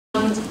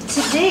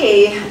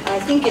Today,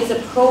 I think it's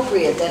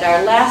appropriate that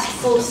our last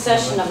full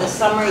session of the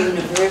summer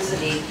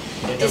university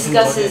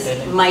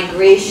discusses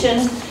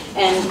migration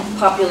and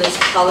populist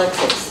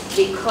politics,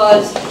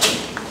 because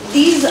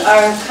these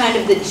are kind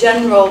of the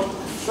general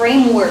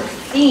framework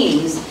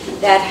themes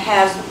that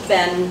have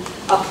been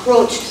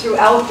approached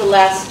throughout the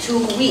last 2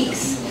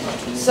 weeks.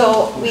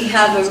 So we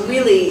have a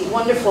really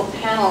wonderful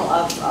panel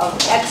of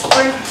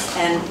experts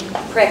and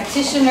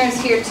practitioners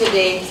here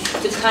today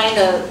to kind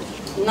of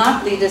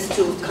not lead us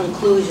to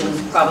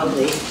conclusions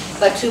probably,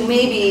 but to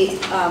maybe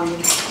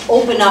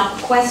open up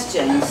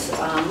questions,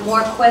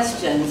 more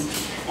questions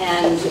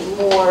and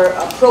more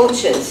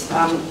approaches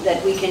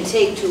that we can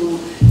take to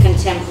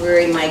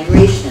contemporary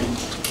migration.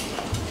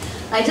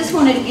 I just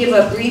wanted to give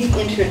a brief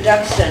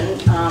introduction.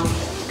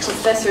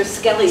 Professor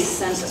Skelly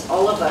sent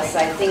all of us,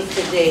 I think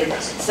today,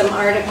 some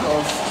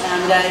articles,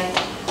 and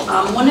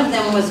one of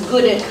them was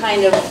good at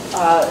kind of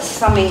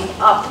summing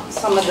up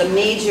some of the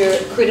major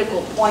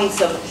critical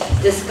points of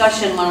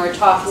discussion when we're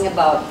talking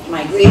about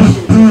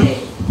migration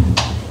today.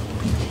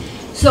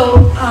 So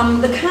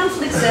the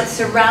conflicts that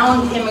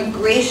surround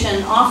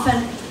immigration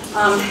often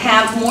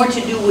have more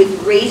to do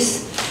with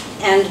race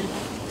and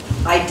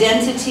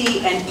identity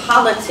and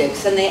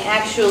politics, and they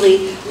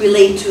actually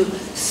relate to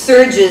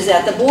surges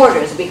at the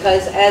borders,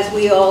 because as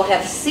we all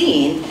have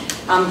seen,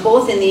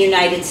 both in the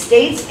United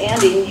States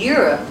and in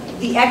Europe,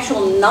 the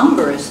actual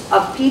numbers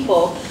of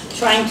people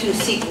trying to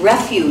seek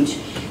refuge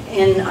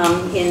in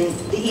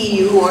the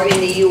EU or in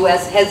the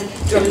US has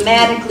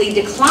dramatically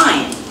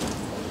declined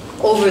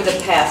over the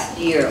past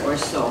year or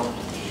so.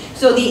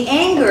 So the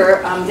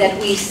anger that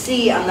we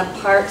see on the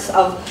parts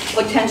of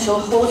potential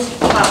host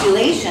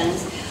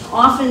populations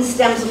often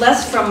stems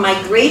less from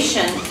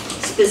migration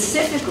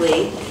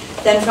specifically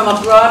than from a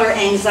broader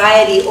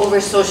anxiety over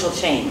social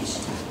change.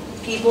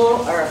 People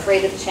are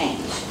afraid of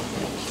change.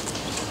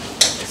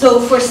 So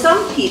for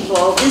some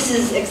people, this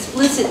is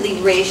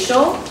explicitly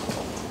racial,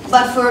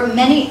 but for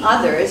many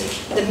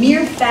others, the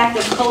mere fact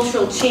of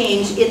cultural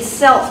change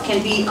itself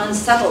can be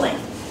unsettling.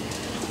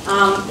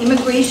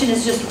 Immigration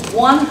is just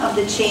one of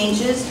the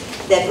changes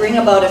that bring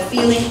about a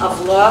feeling of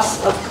loss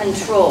of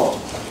control.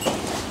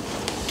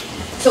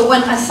 So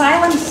when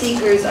asylum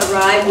seekers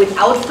arrive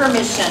without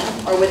permission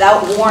or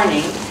without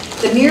warning,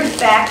 the mere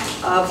fact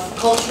of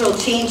cultural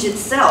change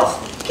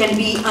itself can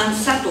be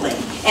unsettling.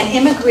 And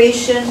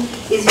immigration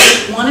is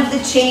just one of the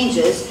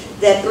changes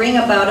that bring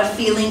about a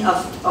feeling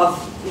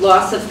of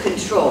loss of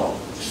control.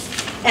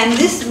 And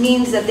this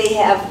means that they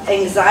have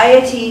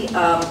anxiety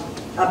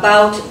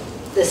about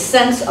the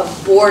sense of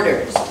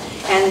borders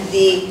and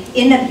the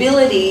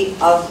inability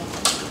of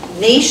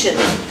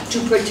nations to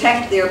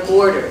protect their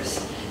borders.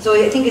 So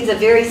I think it's a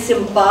very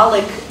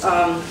symbolic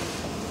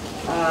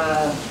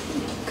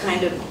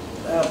kind of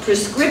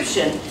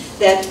prescription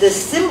that the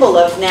symbol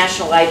of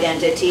national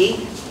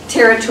identity,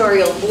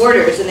 territorial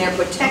borders and their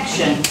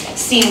protection,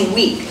 seem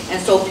weak,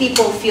 and so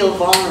people feel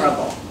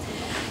vulnerable.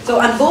 So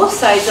on both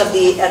sides of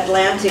the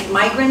Atlantic,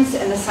 migrants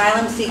and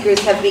asylum seekers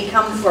have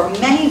become for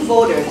many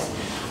voters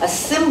a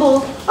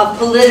symbol of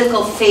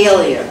political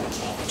failure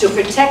to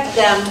protect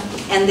them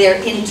and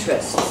their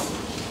interests.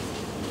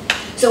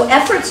 So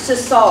efforts to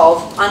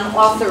solve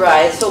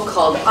unauthorized,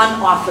 so-called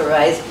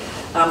unauthorized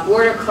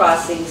border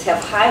crossings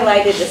have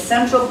highlighted a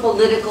central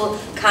political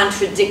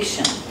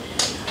contradiction.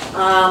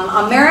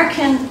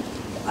 American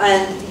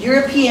and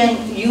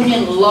European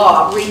Union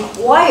law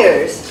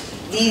requires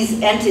these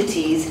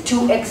entities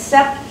to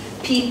accept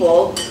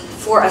people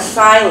for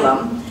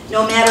asylum,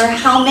 no matter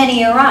how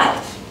many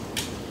arrive.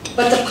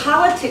 But the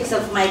politics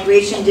of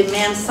migration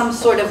demands some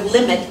sort of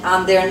limit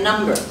on their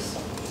numbers.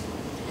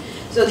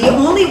 So the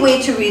only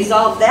way to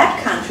resolve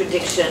that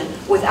contradiction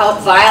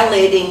without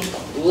violating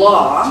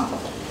law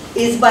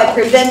is by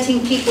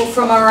preventing people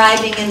from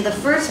arriving in the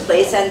first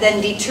place and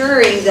then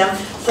deterring them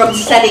from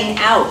setting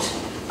out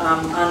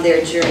on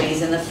their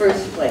journeys in the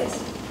first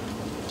place.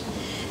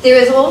 There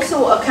is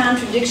also a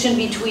contradiction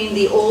between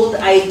the old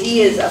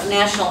ideas of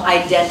national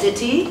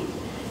identity,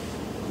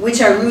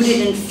 which are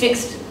rooted in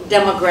fixed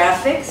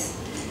demographics,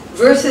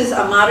 versus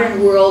a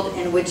modern world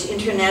in which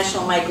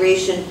international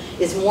migration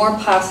is more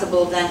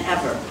possible than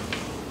ever.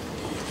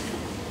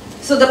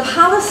 So the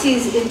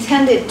policies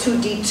intended to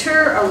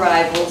deter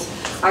arrivals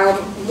are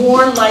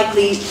more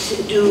likely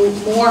to do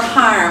more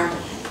harm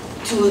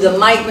to the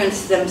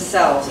migrants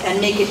themselves and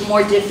make it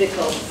more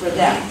difficult for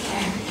them.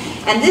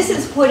 And this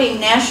is putting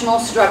national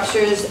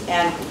structures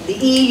and the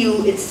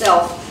EU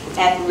itself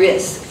at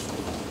risk.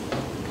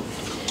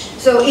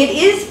 So it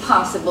is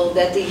possible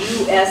that the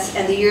US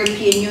and the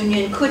European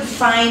Union could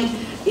find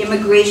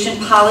immigration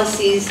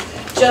policies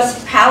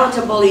just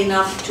palatable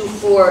enough to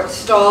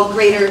forestall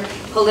greater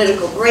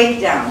political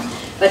breakdown,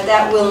 but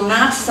that will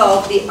not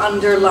solve the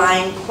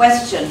underlying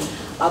question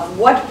of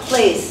what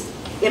place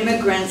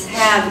immigrants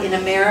have in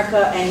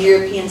America and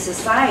European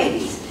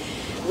societies,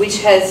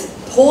 which has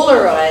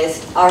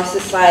polarized our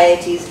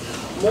societies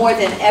more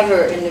than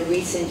ever in the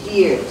recent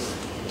years.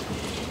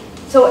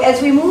 So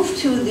as we move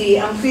to the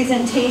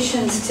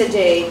presentations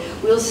today,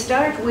 we'll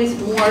start with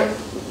more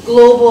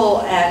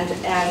global and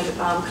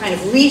kind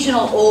of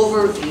regional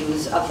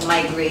overviews of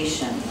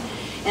migration.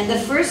 And the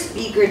first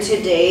speaker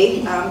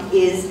today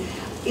is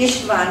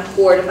István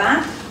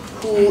Horváth,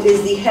 who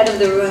is the head of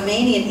the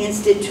Romanian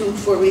Institute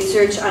for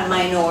Research on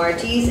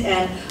Minorities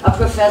and a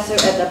professor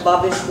at the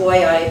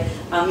Babeș-Bolyai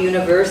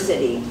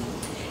University.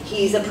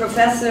 He's a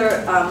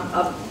professor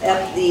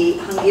at the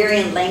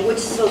Hungarian Language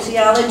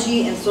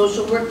Sociology and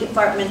Social Work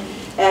Department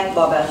at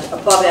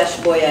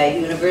Babeș-Bolyai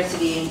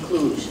University in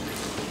Cluj.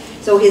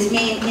 So his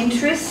main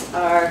interests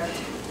are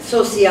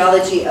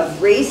sociology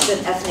of race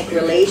and ethnic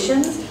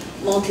relations,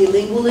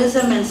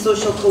 multilingualism and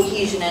social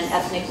cohesion and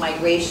ethnic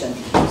migration.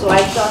 So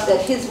I thought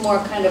that his more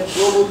kind of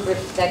global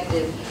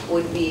perspective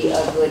would be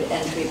a good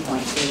entry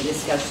point to the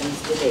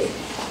discussions today.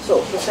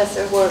 So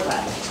Professor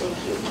Horváth, thank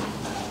you.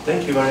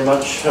 Thank you very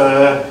much.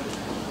 Okay.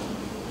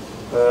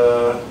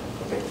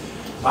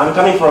 I'm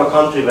coming from a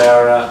country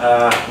where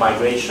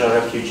migration,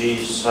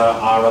 refugees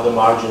are rather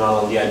marginal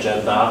on the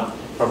agenda,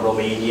 from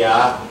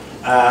Romania.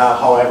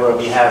 However,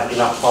 we have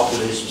enough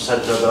populism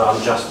centered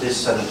around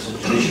justice and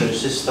the judiciary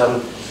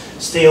system.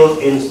 Still,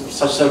 in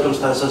such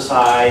circumstances,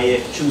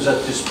 I choose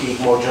to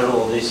speak more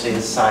generally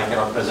since I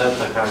cannot present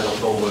a kind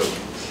of overview.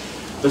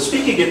 But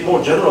speaking it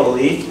more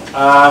generally,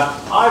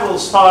 I will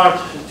start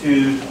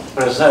to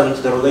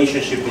present the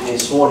relationship between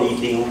sworn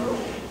eating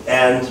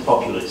and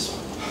populism.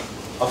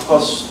 Of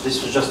course,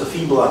 this was just a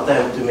feeble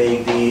attempt to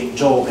make the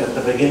joke at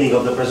the beginning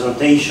of the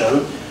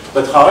presentation,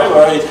 but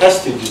however, it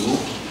has to do,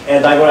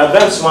 and I will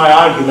advance my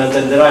argument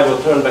and then I will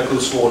turn back to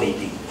sworn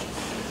eating.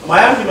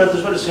 My argument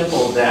is very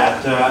simple,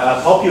 that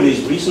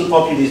recent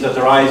populism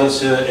that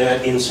arises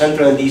in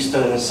Central and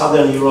Eastern and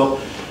Southern Europe,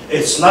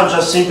 it's not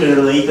just simply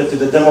related to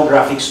the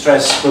demographic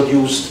stress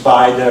produced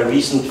by the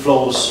recent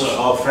flows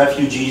of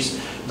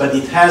refugees, but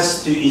it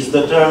is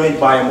determined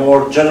by a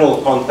more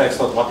general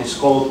context of what is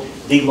called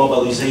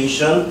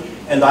deglobalization,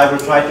 and I will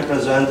try to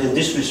present in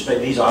this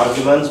respect these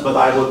arguments, but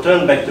I will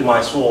turn back to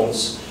my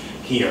swans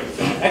here.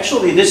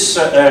 Actually, this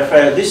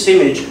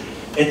image,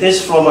 it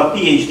is from a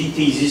PhD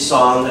thesis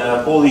on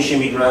Polish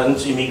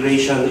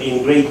immigration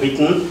in Great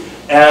Britain,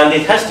 and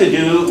it has to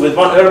do with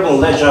one urban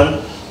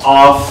legend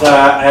of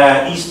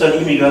Eastern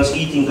immigrants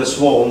eating the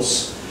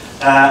swans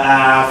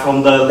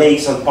from the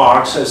lakes and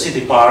parks,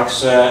 city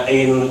parks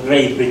in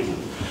Great Britain.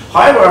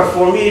 However,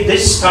 for me,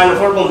 this kind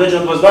of urban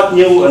legend was not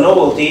a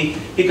novelty,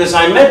 because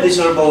I met this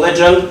urban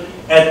legend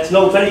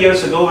 20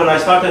 years ago when I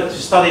started to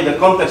study the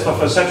context of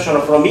reception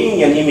of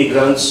Romanian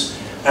immigrants.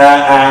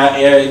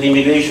 The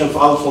immigration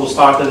also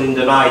started in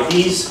the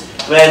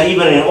 90s, when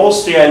even in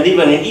Austria and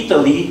even in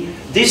Italy,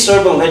 this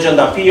urban legend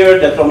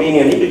appeared that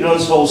Romanian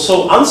immigrants were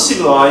so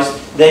uncivilized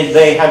that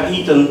they have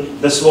eaten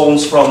the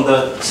swans from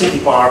the city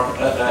park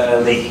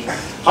lake.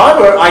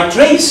 However, I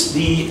traced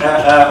the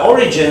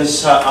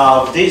origins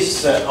of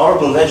this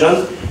urban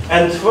legend,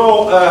 and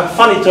through a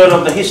funny turn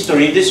of the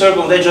history, this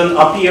urban legend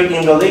appeared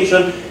in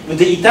relation with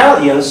the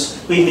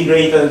Italians who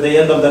immigrated at the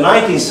end of the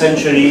 19th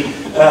century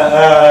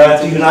to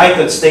the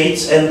United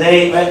States, and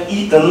they had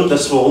eaten the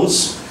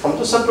swans from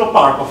the Central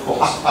Park, of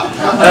course.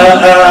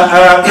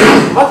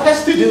 What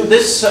has to do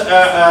this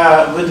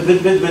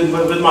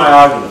with my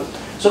argument?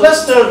 So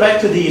let's turn back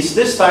to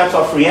this type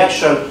of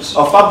reaction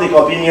of public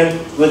opinion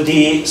with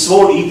the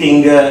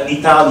swan-eating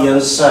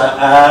Italians.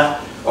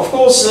 Of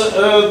course,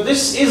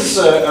 this is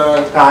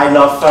a kind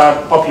of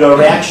popular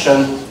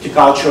reaction to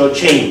cultural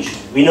change.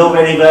 We know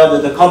very well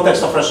that the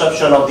context of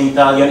reception of the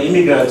Italian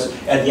immigrants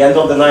at the end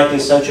of the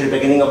 19th century,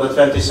 beginning of the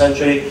 20th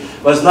century,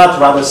 was not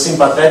rather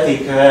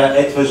sympathetic,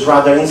 it was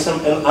rather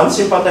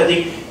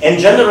unsympathetic, and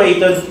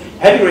generated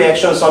heavy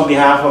reactions on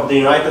behalf of the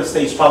United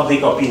States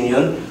public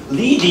opinion,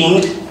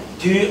 leading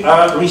to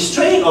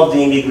restraint of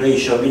the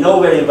immigration. We know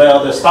very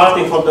well that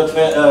starting from the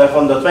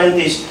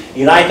 20s, the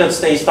United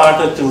States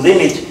started to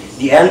limit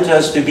the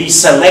entrance, to be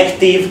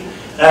selective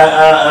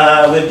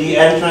with the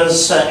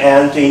entrance,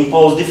 and to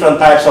impose different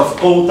types of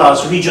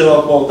quotas,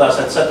 regional quotas,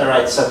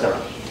 etc., etc.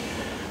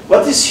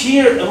 What is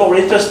here more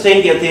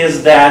interesting, it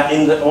is that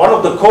in one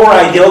of the core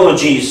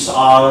ideologies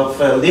of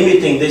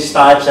limiting these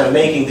types and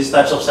making these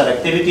types of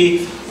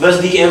selectivity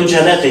was the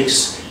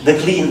eugenetics,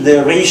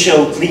 the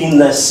racial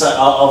cleanness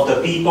of the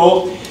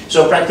people.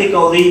 So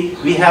practically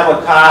we have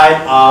a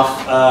kind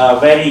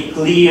of very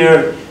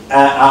clear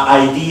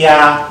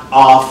idea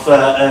of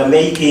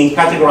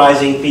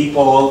categorizing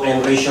people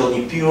in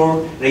racially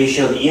pure,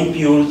 racially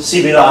impure,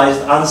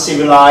 civilized,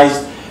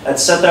 uncivilized,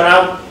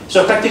 etc.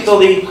 So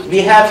practically we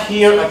have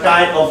here a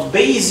kind of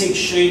basic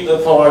shape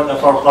for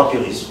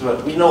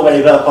populism. We know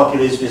very well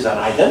populism is an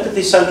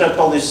identity-centered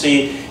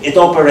policy. It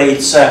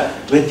operates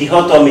with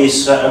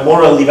dichotomies,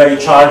 morally very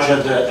charged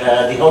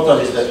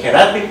dichotomies that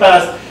cannot be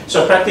passed.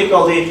 So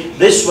practically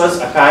this was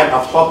a kind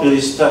of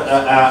populist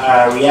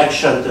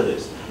reaction to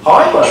this.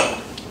 However,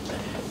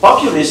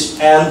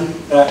 populism and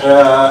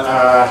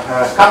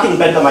cutting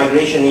back the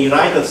migration in the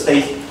United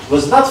States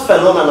was not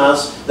phenomena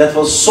that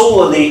was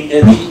solely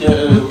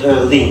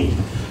linked,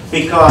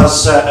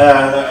 because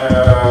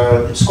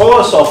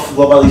scholars of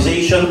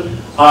globalization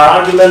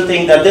are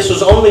arguing that this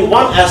was only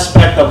one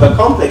aspect of the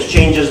complex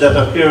changes that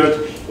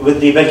occurred with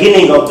the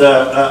beginning of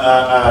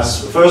the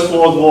First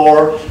World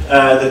War,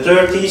 the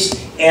 30s,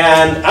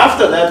 and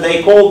after that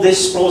they called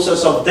this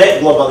process of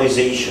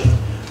deglobalization.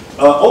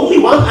 Only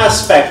one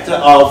aspect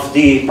of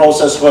the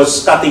process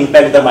was cutting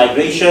back the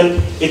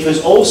migration. It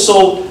was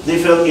also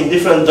different in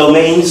different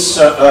domains,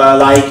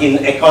 like in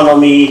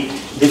economy,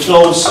 the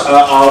flows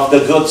of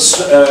the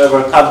goods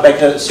were cut back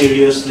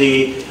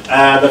seriously.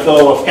 The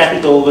flow of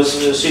capital was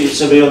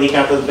severely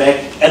cut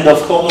back, and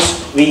of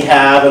course we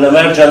have an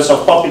emergence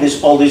of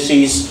populist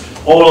policies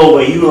all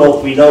over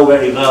Europe. We know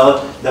very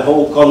well the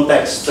whole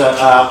context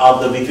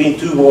of the between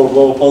two World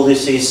War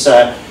policies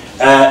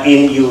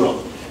in Europe.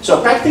 So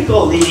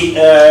practically,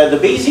 the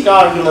basic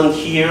argument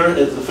here,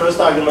 the first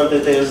argument,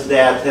 it is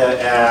that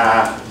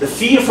the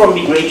fear from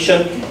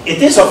migration,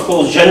 it is of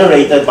course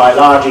generated by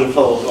large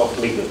inflows of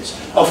migrants.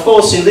 Of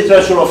course, in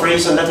literature of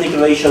race and ethnic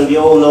relation, we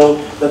all know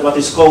that what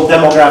is called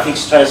demographic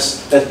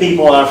stress, that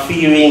people are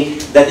fearing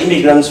that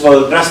immigrants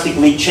will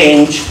drastically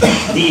change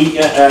the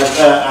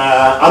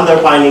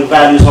underpinning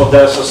values of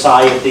their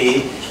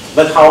society.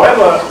 But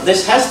however,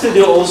 this has to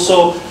do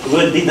also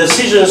with the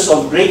decisions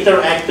of greater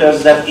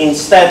actors that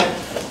instead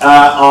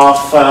of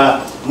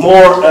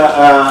more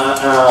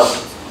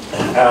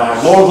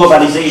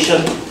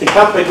globalization, to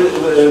cut back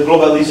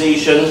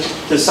globalization,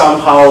 to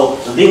somehow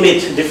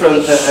limit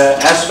different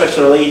aspects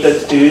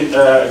related to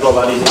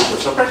globalization.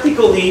 So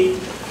practically,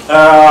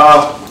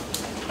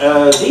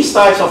 these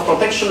types of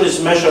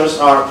protectionist measures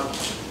are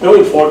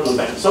very important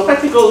then. So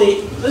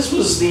practically, this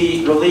was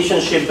the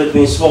relationship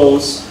between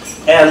swans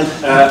and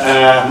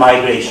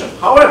migration.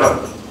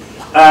 However,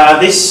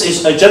 this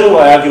is a general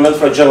argument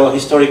for a general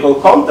historical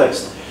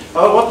context.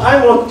 What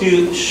I want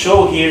to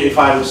show here, if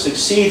I'm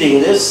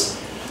succeeding, is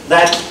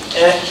that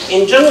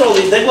in general,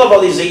 the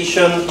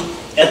deglobalization,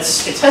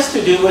 it has to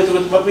do with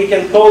what we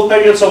can call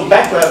periods of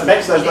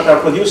backslash that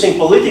are producing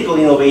political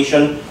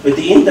innovation with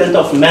the intent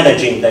of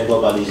managing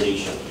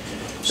deglobalization.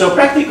 So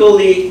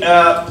practically,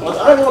 what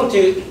I want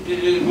to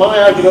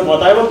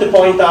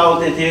point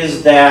out it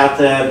is that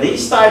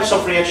these types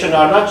of reaction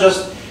are not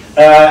just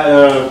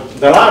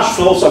the large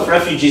flows of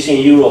refugees in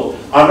Europe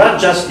are not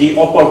just the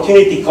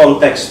opportunity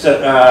context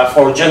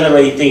for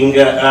generating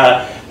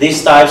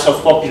these types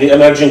of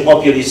emerging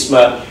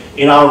populism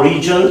in our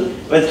region,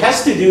 but it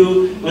has to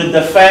do with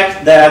the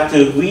fact that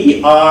we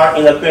are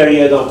in a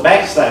period of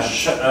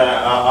backslash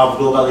of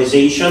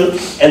globalization,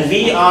 and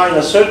we are in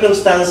a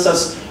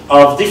circumstances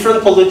of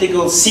different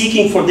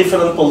seeking for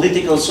different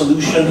political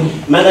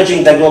solutions,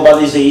 managing the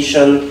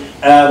globalization,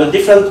 with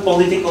different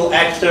political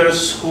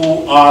actors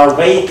who are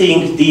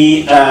weighting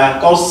the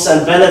costs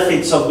and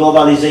benefits of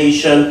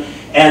globalization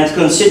and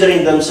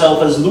considering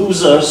themselves as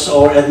losers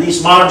or at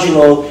least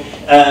marginal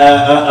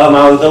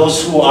among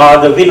those who are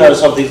the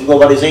winners of the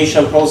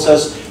globalization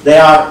process. They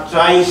are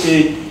trying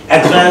to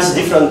advance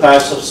different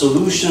types of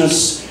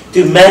solutions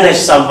to manage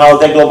somehow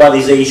the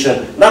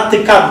globalization. Not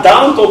to cut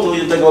down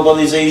totally the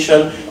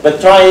globalization, but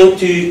trying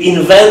to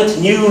invent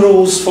new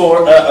rules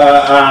for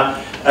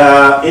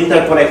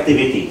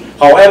interconnectivity.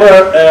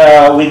 However,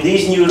 with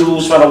these new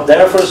rules, one of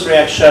their first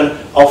reaction,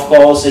 of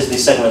course, is the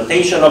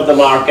segmentation of the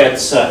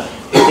markets.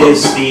 It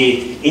is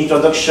the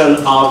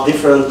introduction of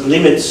different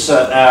limits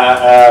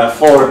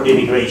for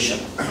immigration.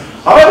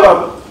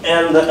 However,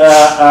 and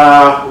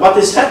what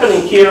is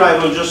happening here, I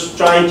will just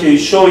try to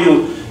show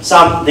you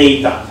some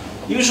data.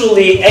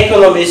 Usually,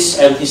 economists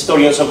and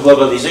historians of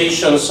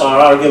globalizations are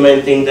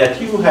arguing that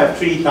you have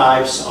three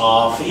types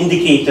of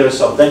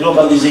indicators of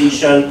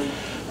deglobalization.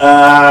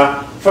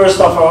 First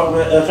of all,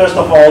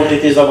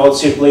 it is about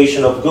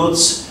circulation of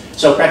goods.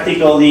 So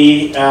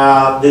practically,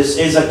 this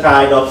is a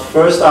kind of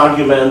first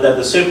argument that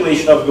the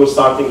circulation of goods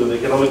starting with the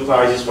economic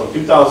crisis from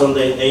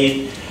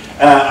 2008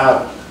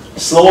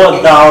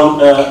 slowed down,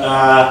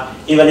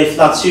 even if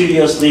not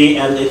seriously,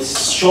 and it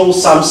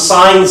shows some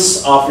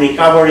signs of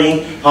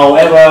recovering.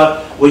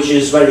 However, which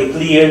is very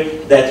clear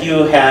that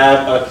you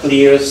have a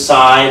clear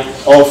sign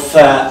of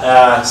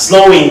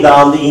slowing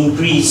down the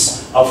increase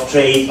of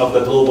trade, of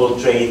the global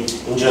trade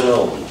in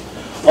general.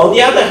 On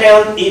the other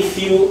hand, if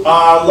you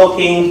are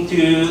looking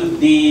to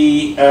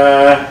the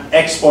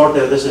export,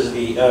 this is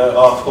the,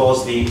 of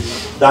course, the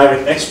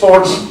direct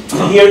exports.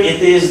 Here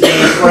it is the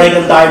foreign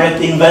and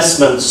direct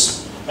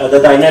investments, the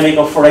dynamic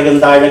of foreign and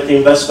direct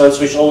investments,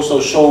 which also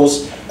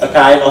shows a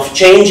kind of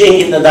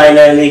changing in the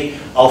dynamic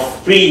of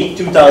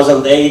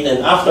pre-2008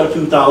 and after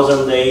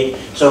 2008,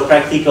 so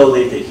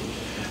practically.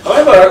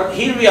 However,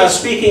 here we are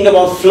speaking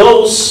about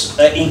flows,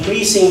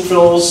 increasing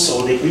flows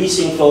or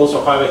decreasing flows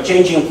or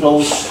changing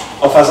flows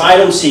of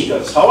asylum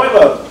seekers.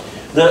 However,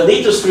 the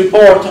latest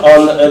report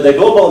on the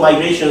global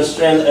migration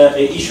trend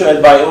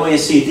issued by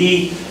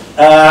OECD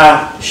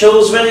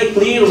shows very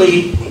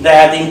clearly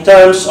that in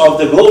terms of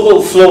the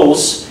global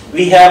flows,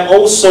 we have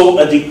also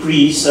a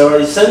decrease, or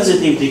a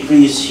sensitive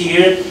decrease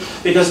here,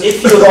 because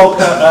if you look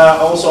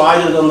also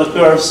either on the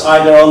curves,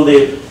 either on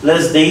the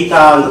less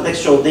data and the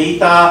textual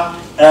data,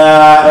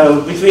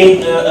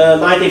 between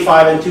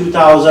 95 and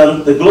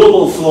 2000, the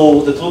global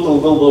flow, the total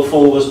global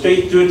flow was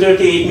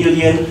 38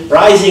 million,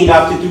 rising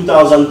up to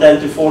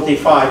 2010 to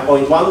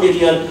 45.1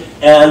 million,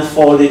 and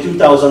for the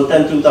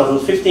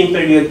 2010-2015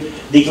 period,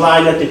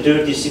 declined to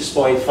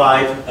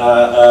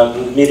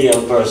 36.5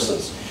 million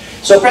persons.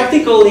 So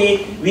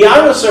practically, we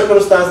are in a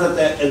circumstance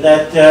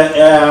that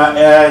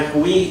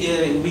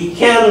we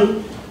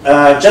can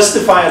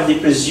justifiably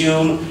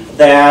presume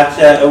that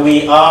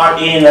we are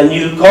in a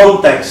new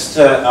context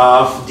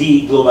of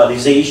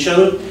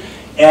deglobalization,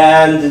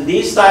 and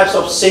these types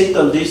of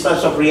symptoms, these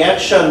types of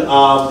reaction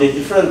of the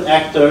different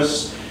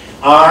actors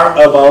are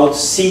about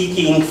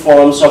seeking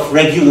forms of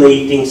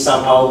regulating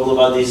somehow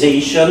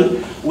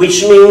globalization,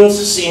 which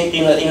means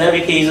in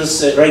every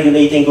case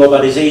regulating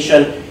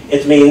globalization.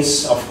 It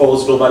means, of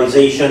course,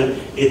 globalization.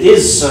 It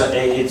is,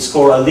 its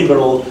core, a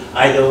liberal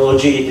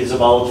ideology. It is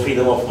about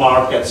freedom of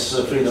markets,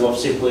 freedom of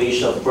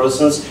circulation of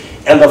persons.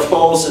 And of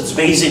course, it's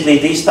basically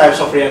these types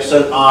of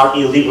reactions are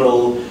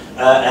illiberal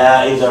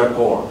in their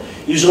core.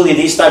 Usually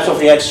these types of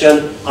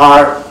reactions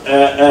are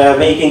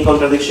making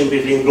contradiction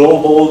between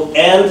global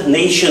and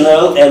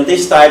national, and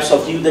these types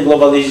of new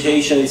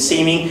deglobalization is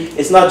seeming,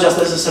 it's not just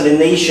necessarily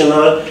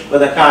national,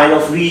 but a kind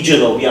of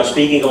regional. We are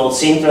speaking about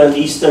Central and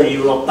Eastern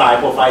Europe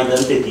type of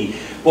identity.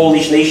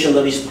 Polish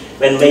nationalists,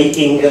 when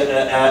making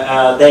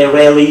their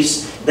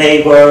rallies,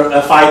 they were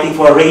fighting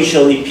for a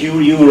racially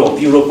pure Europe.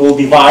 Europe will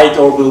divide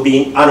or will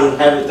be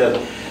uninhabited.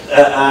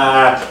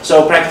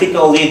 So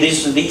practically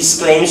these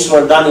claims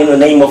were done in the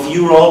name of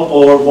Europe,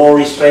 or more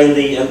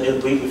restrainedly,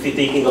 if we're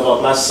thinking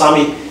about last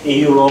summit in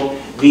Europe,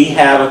 we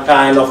have a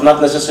kind of not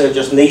necessarily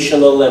just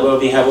national level,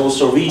 we have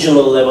also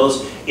regional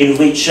levels in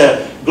which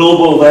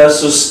global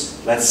versus,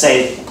 let's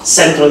say,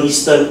 Central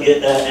Eastern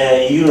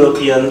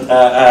European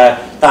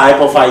type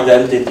of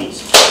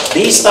identities.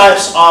 These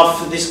types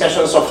of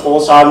discussions, of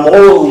course, are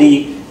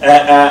morally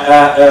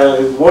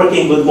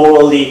working with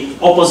morally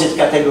opposite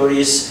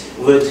categories,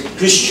 with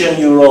Christian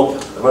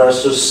Europe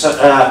versus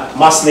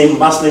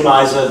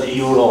Muslimized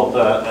Europe,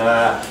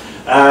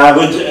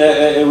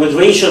 with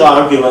racial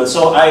arguments.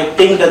 So I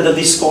think that the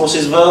discourse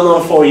is well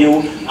known for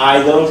you.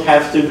 I don't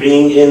have to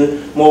bring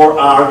in more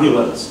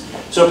arguments.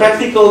 So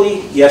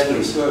practically, yes,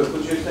 please. So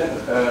could you explain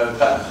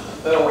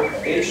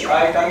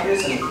HI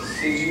countries and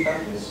CG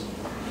countries?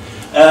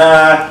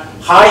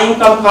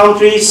 High-income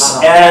countries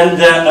and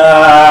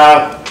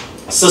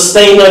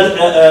sustained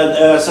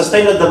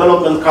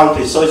development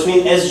countries. So it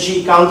means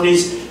SG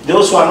countries,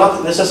 those who are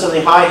not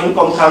necessarily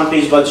high-income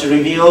countries, but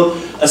reveal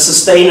a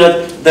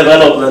sustained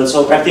development.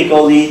 So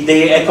practically,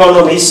 the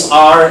economies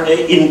are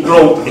in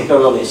growth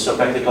economies. So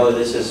practically,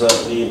 this is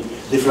the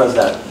difference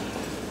there.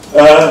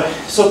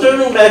 So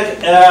turning back,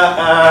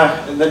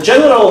 the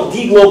general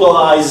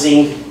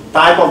deglobalizing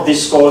type of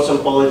discourse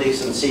on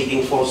politics and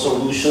seeking for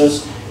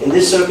solutions in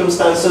these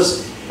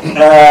circumstances,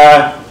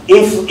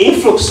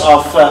 influx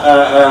of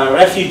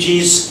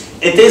refugees,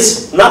 it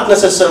is not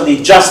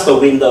necessarily just a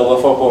window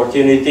of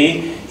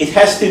opportunity. It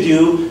has to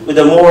do with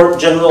a more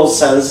general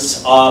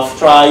sense of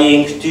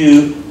trying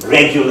to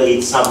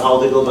regulate somehow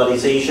the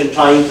globalization,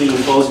 trying to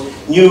impose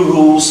new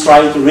rules,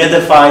 trying to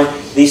redefine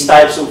these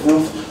types of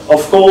rules.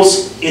 Of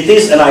course, it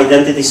is an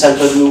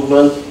identity-centered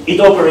movement. It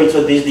operates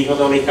with this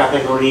dichotomic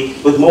category,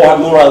 with more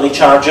morally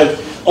charged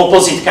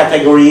opposite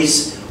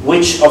categories,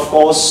 which, of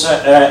course,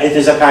 it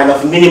is a kind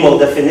of minimal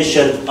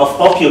definition of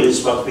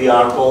populism, what we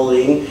are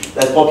calling,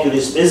 that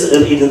populism is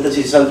an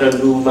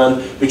identity-centered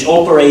movement which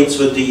operates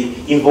with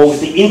invokes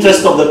the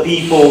interest of the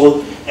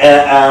people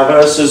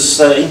versus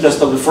interest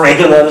of the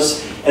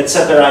foreigners,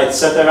 etc.,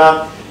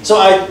 etc. So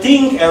I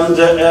think, and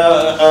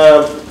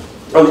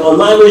on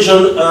my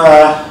vision,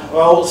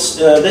 well,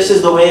 this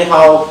is the way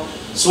how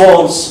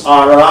swans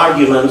are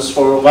arguments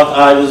for what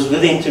I was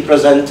willing to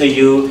present to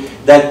you,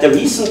 that the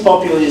recent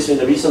populism,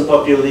 the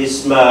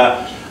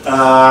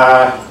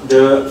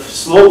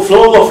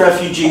flow of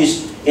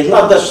refugees is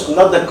not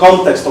the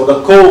context or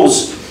the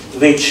cause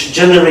which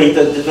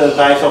generated different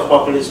types of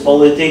populist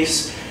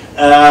politics.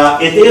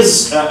 It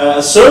is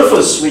a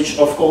surface which,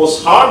 of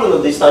course,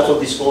 hardened these types of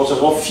discourses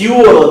or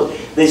fueled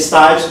these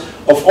types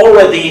of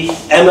already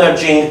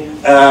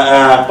emerging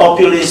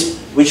populism,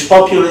 which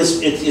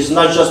populism, it is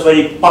not just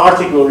very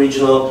particular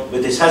regional,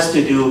 but this has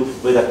to do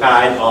with a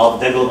kind of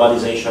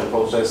deglobalization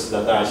process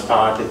that I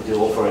started to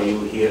offer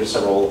you here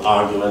several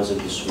arguments in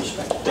this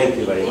respect. Thank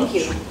you very much. Thank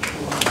you.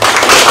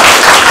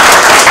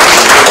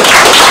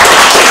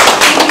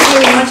 Thank you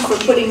very much for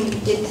putting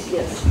it,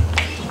 yes.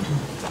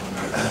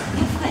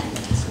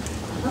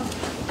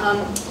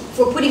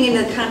 For putting in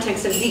the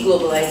context of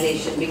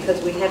deglobalization,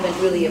 because we haven't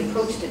really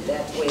approached it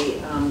that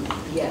way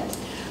yet.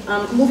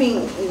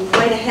 Moving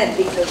right ahead,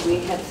 because we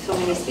have so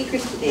many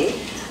speakers today,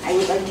 I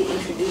would like to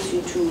introduce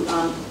you to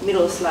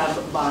MILOSLAV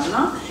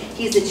BAHNA.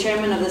 He's the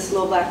chairman of the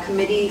Slovak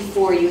Committee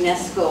for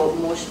UNESCO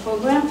MOST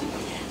program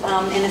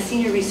and a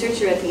senior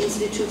researcher at the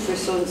Institute for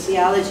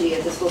Sociology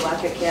at the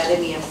Slovak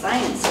Academy of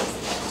Sciences.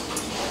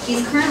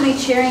 He's currently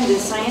chairing the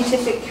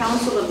Scientific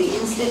Council of the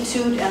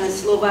Institute and the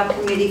Slovak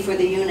Committee for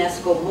the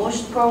UNESCO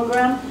MOST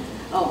program.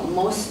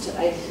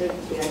 I should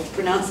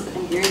pronounce it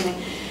Hungarian.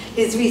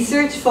 His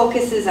research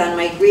focuses on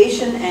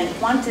migration and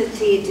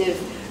quantitative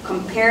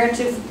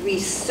comparative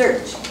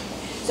research.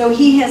 So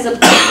he has a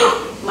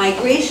book,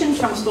 Migration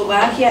from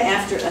Slovakia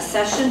After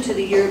Accession to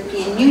the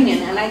European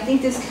Union, and I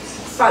think this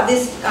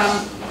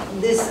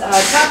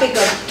topic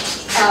of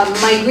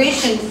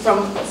migration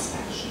from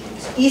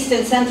East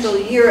and Central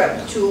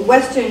Europe to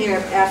Western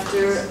Europe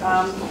after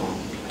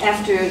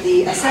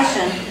the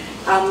accession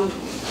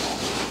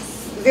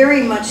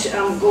very much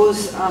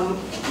goes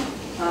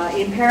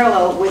in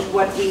parallel with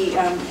what we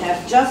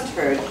have just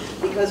heard,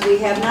 because we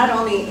have not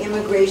only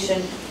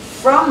immigration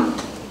from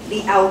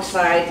the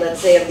outside,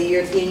 let's say, of the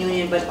European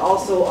Union, but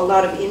also a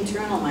lot of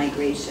internal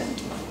migration,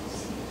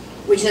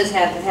 which has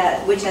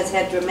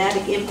had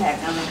dramatic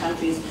impact on the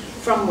countries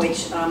from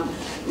which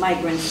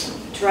migrants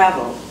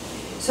travel.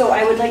 So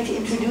I would like to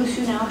introduce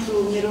you now to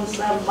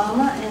Miloslav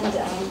Alma, and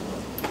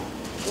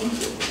thank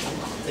you.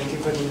 Thank you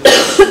for the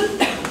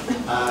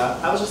invitation.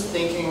 I was just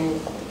thinking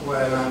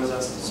when I was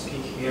asked to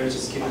speak here,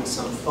 just giving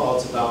some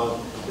thoughts about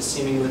the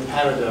seemingly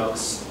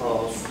paradox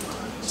of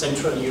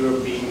Central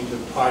Europe being the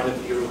part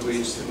of Europe which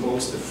is the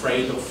most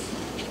afraid of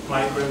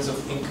migrants,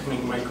 of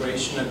incoming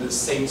migration, at the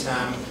same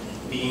time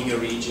being a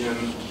region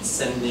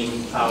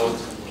sending out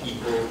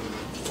people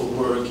for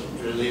work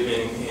or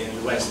living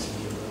in Western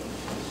Europe.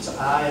 So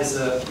I, as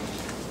a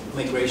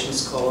migration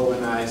scholar,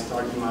 when I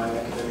started my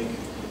academic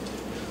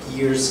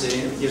years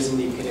in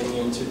the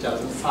academia in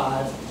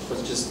 2005,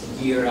 was just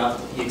a year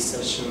after the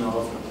accession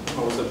of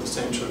most of the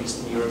Central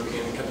Eastern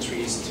European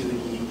countries to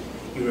the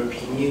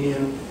European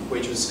Union,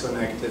 which was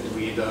connected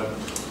with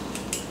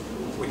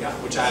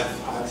which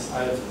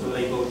I've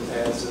labeled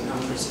as an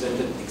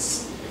unprecedented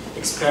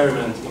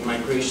experiment in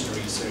migration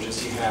research,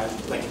 as you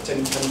have like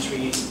 10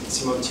 countries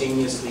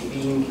simultaneously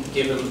being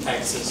given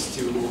access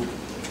to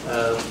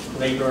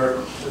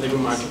labor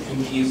market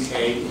in the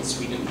UK, in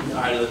Sweden, in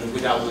Ireland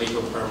without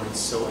legal permits.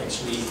 So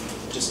actually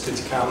just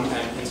could come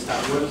and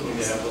start working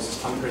there. It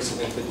was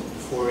unprecedented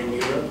before in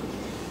Europe.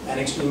 And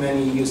actually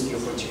many used the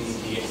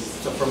opportunity.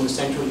 So from the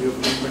Central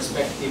European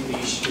perspective, the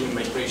issue in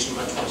migration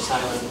much more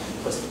silent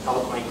was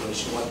about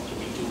migration. What do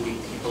we do with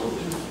people?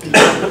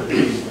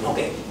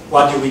 Okay,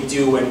 what do we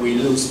do when we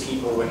lose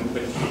people, when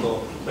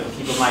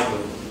people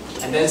migrate?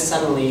 And then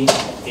suddenly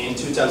in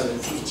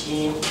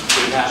 2015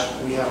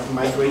 we have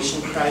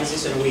migration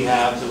crisis, and we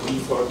have the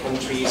V4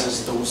 countries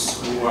as those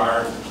who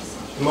are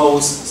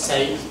most,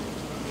 say,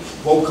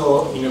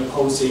 vocal in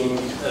opposing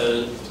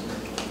the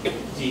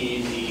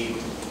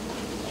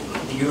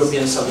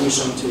European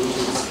solution to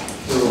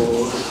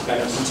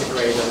kind of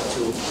integrate and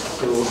to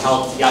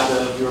help the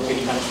other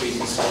European countries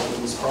in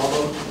solving this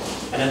problem.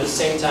 And at the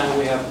same time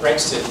we have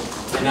Brexit,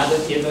 another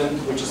event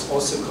which is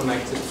also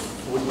connected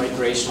with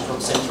migration from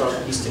Central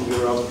and Eastern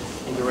Europe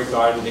in the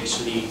regard that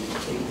actually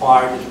in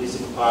part, at least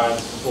in part,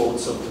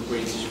 votes of the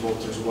British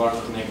voters were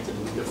connected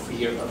with the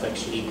fear of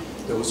actually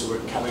those who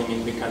were coming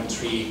in the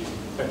country,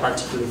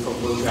 particularly from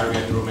Bulgaria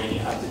and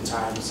Romania at the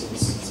time,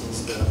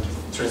 since the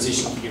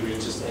transition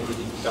period just ended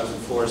in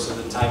 2004, so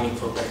the timing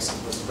for Brexit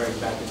was very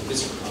bad in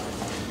this regard.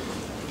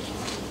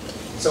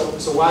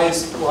 So why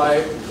is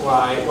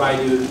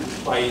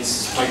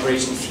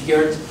migration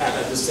feared and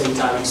at the same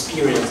time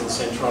experienced in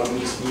Central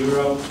and Eastern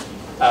Europe?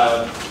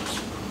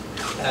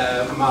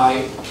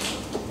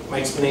 My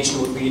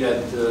explanation would be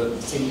that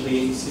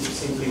simply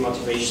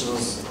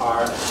motivations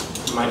for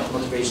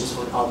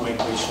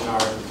out-migration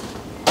are,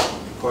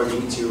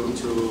 according to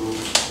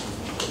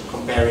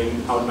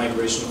comparing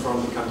out-migration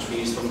from the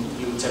countries, from the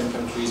EU 10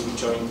 countries who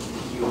joined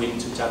the EU in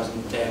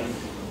 2010,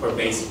 were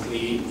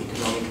basically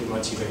economically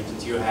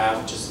motivated. You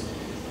have just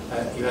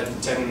you had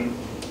 10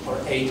 or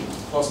 8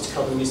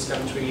 post-communist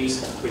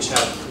countries which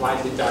have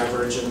widely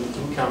divergent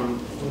income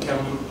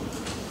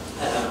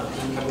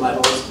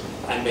levels,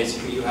 and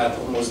basically you had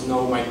almost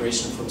no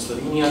migration from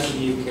Slovenia to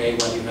the UK,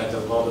 while you had a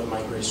lot of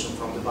migration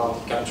from the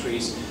Baltic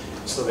countries,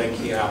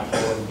 Slovakia,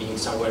 Poland being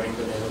somewhere in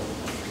the middle.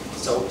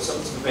 So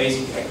the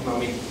basic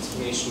economic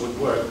explanation would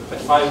work.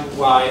 But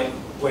why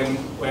when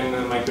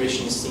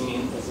migration is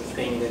seen as a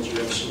thing that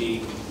you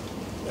actually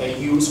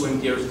use when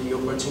there's the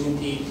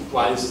opportunity,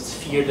 why is it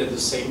feared at the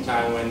same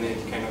time when it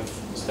kind of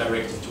is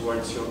directed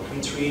towards your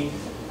country,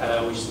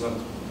 which is not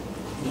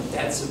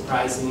that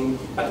surprising.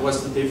 But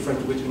what's the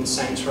difference between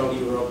Central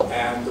Europe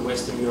and the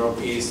Western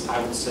Europe is,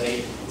 I would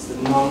say, is the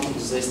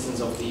non-existence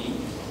of the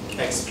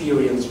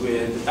experience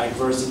with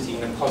diversity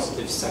in a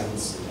positive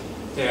sense.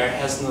 There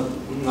has not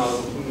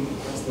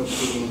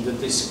been the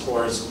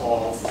discourse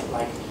of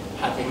like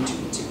having to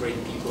integrate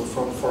people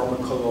from former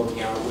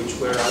colonia, which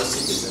were our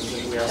citizens,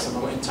 and we are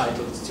somehow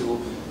entitled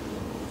to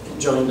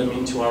join them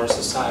into our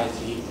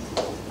society.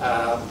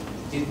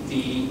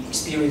 The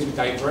experience with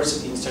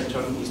diversity in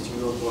Central and Eastern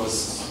Europe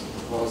was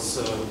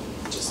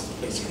just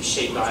basically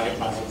shaped by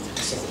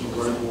the Second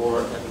World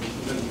War, and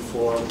even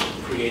before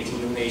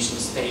creating the nation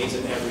states,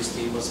 and every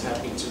state was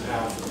happy to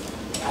have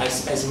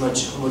as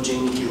much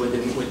homogeneity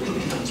within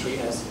the country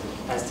as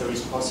there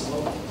is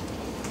possible.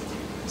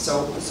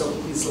 So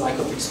this lack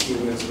of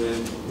experience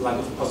lack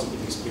of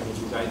positive experience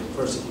with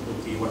diversity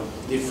would be what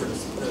different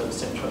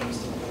Central and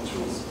Eastern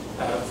countries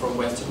from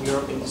Western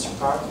Europe in this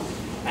regard.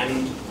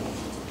 And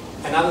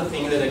another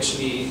thing that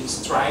actually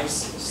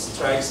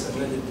strikes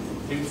and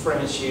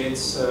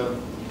differentiates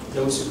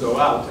those who go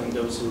out and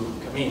those who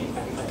come in,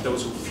 and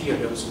those who fear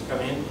those who come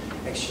in,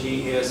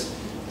 actually is,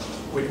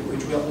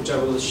 which I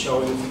will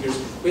show in the figures.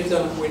 We've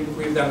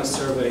done a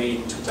survey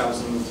in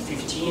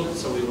 2015,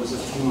 so it was a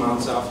few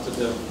months after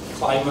the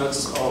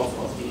climax of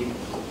the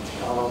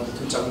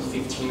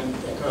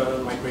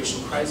 2015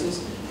 migration crisis,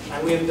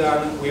 and we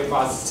have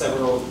asked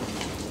several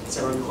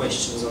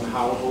questions on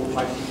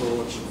why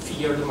people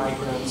fear the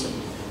migrants,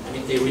 and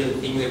if they really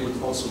think they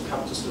would also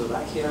come to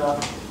Slovakia,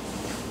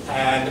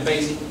 and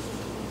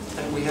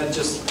we had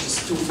just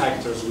two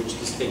factors which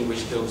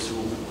distinguish those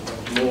who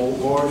have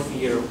more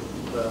fear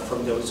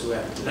from those who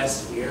have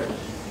less fear,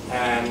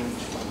 and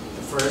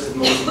the first and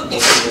most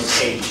important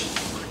was age.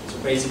 So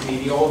basically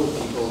the older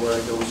people were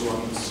those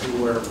ones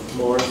who were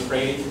more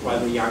afraid, while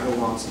the younger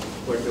ones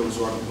were those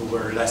ones who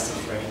were less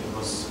afraid. It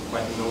was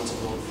quite a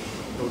notable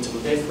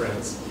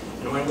difference.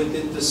 And when we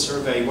did the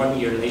survey 1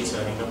 year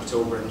later, in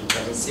October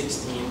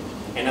 2016,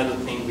 another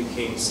thing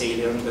became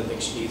salient that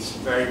actually is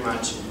very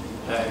much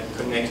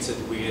connected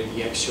with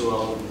the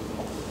actual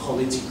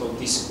political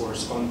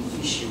discourse on the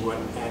issue,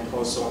 and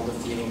also on the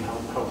feeling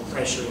how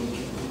pressuring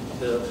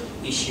the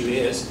issue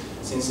is.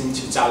 Since in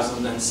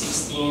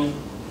 2016,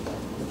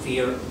 the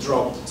fear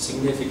dropped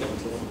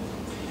significantly.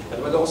 But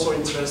what's also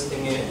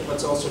interesting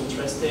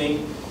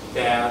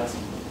that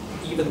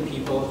even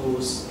people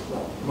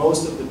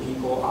most of the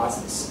people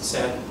asked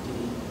said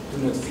they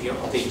do not fear,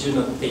 or they do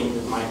not think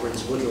that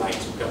migrants would like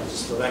to come to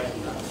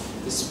Slovakia,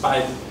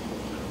 despite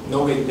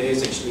knowing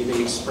this. Actually,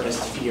 they expressed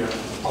fear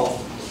of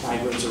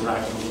migrants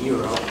arriving in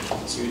Europe,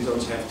 so you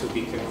don't have to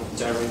be kind of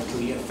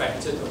directly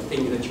affected or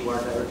think that you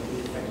are directly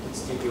affected,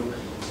 still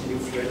you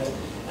fear that.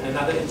 And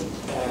another,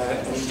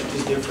 and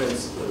this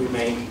difference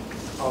remained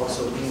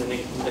also in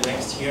the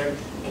next year.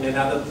 And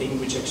another thing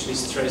which actually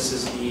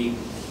stresses the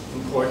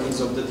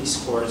importance of the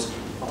discourse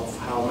of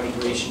how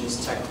migration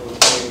is tackled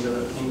in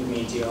the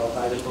media or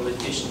by the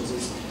politicians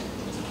is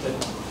that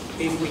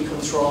if we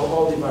control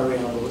all the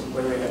variables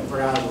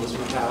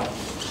we have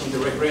in the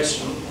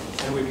regression,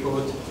 and we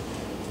put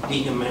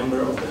being a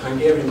member of the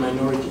Hungarian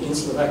minority in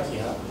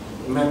Slovakia,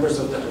 the members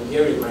of the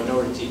Hungarian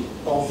minority,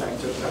 all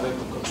factors that I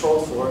could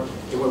control for,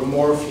 they were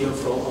more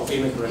fearful of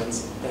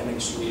immigrants than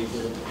actually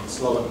the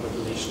Slovak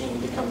population in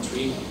the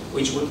country,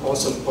 which would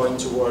also point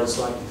towards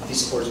like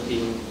discourse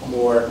being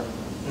more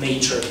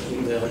natured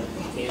in the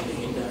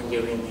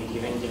Hungarian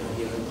media and the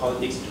Hungarian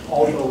politics,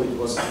 although it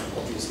was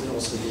obviously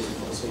also used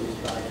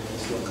by the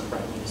Slovak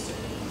Prime Minister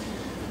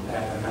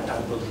and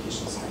other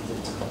politicians at the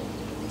time.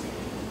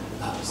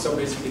 So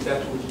basically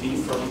that would be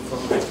from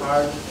my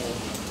part,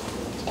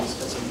 to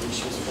discuss some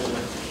issues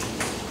further.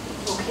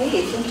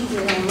 Okay, thank you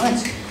very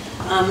much.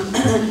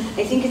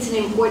 I think it's an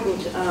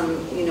important,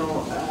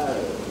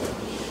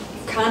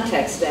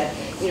 context that,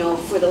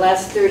 for the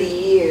last 30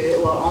 years,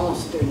 well,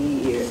 almost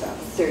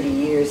 30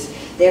 years,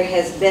 there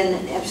has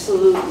been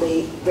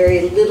absolutely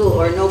very little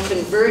or no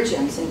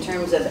convergence in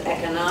terms of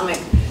economic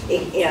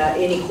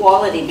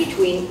inequality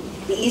between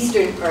the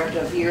eastern part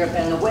of Europe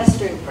and the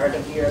western part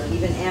of Europe,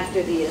 even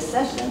after the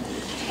accession.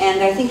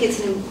 And I think it's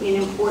an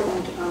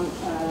important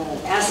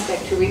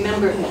aspect to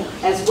remember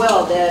as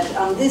well that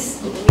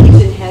this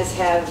region has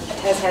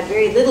had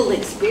very little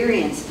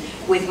experience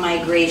with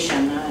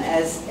migration.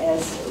 As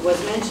was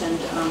mentioned,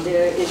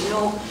 there is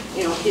no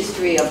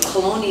history of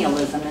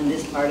colonialism in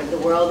this part of the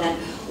world, and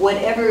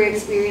whatever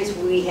experience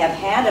we have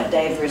had of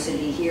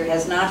diversity here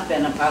has not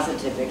been a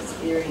positive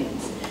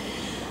experience.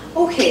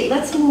 Okay,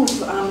 let's move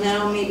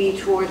now maybe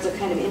towards a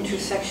kind of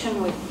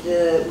intersection with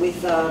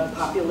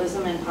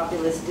populism and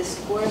populist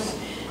discourse,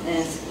 and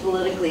it's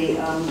politically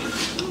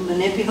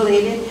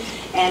manipulated.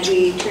 And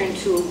we turn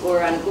to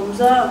GORAN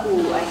GUMZE,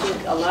 who I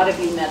think a lot of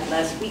you met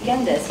last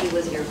weekend as he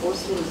was your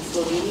host in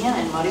Slovenia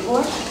and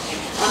Maribor.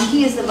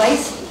 He is the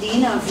Vice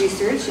Dean of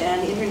Research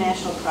and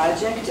International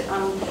Project,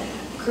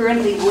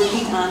 currently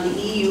working on the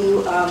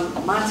EU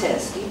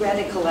MATES,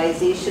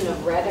 de-radicalization of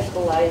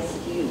radicalized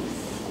youth.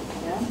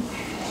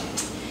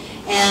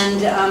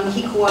 And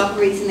he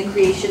cooperates in the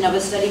creation of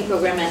a study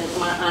program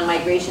on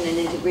migration and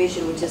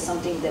integration, which is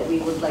something that we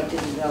would like to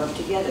develop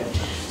together.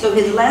 So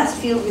his last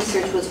field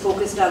research was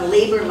focused on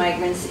labor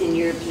migrants in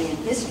European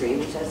history,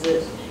 which has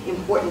an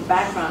important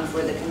background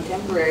for the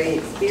contemporary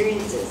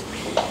experiences.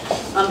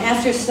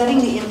 After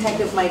studying the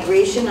impact of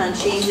migration on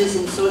changes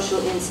in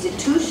social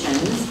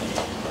institutions,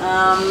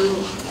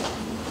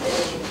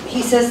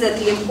 he says that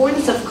the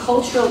importance of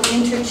cultural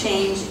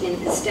interchange in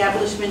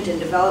establishment and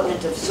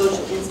development of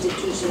social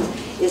institutions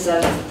is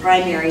of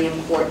primary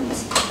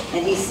importance.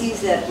 And he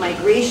sees that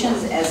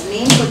migrations as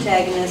main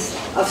protagonists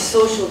of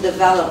social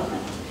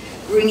development,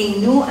 bringing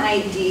new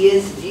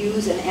ideas,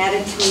 views, and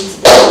attitudes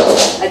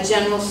into a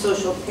general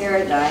social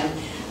paradigm,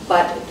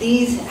 but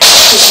these have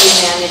to be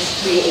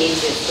managed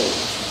creatively.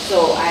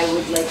 So I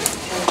would like to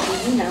turn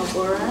to you now,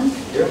 Goran.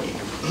 Here.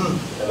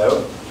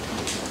 Hello.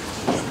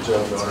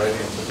 Joe already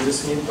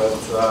introduced me, but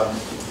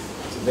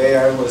today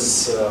I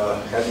was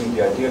having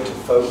the idea to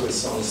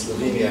focus on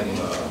Slovenian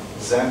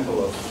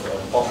example of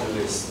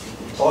populist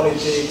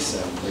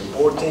politics and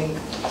reporting,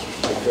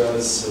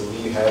 because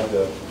we had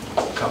a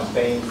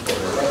campaign for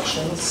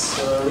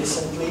elections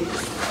recently,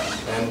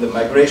 and the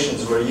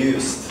migrations were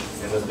used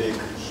in a big,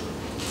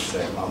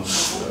 say,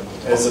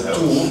 as a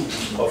tool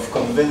of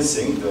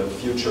convincing the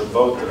future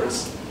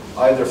voters,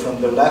 either from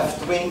the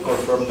left wing or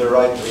from the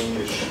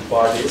right-wingish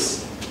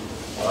parties.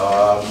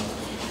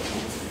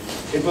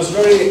 It was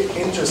very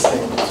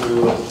interesting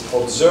to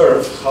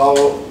observe how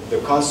the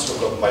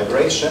construct of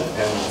migration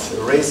and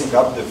raising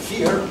up the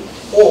fear,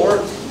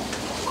 or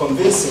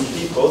convincing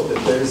people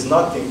that there is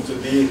nothing to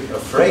be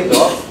afraid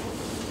of,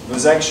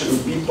 was actually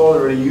people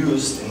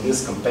reused in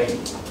this campaign.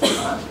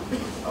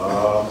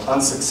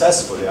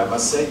 Unsuccessfully, I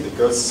must say,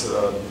 because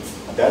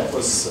that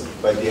was,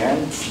 by the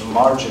end, the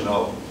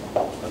marginal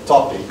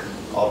topic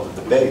of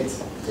the debate,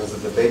 because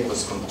the debate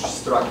was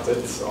constructed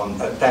on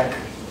attack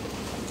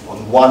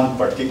on one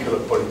particular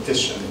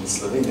politician in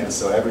Slovenia.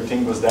 So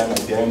everything was then, at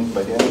the end,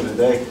 by the end of the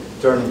day,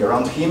 turning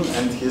around him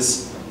and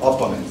his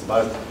opponent.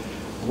 But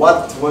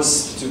what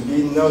was to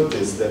be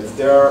noticed, that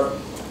there are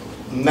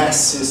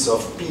masses of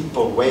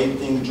people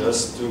waiting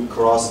just to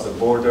cross the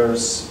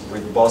borders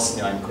with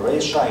Bosnia and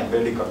Croatia. In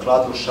Velika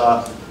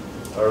Kladuša,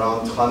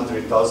 around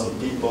 100,000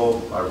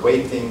 people are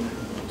waiting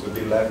to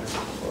be left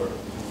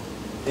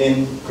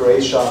in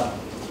Croatia.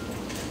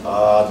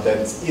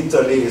 That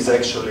Italy is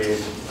actually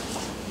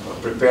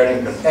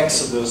preparing an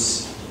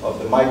exodus of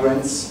the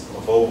migrants,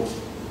 of all,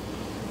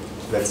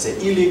 let's say,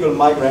 illegal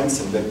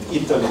migrants, and that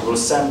Italy will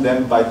send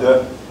them by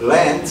the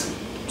land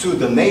to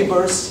the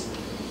neighbors,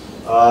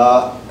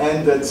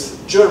 and that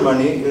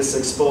Germany is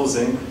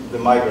exposing the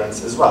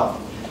migrants as well.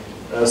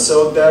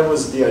 So that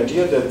was the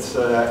idea, that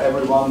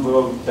everyone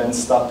will then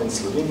stop in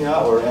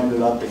Slovenia or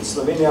ended up in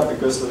Slovenia,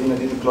 because Slovenia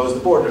didn't close the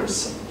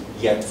borders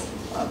yet.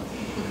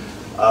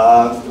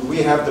 We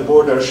have the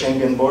border,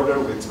 Schengen border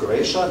with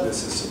Croatia.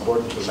 This is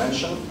important to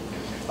mention.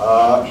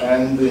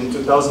 And in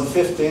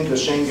 2015, the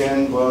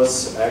Schengen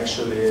was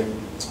actually,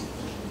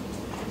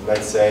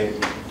 let's say,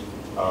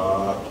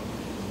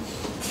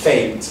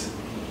 failed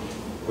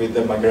with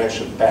the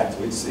migration path.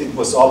 It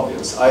was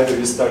obvious. Either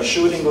you start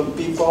shooting on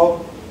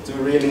people to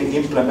really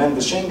implement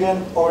the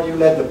Schengen, or you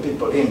let the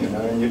people in,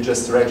 and you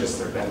just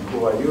register them.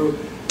 Who are you?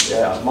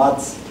 Yeah, Ahmad,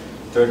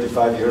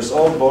 35 years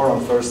old, born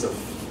on 1st of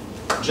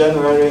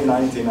January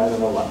 19, I don't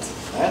know what.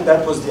 And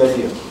that was the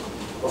idea.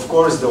 Of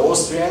course, the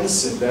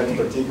Austrians in that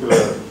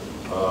particular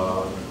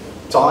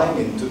time,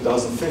 in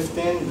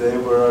 2015, they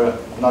were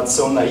not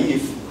so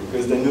naive,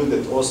 because they knew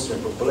that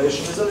Austrian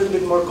population is a little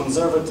bit more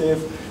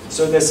conservative.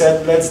 So they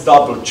said, let's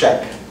double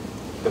check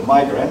the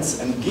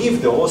migrants and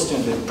give the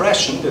Austrians the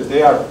impression that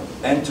they are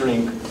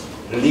entering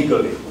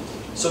legally.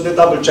 So they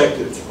double checked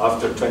it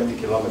after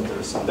 20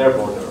 kilometers on their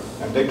border,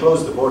 and they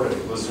closed the border.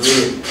 It was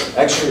really,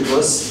 actually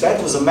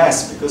that was a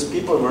mess, because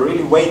people were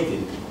really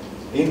waiting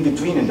in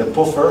between, in the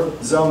puffer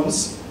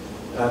zones,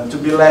 to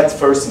be led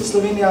first in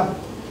Slovenia.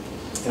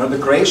 You know, the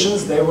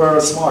Croatians, they were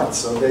smart,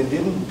 so they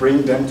didn't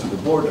bring them to the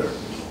border.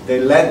 They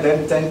led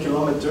them 10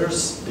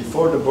 kilometers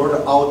before the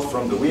border out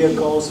from the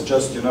vehicles,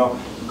 just,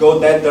 go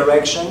that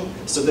direction,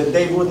 so that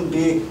they wouldn't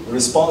be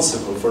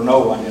responsible for no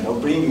one,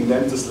 bringing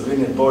them to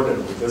Slovenian border,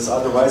 because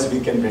otherwise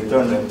we can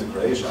return them to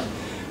Croatia.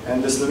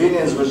 And the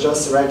Slovenians were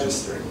just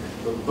registering,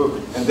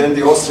 and then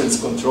the Austrians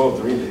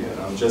controlled, really,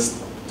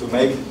 just to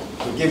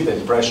give the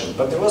impression.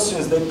 But the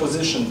Austrians, they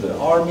positioned the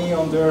army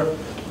on their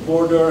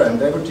border,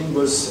 and everything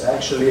was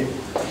actually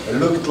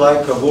looked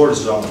like a war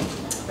zone.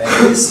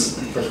 And this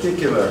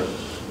particular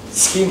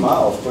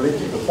schema of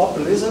political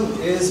populism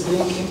is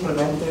being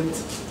implemented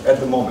at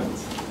the moment.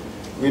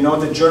 We know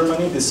that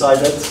Germany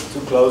decided to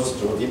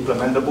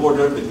implement the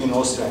border between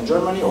Austria and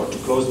Germany, or to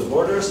close the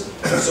borders.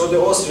 So the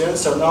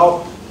Austrians are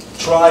now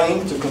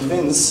trying to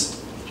convince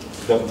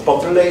the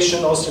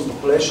population, Austrian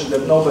population,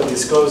 that nobody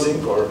is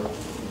closing, or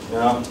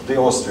the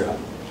Austria.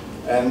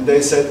 And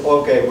they said,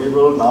 okay, we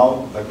will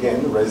now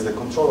again raise the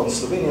control on the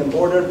Slovenian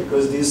border,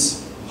 because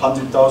these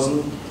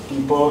 100,000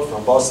 people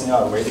from Bosnia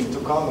are waiting to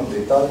come, and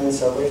the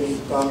Italians are waiting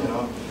to come,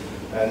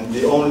 And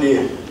the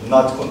only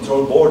not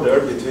controlled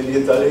border between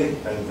Italy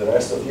and the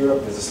rest of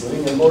Europe is the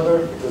Slovenian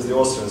border, because the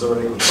Austrians are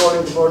already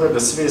controlling the border. The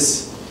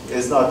Swiss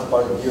is not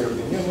part of the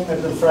European Union,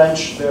 and the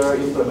French, they are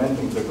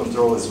implementing the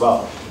control as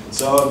well.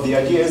 So the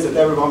idea is that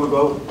everyone will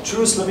go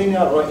through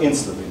Slovenia or in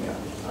Slovenia.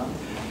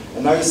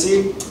 And now you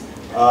see,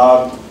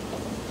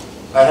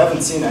 I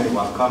haven't seen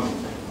anyone coming,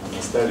 I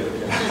must tell you.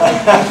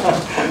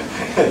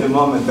 At the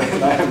moment,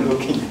 I am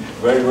looking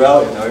very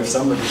well. If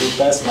somebody will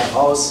pass my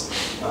house,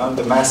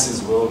 the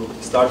masses will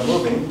start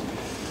moving.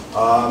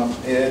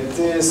 It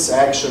is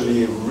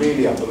actually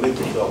really a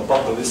political,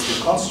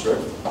 populistic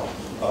construct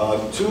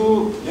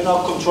to,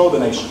 control the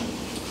nation.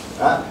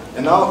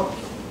 And now,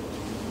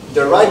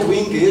 the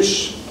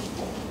right-wingish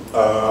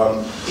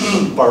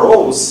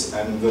paroles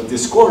and the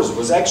discourse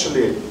was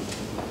actually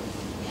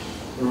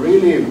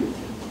really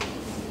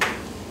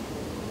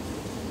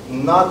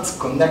not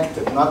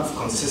connected, not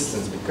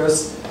consistent,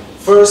 because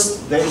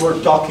first they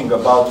were talking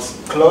about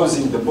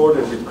closing the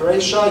border with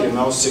Croatia, you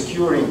know,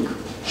 securing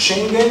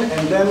Schengen,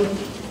 and then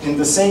in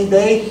the same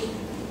day,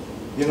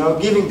 you know,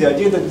 giving the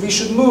idea that we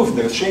should move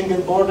the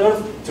Schengen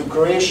border to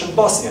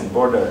Croatian-Bosnian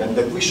border, and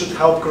that we should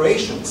help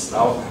Croatians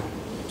now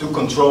to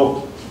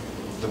control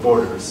the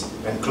borders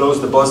and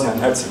close the Bosnia and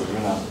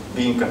Herzegovina,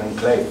 being an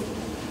enclave.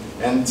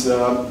 And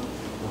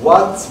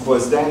what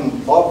was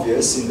then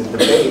obvious in the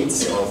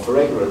debates of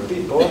regular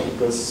people,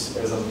 because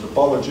as an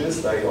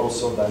anthropologist I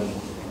also then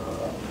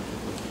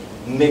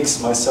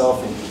mix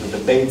myself into the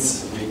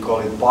debates, we call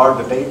it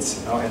bar debates,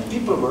 you know, and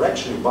people were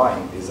actually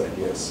buying these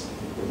ideas.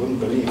 You wouldn't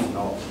believe, you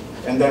know.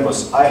 And there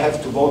was, I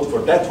have to vote for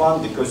that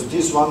one because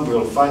this one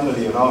will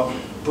finally, you know,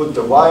 put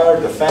the wire,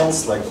 the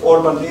fence, like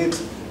Orban did,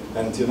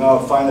 and, you know,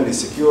 finally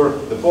secure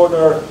the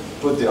border,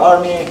 put the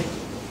army,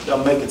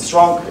 they'll make it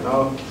strong, you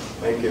know,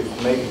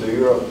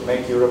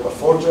 make Europe a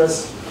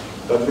fortress.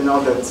 But we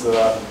know that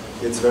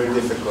it's very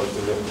difficult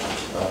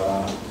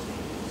to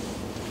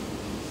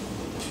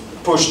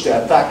push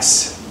the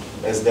attacks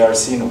as they are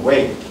seen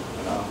away.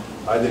 You know.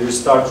 Either you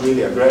start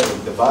really aggressive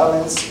with the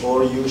violence,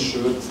 or you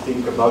should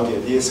think about the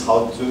ideas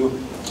how to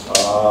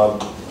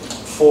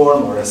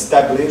form or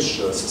establish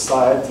a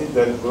society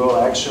that will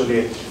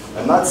actually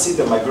not see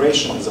the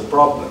migration as a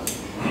problem.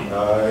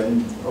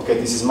 And, okay,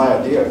 this is my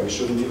idea. We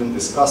shouldn't even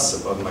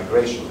discuss about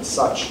migration as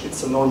such.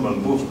 It's a normal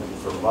movement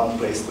from one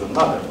place to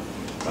another.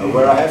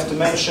 Where I have to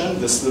mention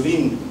the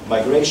Slovene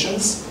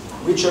migrations,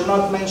 which are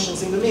not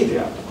mentioned in the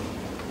media.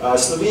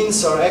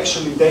 Slovenes are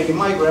actually daily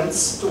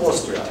migrants to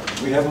Austria.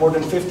 We have more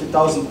than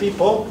 50,000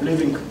 people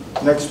living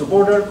next to the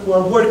border who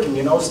are working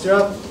in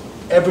Austria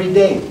every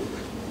day.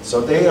 So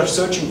they are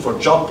searching for a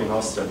job in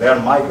Austria. They are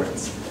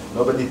migrants.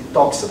 Nobody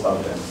talks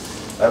about them.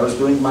 I was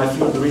doing my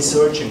field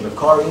research in the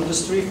car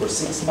industry for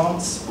 6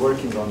 months,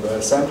 working on the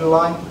assembly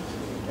line,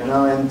 you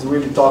know, and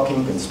really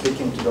talking and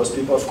speaking to those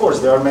people. Of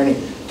course, there are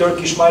many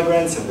Turkish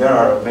migrants and there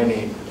are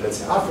many, let's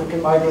say,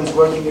 African migrants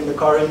working in the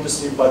car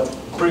industry, but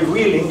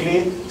prevailing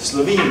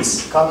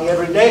Slovenes coming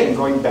every day and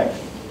going back.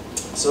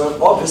 So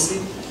obviously,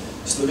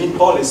 Slovene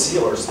policy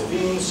or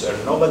Slovenes or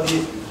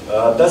nobody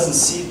doesn't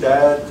see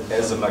that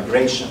as a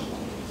migration,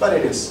 but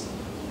it is.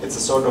 It's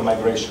a sort of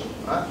migration.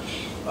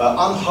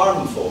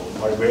 Unharmful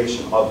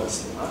migration,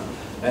 obviously.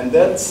 And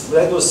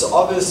that was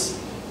obvious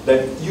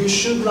that you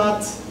should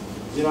not,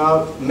 you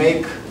know,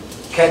 make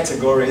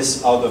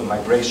categories out of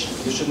migration.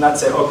 You should not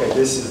say, okay,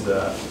 this is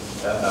the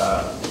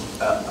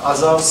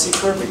asylum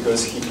seeker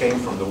because he came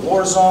from the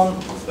war zone,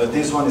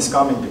 this one is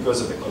coming because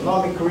of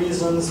economic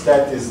reasons,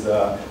 that is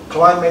the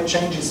climate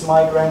changes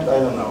migrant, I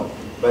don't know.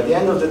 By the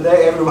end of the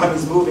day, everyone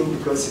is moving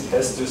because it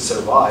has to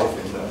survive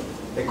in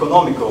the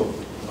economical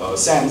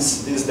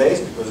sense these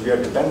days, because we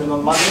are dependent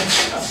on money,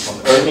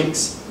 on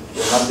earnings.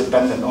 We are not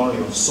dependent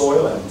only on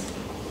soil and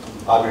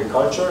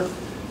agriculture.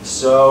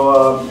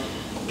 So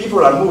people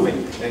are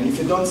moving, and if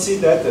you don't see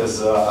that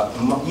as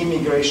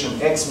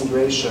immigration,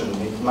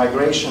 ex-migration,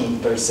 migration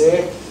per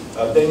se,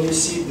 then you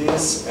see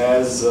this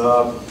as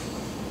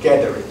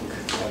gathering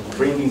and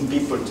bringing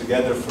people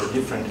together for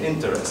different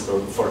interests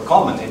or for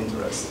common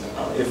interests.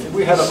 If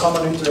we have a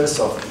common interest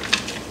of,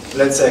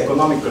 let's say,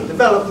 economical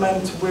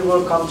development, we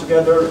will come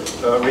together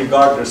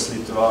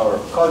regardlessly to our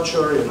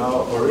culture, you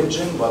know,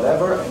 origin,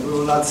 whatever, and we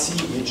will not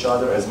see each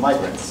other as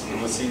migrants. We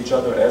will see each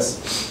other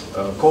as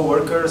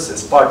co-workers,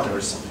 as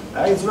partners.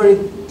 It's very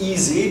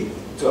easy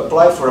to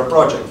apply for a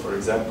project, for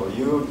example.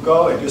 You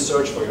go and you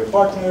search for your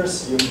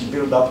partners, you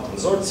build up a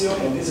consortium,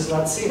 and this is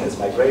not seen as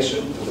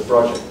migration to the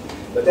project.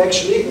 But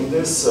actually, in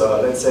this,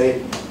 let's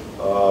say,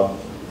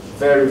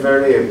 very,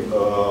 very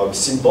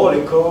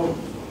symbolical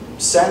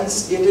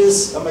sense, it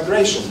is a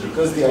migration,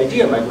 because the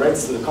idea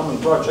migrates to the common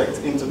project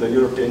into the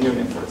European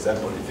Union, for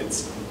example, if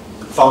it's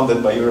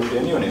founded by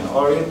European Union,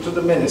 or into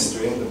the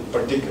ministry in the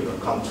particular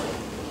country.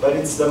 But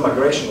it's the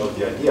migration of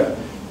the idea.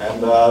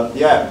 And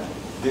yeah,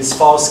 these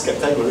false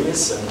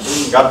categories and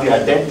bringing up the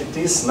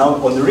identities now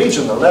on the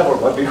regional level,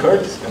 what we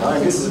heard, you know,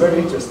 and this is very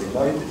interesting.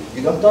 Now,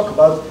 you don't talk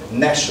about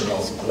national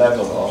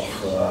level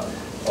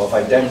of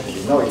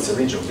identity. No, it's a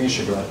regional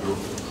Visegrad group.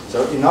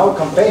 So in our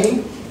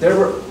campaign, there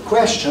were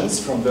questions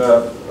from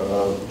the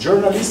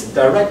journalists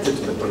directed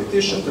to the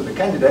politician, to the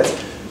candidates,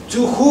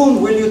 to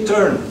whom will you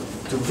turn?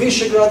 To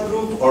Visegrad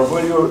group, or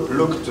will you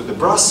look to the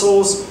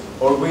Brussels,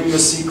 or will you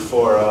seek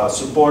for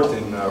support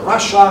in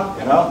Russia,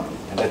 you know?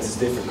 And that is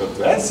difficult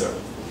to answer.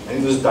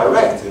 And it was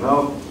direct, you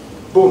know,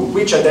 boom,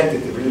 which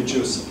identity will you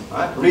choose?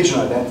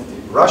 Regional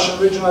identity, Russian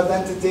regional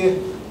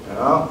identity, you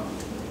know,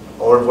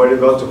 or will you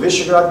go to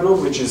Visegrad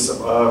group, which is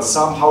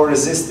somehow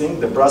resisting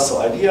the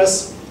Brussels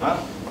ideas,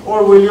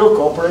 or will you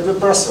cooperate with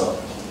Brussels?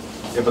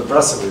 Yeah, but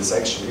Brussels is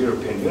actually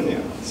European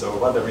Union, so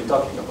what are we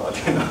talking about?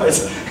 You know,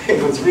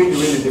 it was really,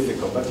 really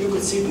difficult. But you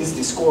could see this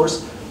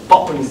discourse,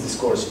 populist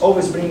discourse,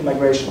 always bringing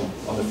migration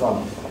on the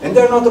front. And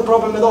they're not a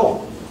problem at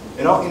all.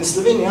 You know, in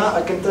Slovenia,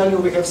 I can tell you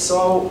we have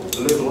so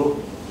little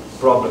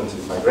problems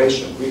with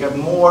migration. We have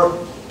more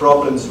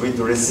problems with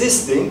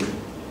resisting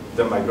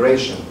the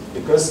migration.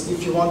 Because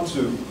if you want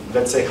to,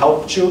 let's say,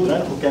 help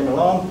children who came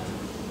along,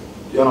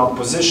 you know,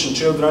 position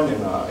children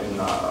in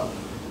a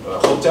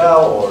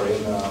hotel or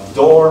in a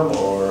dorm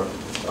or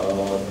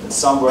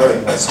somewhere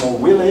in a small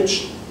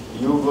village,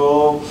 you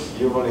will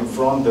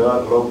inform the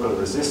local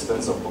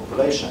resistance of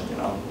population. You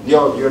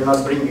know, you're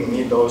not bringing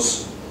me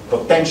those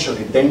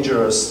potentially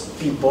dangerous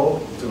people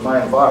to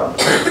my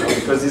environment, you know,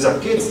 because these are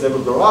kids. They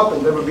will grow up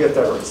and they will be a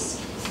terrorist.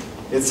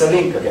 It's a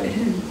link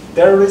again.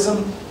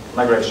 Terrorism,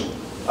 migration.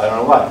 I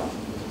don't know why,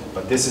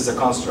 but this is a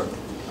construct.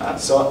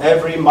 So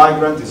every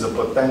migrant is a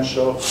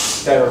potential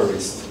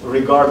terrorist,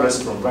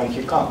 regardless from when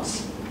he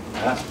comes.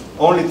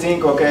 Only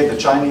thing, okay, the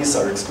Chinese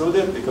are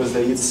excluded because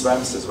they eat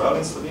swamps as well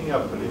in Slovenia,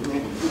 believe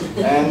me.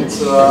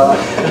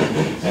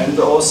 And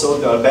also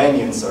the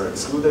Albanians are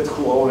excluded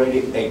who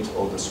already ate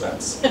all the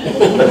swamps.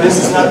 But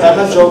this is not, I'm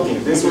not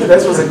joking. This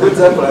was a good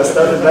example. I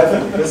started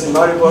laughing because in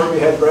Maribor we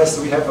have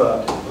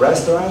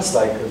restaurants,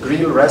 like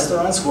grill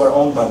restaurants who are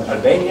owned by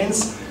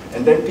Albanians,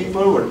 and then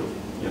people were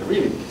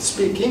really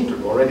speaking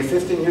already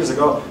 15 years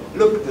ago,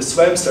 look, the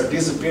swamps are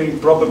disappearing,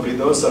 probably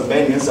those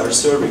Albanians are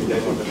serving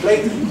them on the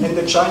plate, and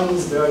the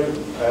Chinese, they're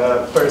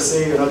per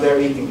se, you know, they're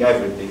eating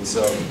everything.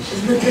 So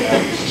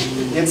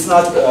it's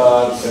not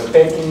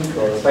Peking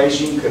or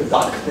Beijing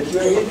duck that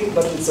you're eating,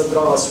 but it's a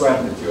Drava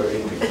swamp that you're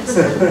eating.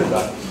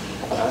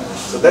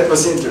 So that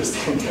was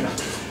interesting. You know.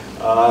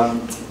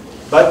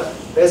 But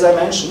as I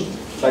mentioned,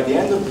 by the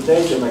end of the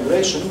day, the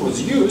migration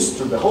was used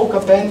through the whole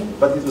campaign,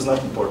 but it was not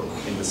important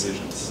in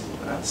decisions.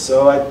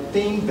 So I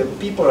think that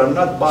people are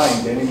not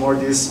buying anymore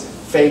these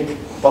fake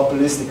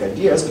populistic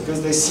ideas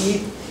because they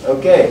see,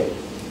 okay,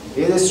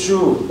 it is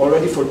true,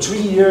 already for 3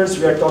 years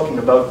we are talking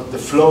about the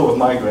flow of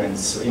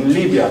migrants. In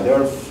Libya,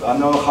 there are, I don't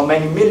know how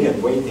many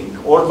million waiting.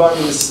 Erdogan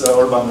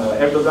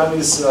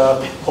is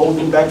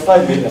holding back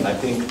 5 million, I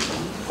think.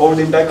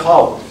 Holding back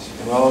how?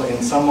 You know,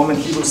 in some moment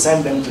he will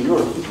send them to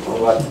Europe, or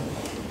what?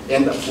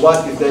 And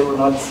what if they will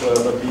not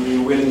be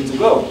willing to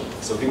go?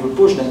 So he will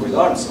push them with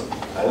arms.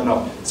 I don't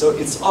know. So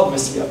it's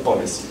obviously a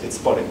policy. It's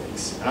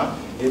politics. You know?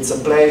 It's a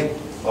play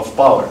of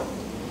power.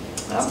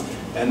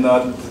 And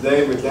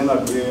today with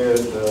Leonard, we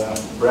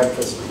at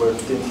breakfast, we were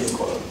thinking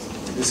or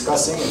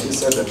discussing, and he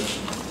said that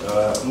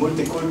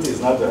multiculti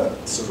is not a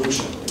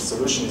solution. The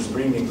solution is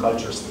bringing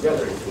cultures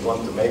together if you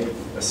want to make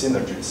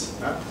synergies.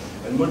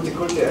 And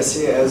multiculti I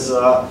see as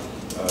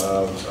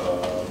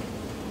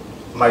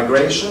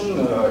migration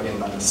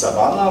in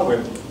savannah,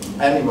 where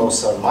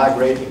animals are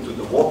migrating to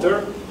the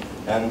water.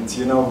 And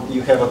you know,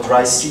 you have a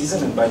dry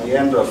season, and by the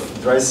end of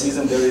dry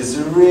season, there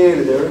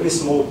are really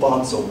small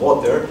ponds of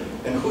water.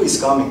 And who is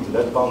coming to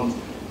that pond?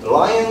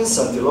 Lions,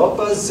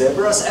 antelopes,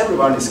 zebras,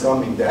 everyone is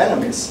coming, the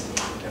enemies.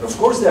 And of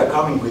course they are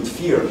coming with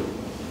fear,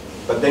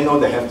 but they know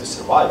they have to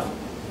survive.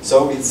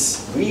 So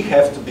we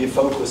have to be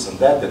focused on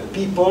that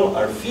people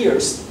are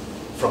fierce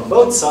from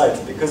both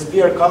sides, because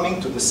we are coming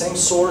to the same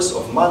source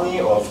of money,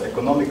 of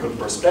economical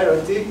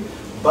prosperity,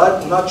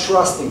 but not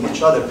trusting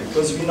each other,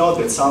 because we know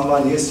that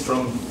someone is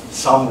from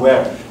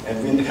somewhere.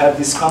 And we have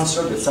this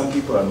construct that some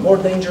people are more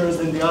dangerous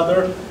than the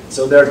other,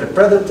 so they're the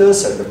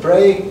predators or the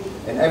prey,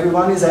 and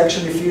everyone is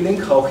actually feeling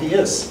how he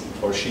is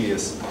or she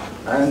is.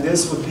 And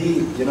this would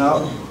be, you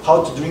know,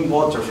 how to drink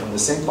water from the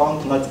same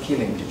pond, not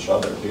killing each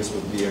other. This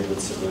would be a good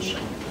solution.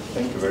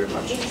 Thank you very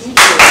much.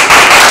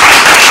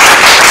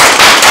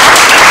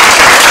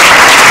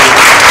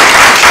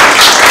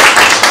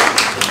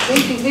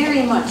 Thank you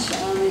very much.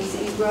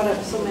 You brought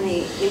up so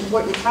many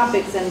important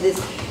topics, and this,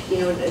 you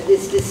know,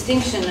 this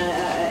distinction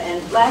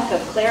and lack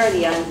of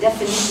clarity on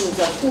definitions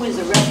of who is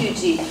a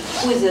refugee,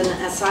 who is an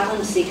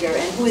asylum seeker,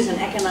 and who is an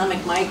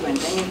economic migrant.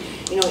 I mean,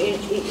 you know,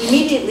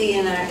 immediately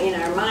in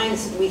our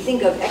minds, we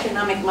think of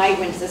economic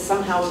migrants as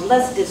somehow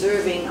less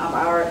deserving of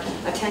our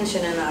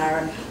attention and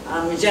our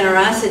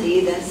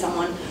generosity than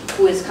someone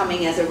who is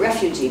coming as a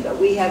refugee. But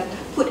we have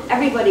put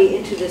everybody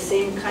into the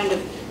same kind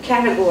of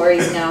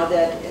categories now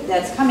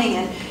that's coming.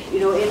 And you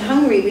know, in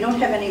Hungary, we don't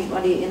have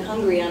anybody in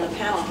Hungary on the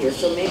panel here,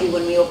 so maybe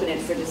when we open it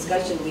for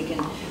discussion, we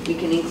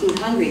can include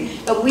Hungary.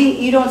 But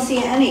you don't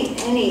see any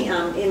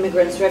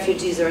immigrants,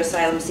 refugees, or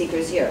asylum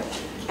seekers here.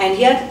 And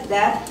yet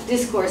that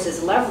discourse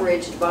is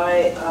leveraged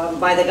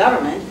by the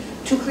government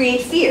to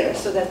create fear,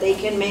 so that they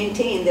can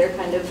maintain their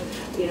kind of,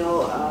 you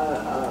know,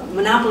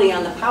 monopoly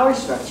on the power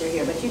structure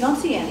here. But you don't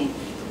see any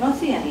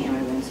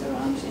immigrants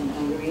around in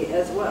Hungary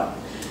as well.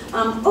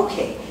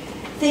 Okay,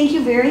 thank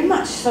you very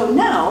much. So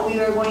now we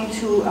are going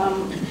to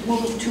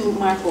move to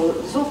Marco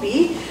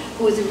Zoppi,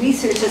 who is a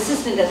research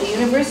assistant at the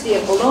University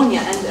of Bologna.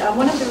 And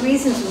one of the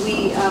reasons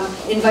we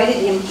invited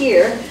him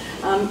here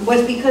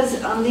was because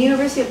the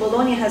University of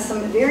Bologna has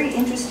some very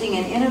interesting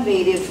and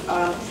innovative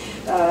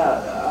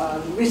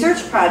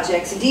research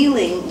projects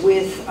dealing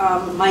with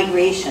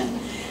migration.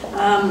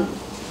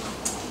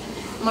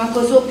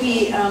 Marco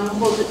Zoppi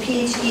holds a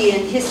PhD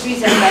in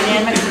Histories and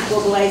Dynamics of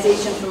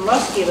Globalization from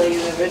Roskilde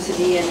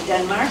University in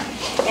Denmark,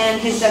 and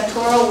his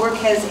doctoral work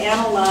has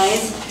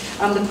analyzed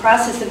the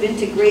process of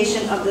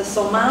integration of the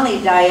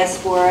Somali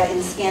diaspora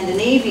in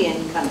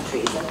Scandinavian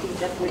countries. I think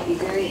that would be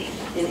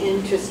an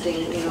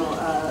interesting,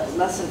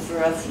 lesson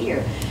for us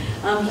here.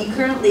 He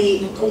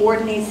currently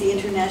coordinates the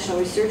international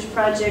research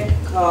project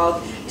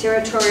called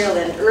Territorial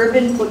and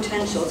Urban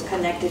Potentials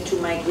Connected to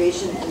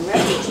Migration and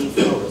Refugee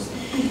Flows.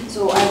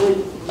 So I would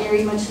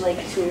very much like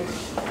to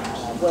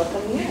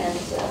welcome you and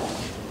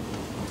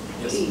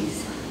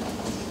please.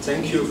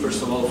 Thank you,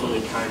 first of all, for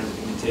the kind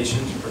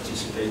invitation to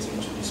participate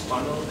into this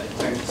panel. And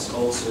thanks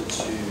also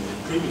to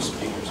the previous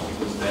speakers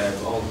because they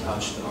have all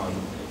touched on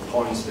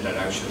points that are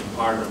actually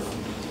part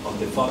of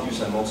the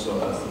focus I'm also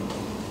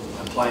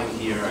applying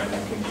here, and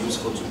it can be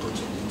useful to put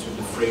into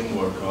the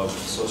framework of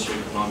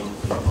socioeconomic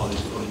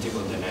and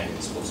political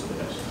dynamics also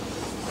that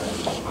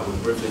I will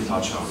briefly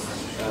touch on.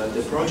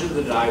 The project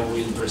that I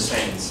will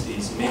present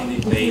is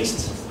mainly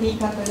based...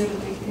 Speak up a little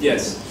bit.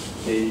 Yes.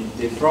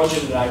 The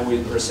project that I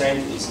will present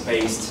is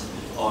based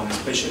on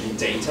especially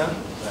data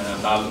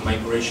about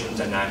migration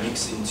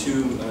dynamics in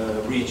two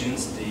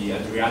regions, the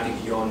Adriatic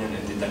Ionian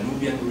and the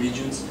Danubian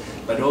regions,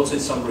 but also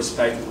in some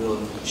respect will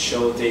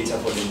show data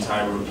for the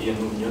entire European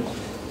Union.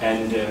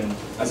 And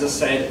as I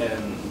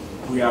said,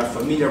 we are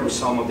familiar with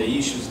some of the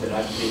issues that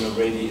have been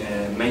already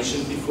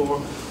mentioned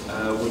before.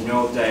 We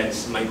know that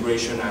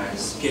migration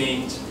has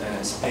gained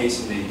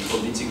space in the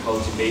political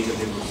debate at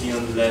the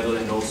European level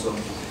and also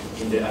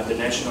at the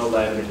national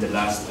level in the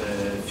last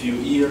few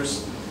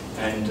years.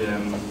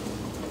 And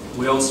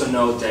we also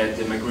know that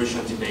the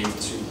migration debate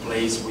took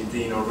place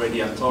within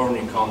already a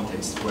thorny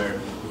context where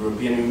the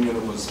European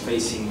Union was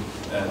facing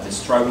the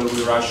struggle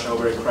with Russia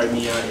over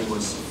Crimea. It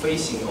was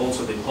facing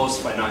also the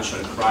post-financial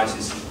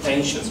crisis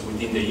tensions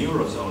within the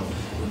Eurozone.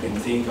 You can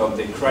think of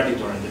the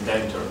creditor and the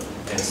debtor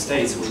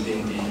states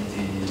within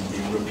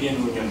the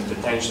European Union, the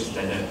tensions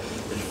that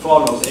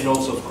followed, and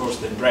also, of course,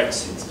 the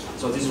Brexit.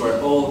 So these were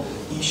all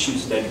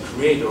issues that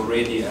create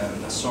already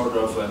a sort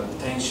of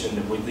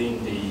tension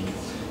within the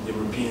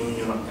European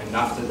Union, and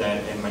after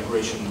that,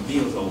 migration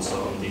built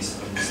also on these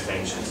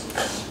tensions.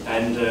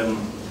 And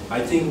I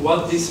think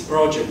what this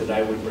project that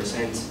I will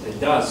present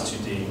does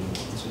to the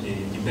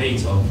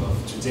debate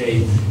of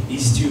today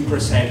is to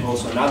present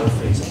also another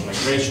phase of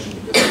migration,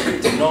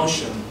 because the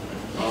notion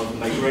of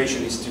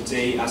migration is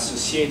today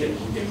associated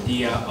with the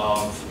idea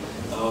of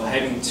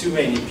having too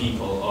many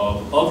people,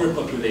 of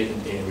overpopulated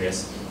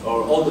areas,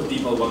 or all the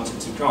people wanted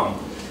to come.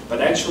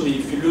 But actually,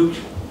 if you look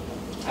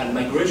at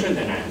migration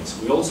dynamics,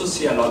 we also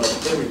see a lot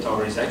of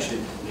territories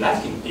actually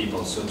lacking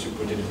people, so to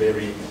put it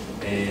very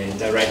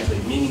directly,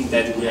 meaning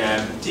that we are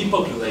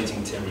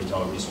depopulating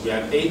territories, we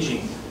have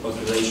aging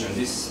population.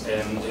 This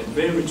is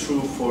very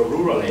true for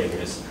rural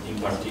areas in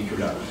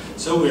particular.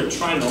 So we are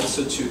trying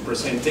also to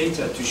present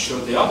data to show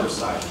the other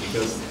side,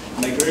 because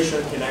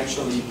migration can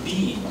actually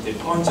be the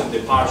point of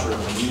departure of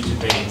a new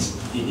debate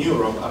in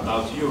Europe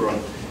about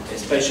Europe,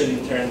 especially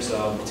in terms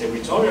of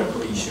territorial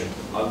cohesion,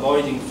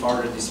 avoiding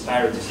further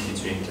disparities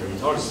between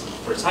territories,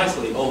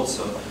 precisely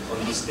also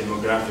on these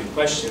demographic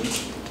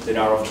questions that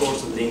are of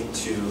course linked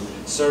to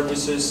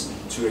services,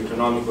 to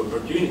economic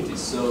opportunities.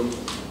 So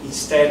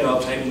instead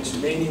of having too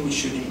many, we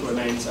should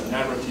implement a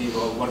narrative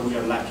of what we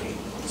are lacking.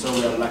 So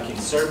we are lacking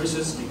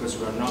services because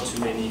we are not too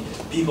many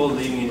people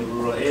living in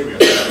rural areas.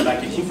 We are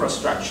lacking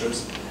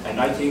infrastructures, and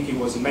I think it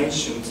was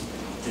mentioned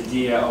the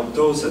idea of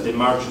those at the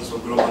margins of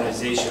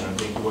globalization. I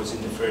think it was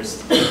in the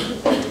first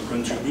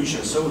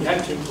contribution. So we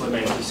have to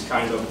implement this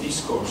kind of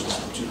discourses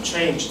to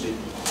change the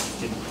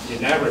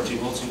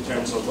narrative also in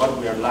terms of what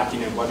we are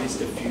lacking and what is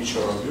the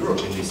future of Europe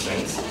in this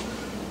sense.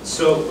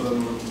 So,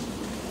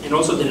 and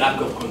also the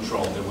lack of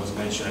control that was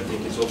mentioned, I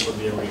think is also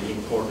very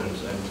important.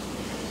 And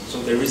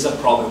so there is a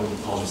problem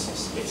with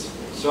policies, basically.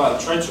 So I'll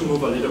try to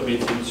move a little bit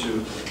into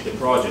the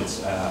projects.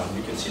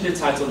 You can see the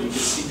title, you can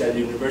see that the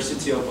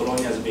University of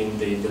Bologna has been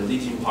the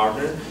leading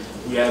partner.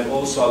 We have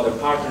also other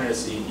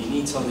partners in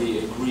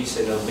Italy, Greece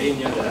and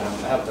Albania that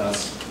have helped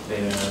us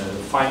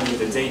finding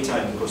the data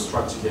and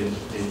constructing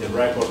the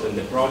report and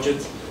the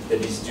project that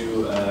is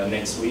due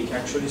next week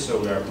actually, so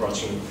we are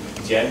approaching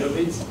the end of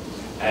it.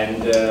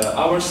 And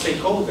our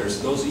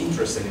stakeholders, those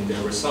interested in the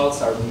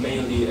results, are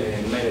mainly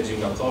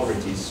managing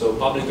authorities, so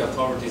public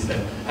authorities that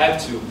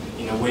have to,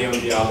 in a way or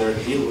the other,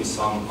 deal with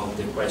some of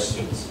the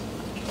questions.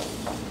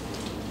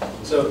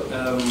 So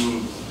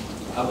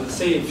I will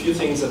say a few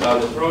things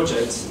about the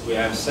projects. We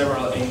have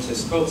several aims and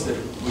scopes that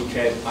we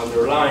can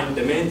underline.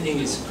 The main thing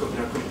is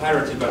a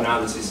comparative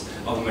analysis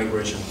of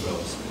migration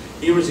flows.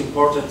 Here it's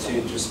important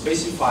to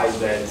specify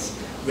that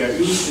we are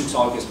used to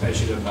talk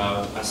especially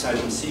about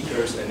asylum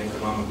seekers and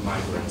economic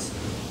migrants.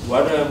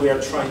 What we are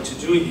trying to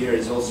do here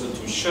is also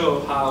to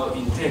show how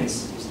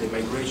intense is the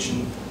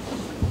migration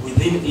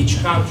within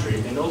each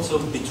country and also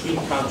between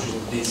countries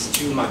of these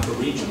two macro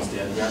regions,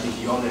 the Adriatic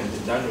Ionian and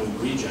the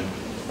Danube region.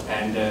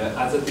 And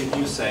as I think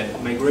you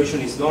said, migration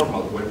is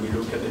normal when we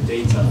look at the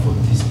data for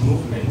these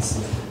movements,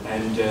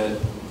 and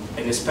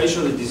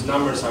especially these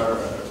numbers are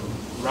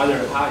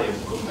rather higher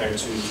compared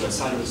to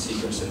asylum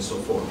seekers and so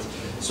forth.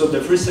 So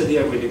the first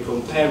idea with the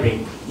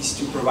comparing is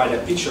to provide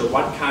a picture of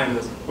what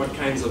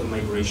kinds of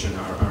migration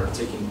are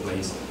taking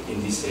place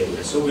in this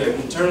area. So we have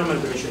internal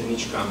migration in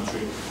each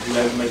country, we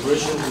have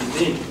migration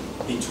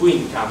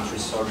between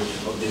countries,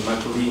 of the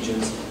macro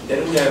regions,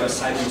 then we have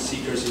asylum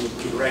seekers,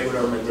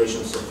 irregular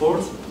migration, so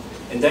forth.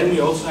 And then we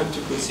also have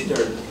to consider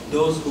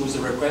those whose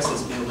request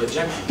has been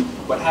rejected.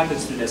 What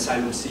happens to the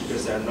asylum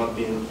seekers that are not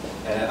being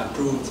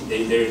approved,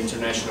 their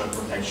international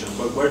protection?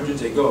 But where do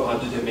they go? How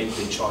do they make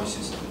their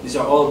choices? These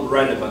are all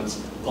relevant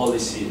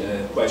policy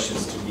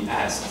questions to be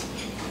asked.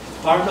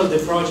 Part of the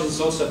project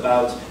is also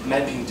about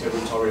mapping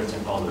territorial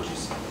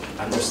typologies,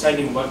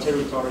 understanding what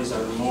territories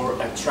are more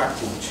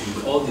attractive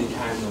to all the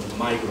kind of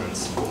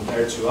migrants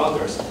compared to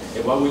others,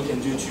 and what we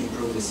can do to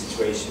improve the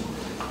situation.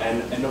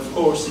 And of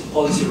course,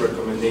 policy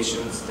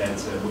recommendations that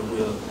we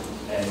will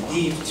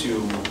give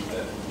to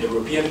the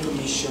European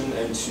Commission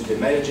and to the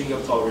managing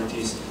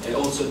authorities, and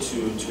also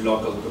to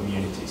local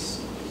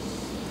communities.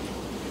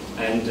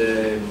 And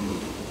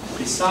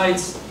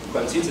besides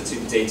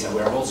quantitative data, we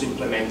are also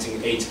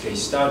implementing 8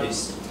 case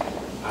studies.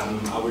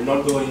 I will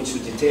not go into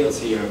details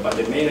here, but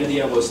the main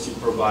idea was to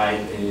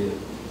provide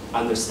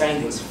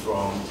understandings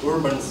from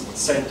urban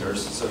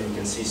centers, so you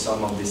can see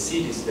some of the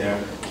cities there,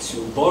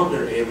 to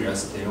border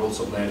areas. They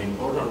also play an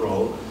important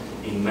role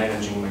in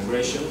managing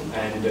migration,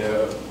 and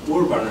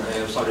rural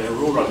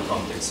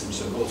context, which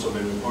is also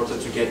very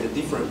important to get a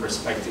different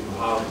perspective of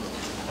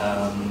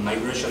how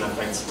migration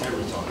affects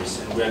territories.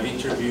 And we have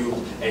interviewed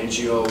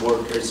NGO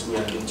workers, we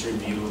have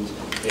interviewed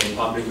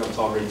public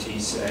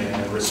authorities,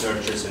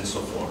 researchers, and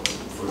so forth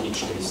for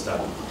each case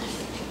study.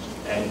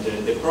 And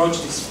the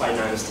project is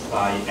financed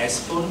by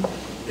ESPON,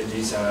 that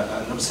is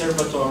an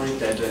observatory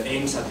that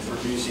aims at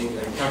producing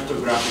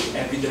cartographic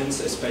evidence,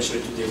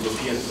 especially to the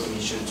European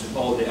Commission, to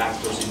all the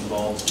actors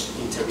involved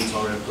in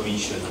territorial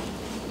cohesion.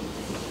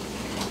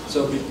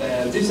 So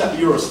this is a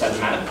Eurostat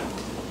map,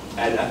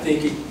 and I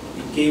think it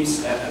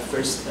gives a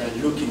first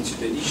look into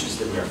the issues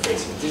that we are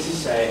facing. This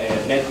is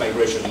a net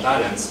migration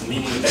balance,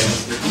 meaning that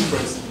the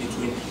difference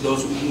between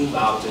those who move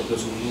out and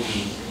those who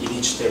move in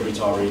each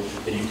territory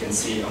that you can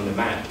see on the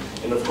map.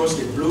 And of course,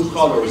 the blue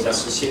color is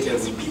associated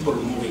with people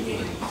moving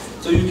in.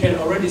 So you can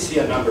already see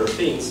a number of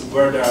things,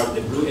 where there are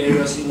the blue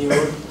areas in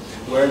Europe,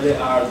 where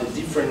there are the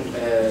different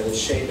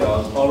shade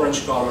of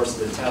orange colors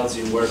that tells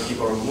you where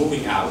people are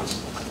moving out.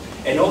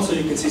 And also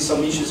you can see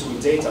some issues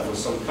with data for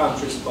some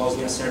countries,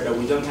 Bosnia, Serbia,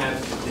 we don't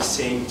have the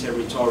same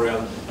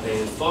territorial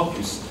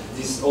focus.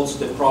 This is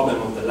also the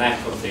problem of the lack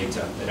of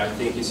data that I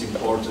think is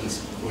important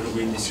when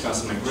we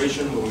discuss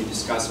migration, when we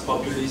discuss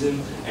populism,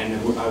 and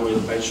I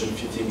will mention a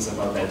few things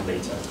about that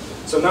later.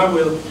 So now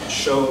we'll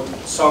show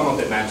some of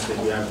the maps that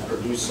we have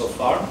produced so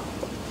far.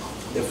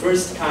 The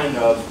first kind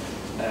of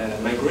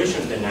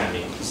migration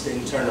dynamic is the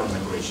internal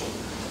migration.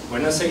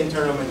 When I say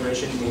internal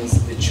migration, it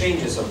means the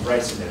changes of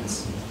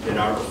residents that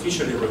are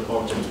officially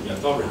reported to the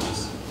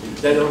authorities.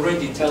 That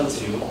already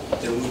tells you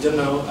that we don't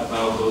know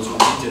about those who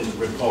didn't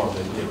report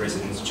that the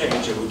residence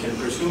change, and we can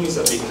presume it's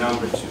a big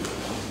number too.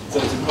 So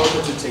it's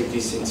important to take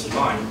this into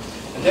mind.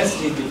 And that's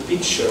the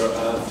picture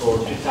for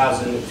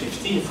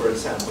 2015, for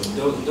example,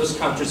 those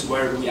countries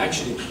where we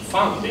actually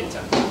found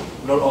data.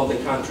 Not all the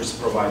countries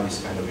provide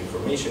this kind of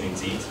information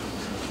indeed.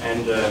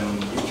 And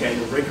you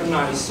can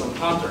recognize some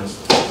patterns.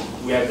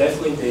 We have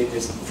definitely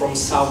this from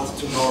south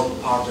to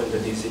north pattern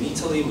that is in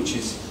Italy, which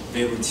is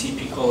very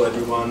typical.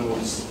 Everyone who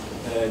is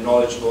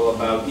knowledgeable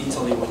about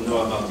Italy will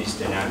know about these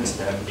dynamics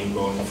that have been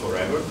going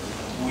forever.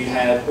 We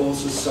have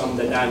also some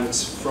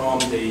dynamics from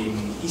the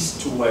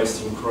east to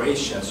west in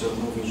Croatia, so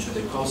moving to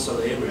the coastal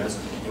areas,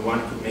 and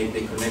one could make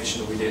the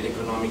connection with the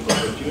economic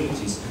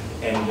opportunities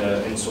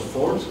and so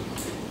forth.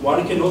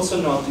 One can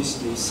also notice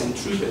the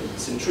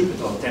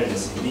centripetal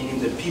tendency, meaning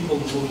the people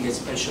moving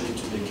especially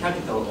to the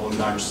capital or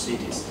large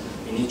cities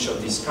in each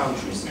of these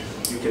countries.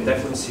 You can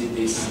definitely see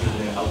this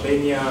in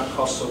Albania,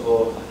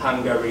 Kosovo,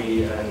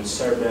 Hungary, and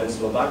Serbia and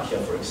Slovakia,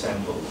 for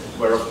example,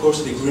 where of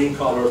course the green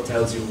color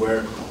tells you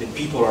where the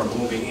people are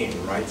moving in,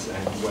 right?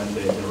 And when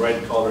the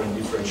red color in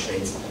different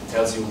shades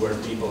tells you where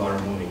people are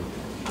moving,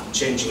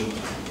 changing,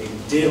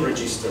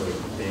 deregistering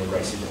the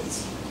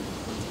residents.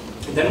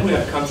 And then we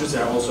have countries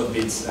that are also a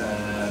bit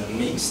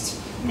mixed,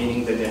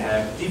 meaning that they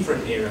have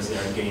different areas that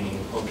are gaining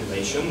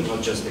population,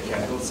 not just the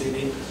capital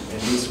city.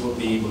 And this will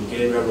be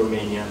Bulgaria,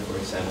 Romania, for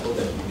example,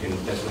 that you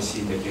can definitely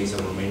see the case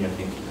of Romania. I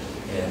think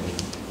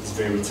it's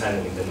very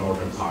telling in the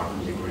northern part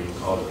with the green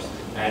colors.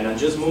 And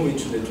just moving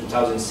to the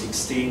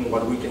 2016,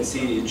 what we can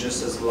see is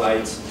just a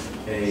slight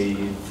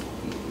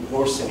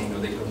worsening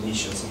of the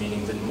conditions,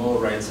 meaning that more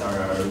reds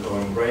are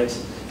going red,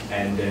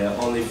 and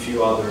only a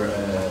few other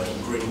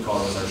green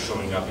colors are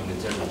showing up in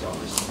the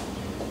territories.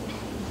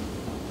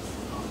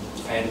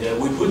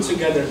 And we put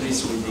together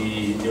this with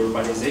the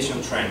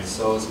urbanization trend.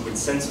 So with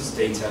census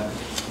data,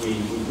 we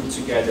put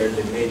together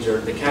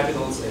the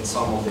capitals and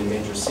some of the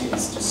major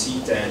cities to see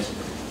that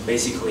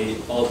basically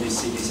all these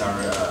cities are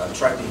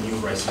attracting new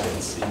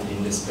residents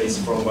in the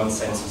space from one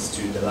census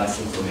to the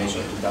last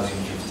information,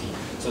 2015.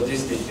 So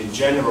this is the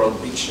general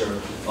picture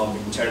of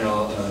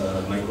internal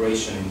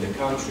migration in the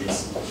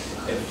countries.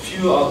 A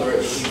few other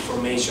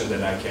information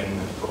that I can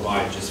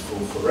provide just for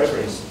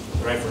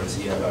reference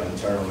here about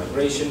internal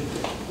migration.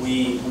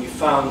 We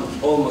found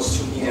almost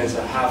 2.5 million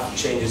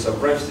changes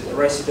of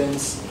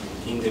residence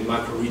in the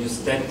macro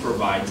regions that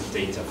provide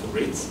data for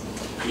it,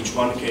 which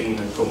one can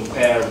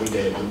compare with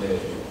the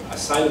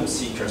asylum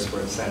seekers, for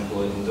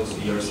example, in those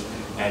years,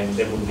 and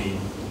there would be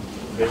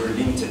very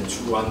limited,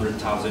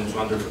 200,000,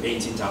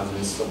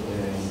 280,000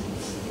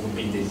 would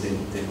be the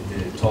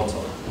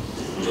total,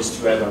 just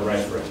to have a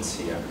reference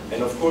here.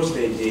 And of course,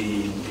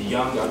 the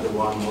young are the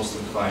one most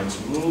inclined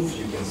to move.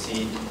 You can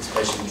see,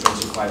 especially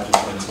 25 to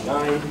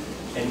 29,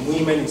 and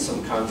women in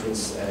some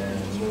countries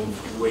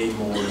move way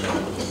more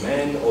than the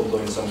men, although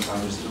in some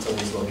countries, Italy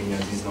and Slovenia,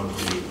 this is not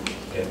really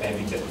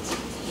evident.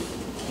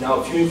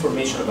 Now, a few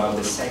information about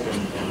the second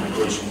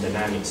migration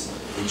dynamics,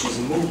 which is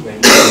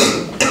movement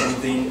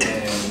within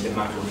the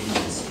macro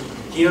regions.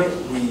 Here,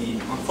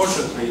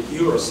 unfortunately,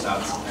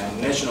 Eurostat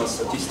and national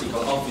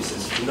statistical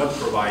offices do not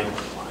provide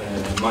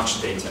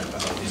much data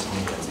about these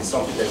movements. It's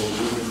something that we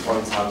will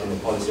point out in the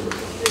policy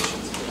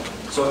recommendations.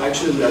 So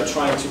actually, we are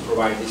trying to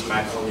provide this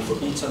map only for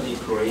Italy,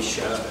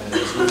 Croatia,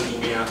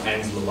 Slovenia,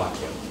 and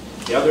Slovakia.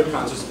 The other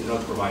countries do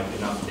not provide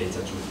enough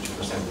data to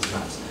present these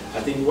maps. I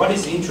think what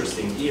is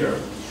interesting here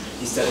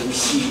is that we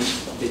see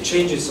the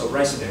changes of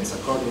residence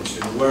according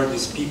to where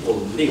these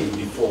people lived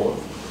before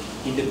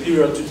in the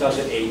period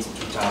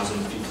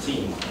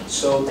 2008-2015.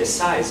 So the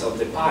size of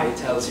the pie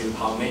tells you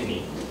how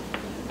many,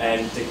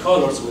 and the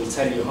colors will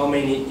tell you how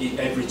many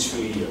every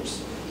 2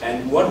 years.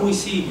 And what we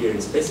see here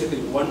is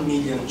basically 1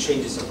 million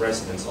changes of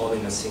residence all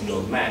in a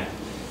single map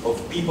of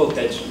people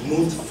that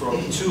moved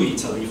to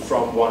Italy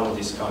from one of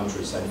these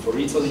countries. And for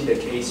Italy, the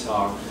case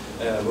are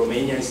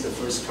Romania is the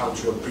first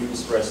country of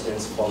previous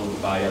residence, followed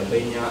by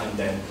Albania and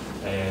then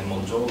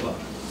Moldova.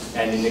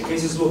 And in the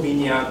case of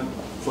Slovenia,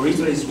 for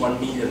Italy is 1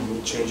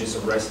 million changes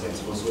of residence.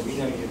 For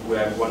Slovenia, we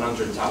have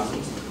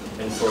 100,000,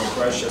 and for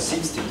Croatia,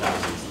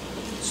 60,000.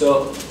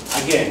 So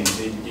again,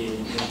 the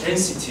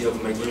intensity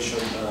of migration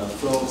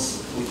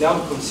flows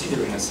without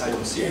considering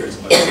asylum seekers,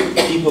 but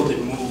people that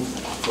move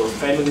for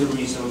family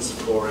reasons,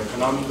 for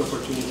economic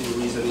opportunity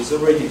reasons, is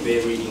already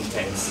very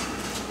intense.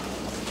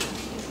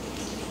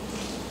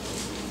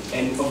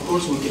 And of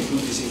course, we can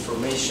put this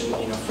information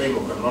in a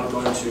framework. I'm not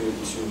going to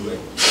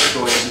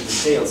go into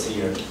details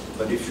here,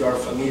 but if you are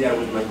familiar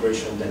with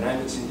migration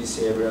dynamics in these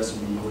areas,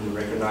 you will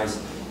recognize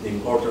the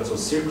importance of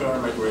circular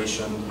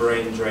migration,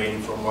 brain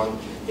drain from one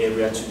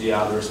area to the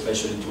other,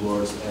 especially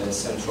towards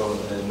central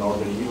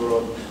northern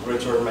Europe,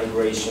 return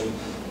migration,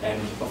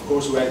 and of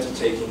course we have to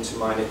take into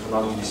mind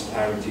economic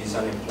disparities,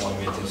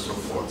 unemployment, and so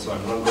forth. So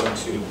I'm not going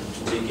to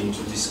dig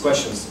into these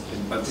questions,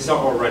 but these are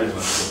all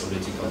relevant to the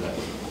political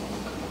level.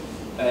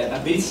 A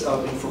bit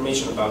of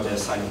information about the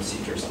asylum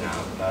seekers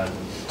now.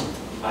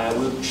 I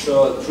will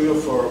show 3 or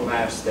 4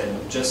 maps that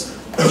just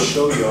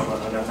show you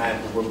on a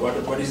map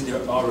what is the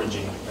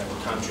origin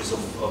countries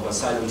of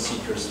asylum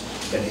seekers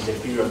that in the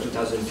period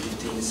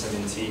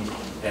 2015-17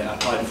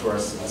 applied for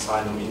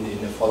asylum in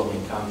the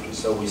following countries.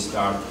 So we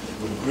start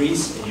with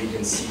Greece, and you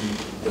can see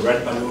the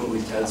red balloon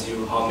which tells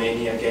you how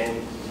many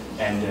again,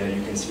 and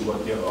you can see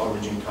what the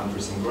origin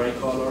countries in gray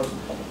color.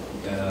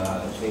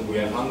 I think we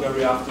have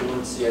Hungary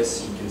afterwards.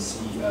 Yes, you can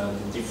see the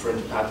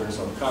different patterns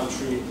of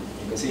country.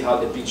 You can see how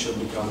the picture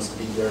becomes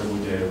bigger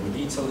with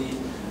Italy,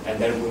 and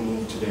then we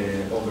move to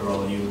the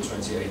overall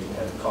EU28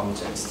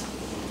 context.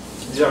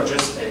 These are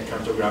just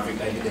cartographic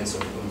evidence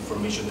of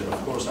information that,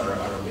 of course, are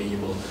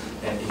available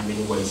in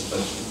many ways, but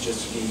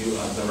just to give you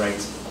a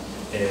direct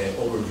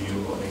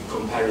overview or a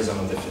comparison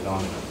of the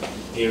phenomenon.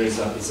 Here is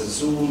a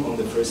zoom on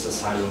the first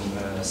asylum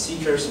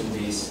seekers in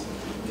these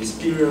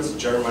periods.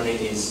 Germany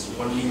is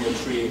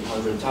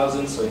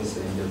 1,300,000, so it's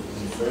in the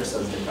first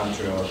as the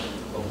country of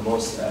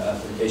most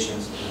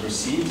applications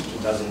received,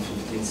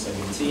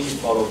 2015-17,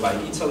 followed by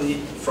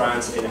Italy,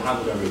 France, and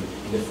Hungary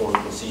in the 4th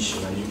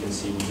position. And you can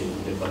see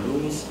with the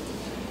balloons.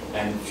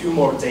 And a few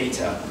more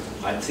data.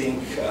 I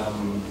think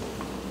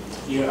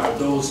here are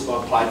those who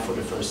applied for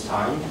the first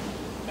time.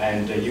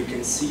 And you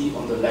can see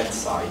on the left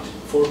side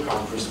 4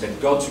 countries that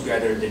got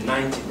together the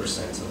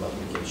 90% of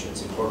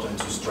applications. Important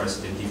to stress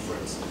the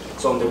difference.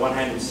 So on the one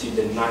hand, you see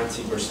the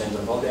 90%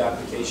 of all the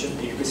applications.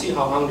 And you can see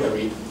how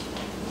Hungary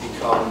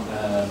become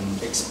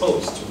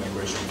exposed to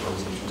migration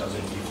flows in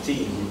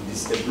 2015.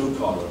 This is the blue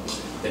color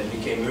that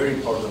became very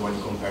important when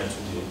compared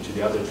to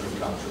the other 3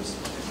 countries.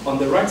 On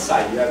the right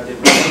side, you have the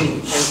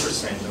remaining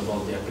 10% of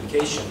all the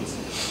applications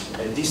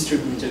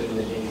distributed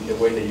in the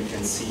way that you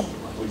can see,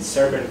 with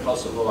Serbia and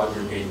Kosovo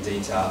aggregate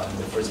data in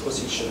the first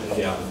position and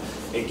the other.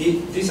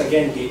 This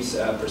again gives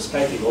a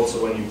perspective also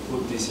when you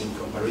put this in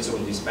comparison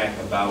with this map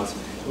about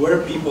where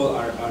people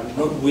are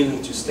not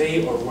willing to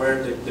stay, or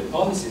where the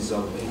policies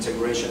of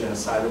integration and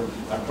asylum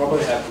are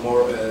probably have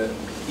more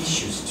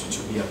issues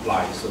to be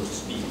applied, so to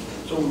speak.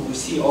 So we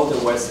see all the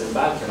Western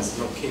Balkans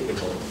not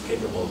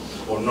capable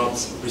or not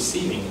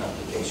receiving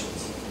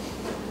applications.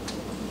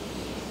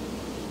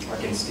 I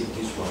can skip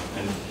this one.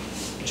 And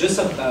Just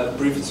a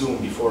brief zoom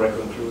before I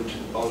conclude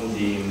on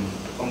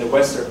the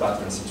Western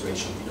Balkan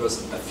situation,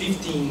 because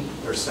 15%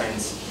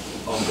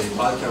 of the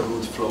Balkan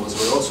route flows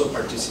were also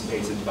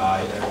participated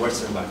by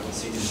Western Balkan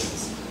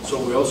citizens. So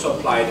we also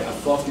applied a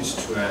focus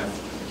to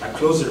a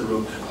closer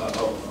look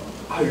of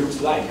how it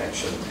looks like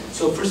actually.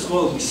 So first of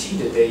all, we see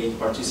that they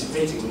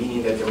participated,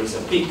 meaning that there is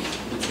a peak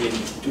between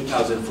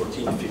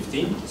 2014 and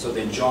 15, so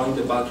they joined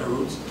the Balkan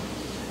route.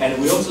 And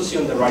we also see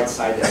on the right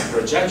side that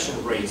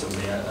projection rates of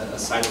the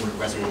asylum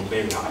requests were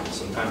very high,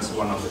 sometimes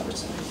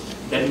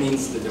 100%. That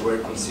means that they were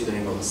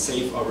considering of a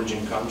safe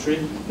origin country,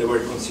 they were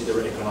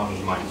considered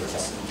economic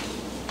migrants.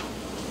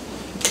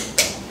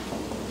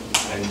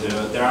 And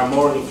there are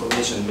more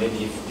information,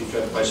 maybe if you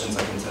have questions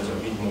I can tell you a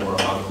bit more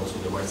about also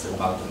the Western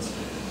Balkans.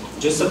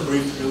 Just a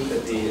brief look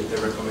at the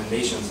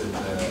recommendations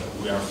that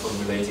we are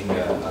formulating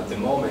at the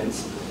moment.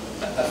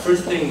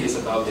 First thing is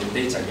about the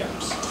data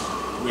gaps.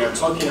 We are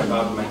talking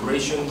about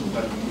migration,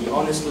 but we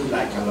honestly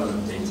lack a lot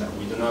of data.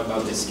 We don't know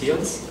about the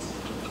skills,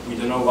 we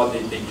don't know what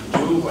they could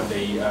do, what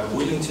they are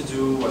willing to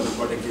do,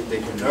 what they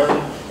can learn,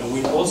 and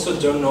we also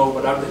don't know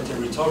what are the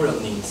territorial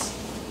needs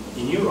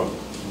in Europe.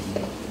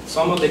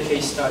 Some of the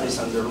case studies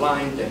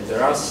underline that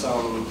there are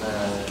some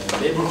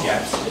labor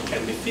gaps that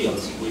can be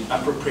filled with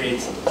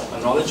appropriate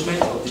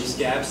acknowledgement of these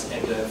gaps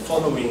and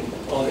following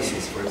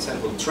policies, for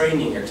example,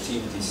 training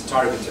activities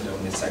targeted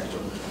on the sector.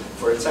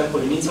 For example,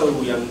 in Italy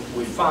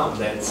we found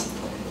that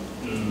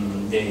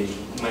the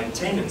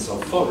maintenance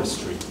of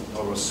forestry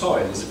or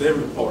soil is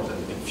very important.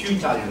 And few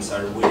Italians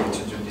are willing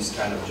to do this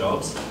kind of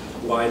jobs,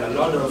 while a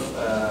lot of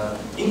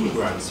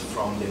immigrants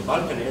from the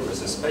Balkan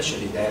areas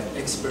especially, they have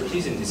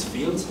expertise in this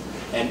field,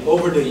 and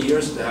over the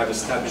years they have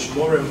established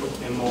more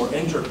and more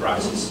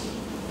enterprises.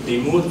 They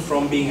moved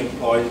from being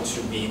employed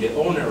to be the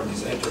owner of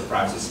these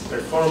enterprises,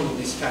 performing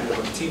these kind of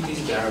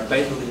activities that are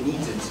badly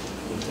needed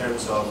in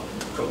terms of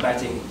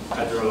combating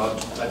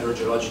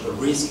hydrogeological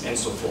risk and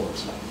so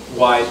forth.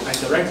 While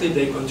indirectly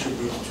they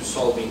contribute to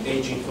solving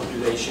aging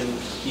population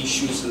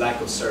issues,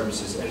 lack of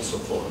services and so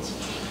forth.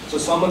 So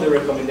some of the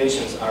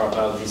recommendations are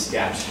about these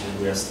gaps that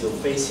we are still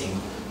facing.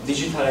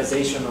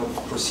 Digitalization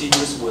of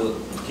procedures will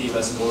give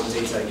us more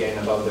data again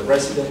about the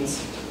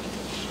residents.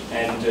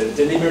 And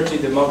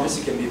deliberative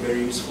democracy can be very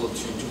useful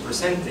to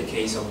present the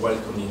case of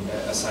welcoming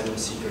asylum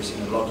seekers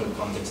in a local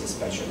context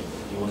especially.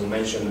 It was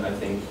mentioned, I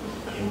think,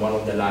 in one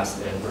of the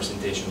last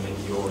presentations,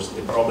 maybe yours,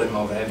 the problem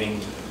of having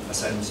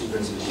asylum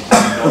seekers in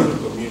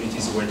local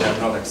communities where they are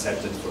not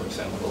accepted, for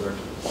example.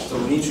 So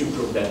we need to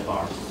improve that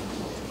part.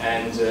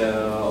 And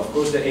of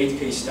course the 8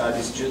 case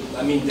studies,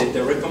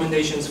 the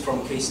recommendations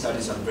from case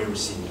studies are very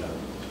similar.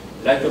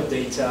 Lack of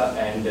data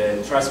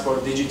and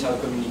transport digital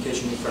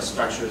communication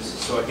infrastructures.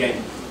 So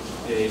again,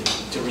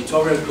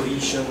 territorial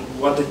cohesion,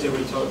 what the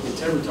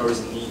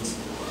territories need.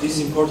 This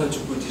is important to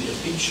put in the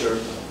picture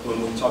when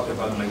we talk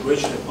about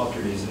migration and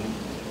populism,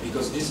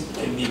 because this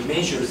can be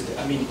measured.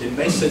 The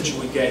message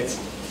we get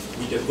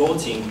with the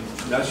voting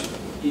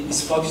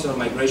is focused on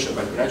migration,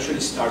 but we actually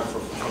start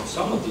from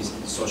some of these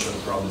social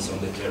problems on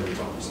the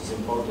territories. It's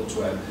important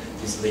to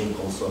have this link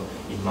also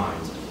in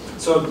mind.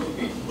 So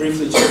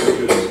briefly to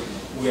conclude,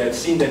 we have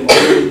seen that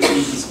mobility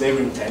is very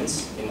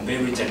intense and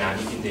very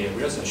dynamic in the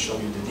areas. I show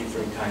you the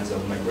different kinds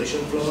of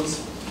migration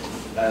flows.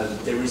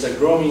 There is a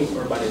growing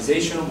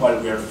urbanization while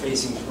we are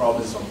facing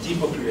problems of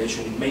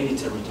depopulation in many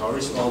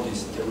territories, all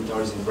these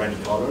territories in red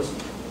colors.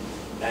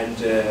 And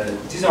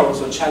these are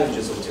also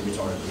challenges of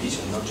territorial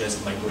cohesion, not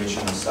just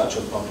migration as such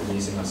or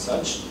populism as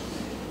such.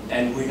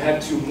 And we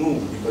have to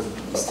move, because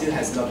it still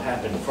has not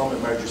happened, from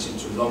emergency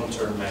to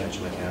long-term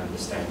management and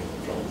understanding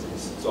of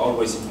this. It's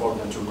always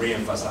important to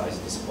re-emphasize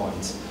this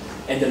point.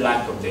 And the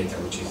lack of data,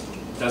 which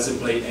doesn't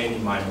play any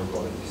minor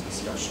role in this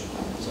discussion.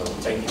 So,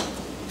 thank you.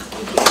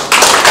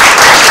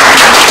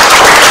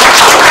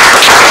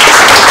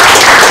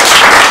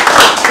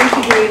 Thank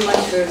you very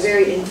much for a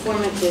very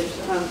informative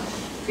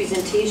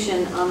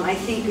presentation. I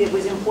think it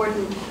was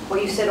important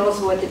what you said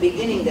also at the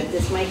beginning, that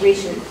this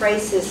migration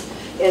crisis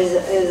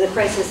is a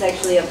crisis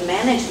actually of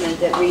management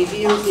that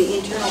reveals the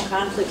internal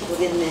conflict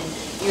within the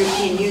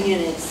European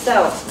Union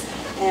itself.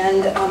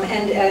 And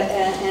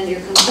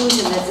your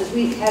conclusion is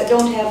we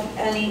don't have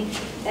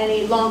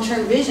any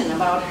long-term vision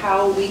about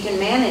how we can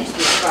manage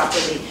this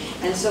properly.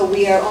 And so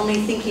we are only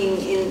thinking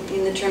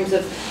in the terms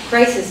of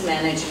crisis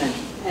management.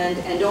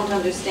 And don't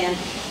understand,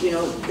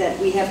 that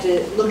we have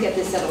to look at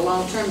this at a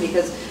long term,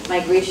 because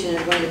migration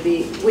is going to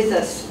be with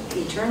us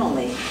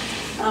eternally.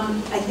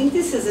 I think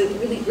this is a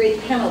really great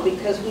panel,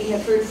 because we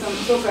have heard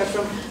so far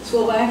from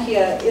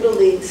Slovakia,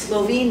 Italy,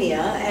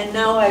 Slovenia, and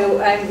now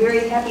I'm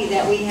very happy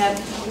that we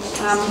have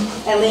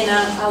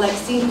ELENA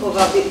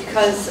ALEKSEENKOVA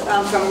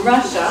from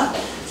Russia,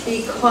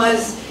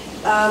 because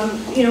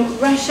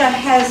Russia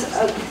has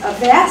a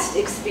vast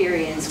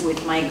experience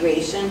with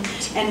migration,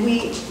 and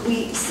we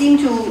seem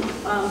to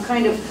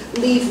kind of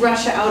leave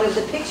Russia out of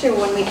the picture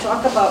when we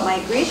talk about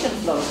migration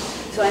flows.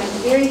 So I'm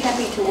very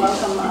happy to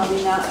welcome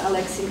ELENA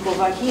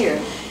ALEKSEENKOVA here.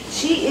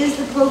 She is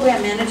the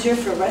program manager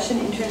for Russian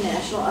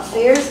International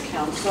Affairs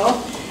Council.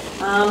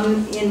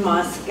 in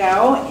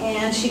Moscow,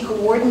 and she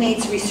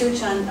coordinates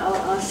research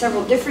on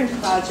several different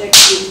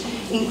projects, which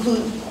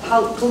include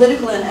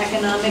political and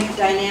economic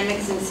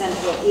dynamics in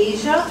Central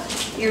Asia,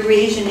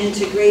 Eurasian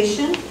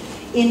integration,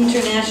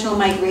 international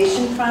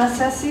migration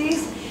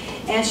processes,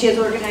 and she has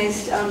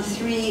organized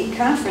 3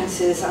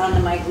 conferences on the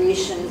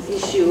migration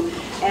issue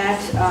at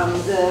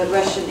the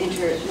Russian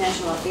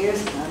International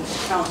Affairs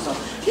Council.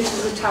 This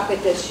is a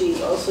topic that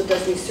she also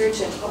does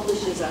research and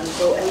publishes on.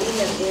 So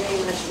Alina,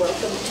 very much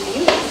welcome to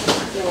you.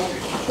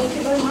 Thank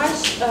you very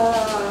much,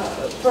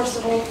 first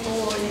of all,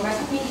 for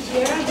inviting me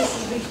here. This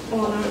is a big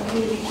honor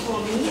really for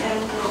me,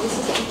 and this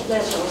is a big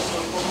pleasure also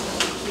for me to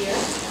be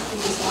here in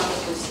this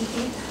wonderful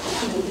city,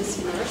 in this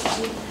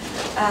university.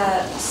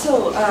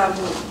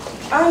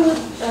 I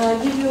would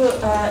give you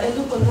a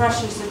look on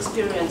Russia's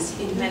experience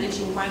in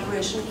managing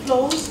migration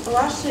flows.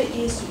 Russia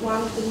is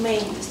one of the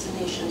main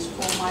destinations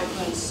for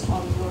migrants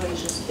on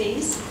Eurasian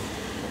space.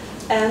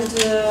 And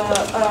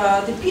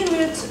the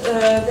period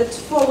that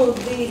followed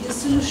the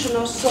dissolution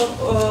of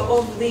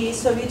the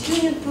Soviet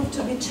Union proved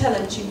to be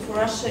challenging for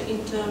Russia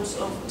in terms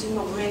of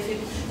demographic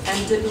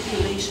and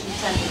depopulation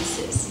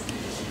tendencies.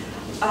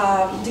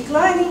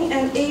 Declining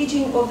and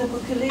aging of the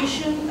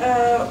population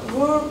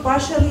were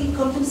partially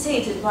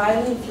compensated by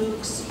an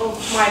influx of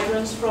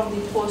migrants from the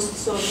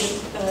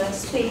post-Soviet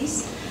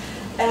space,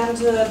 and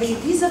the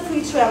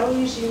visa-free travel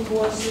regime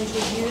was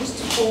introduced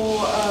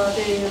for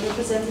the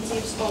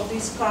representatives of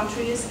these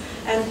countries,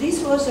 and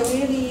this was a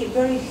really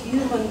very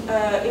human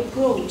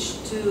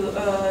approach to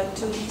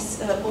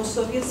this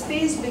post-Soviet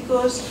space,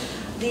 because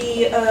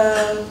the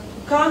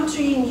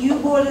country new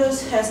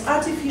borders has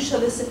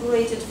artificially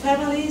separated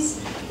families,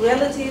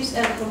 relatives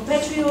and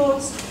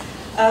compatriots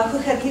who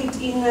had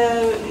lived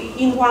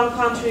in one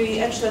country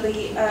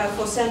actually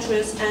for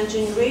centuries and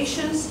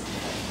generations.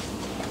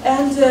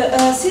 And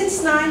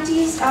since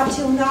 90s up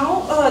till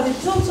now, the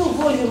total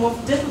volume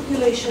of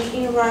depopulation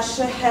in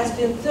Russia has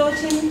been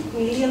 13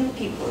 million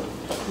people.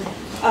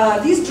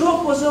 This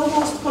drop was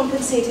almost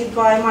compensated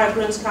by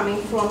migrants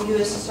coming from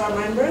USSR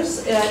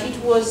members. It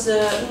was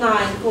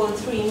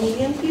 9.3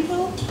 million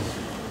people.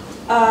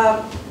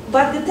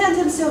 But the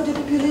tendency of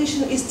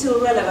depopulation is still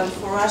relevant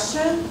for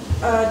Russia,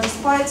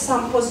 despite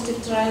some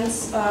positive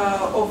trends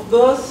of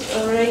birth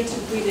rate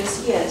in previous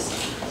years.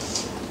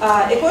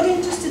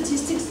 According to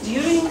statistics,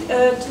 during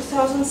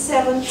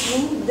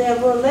 2017, there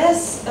were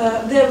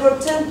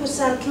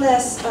 10%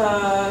 less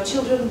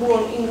children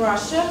born in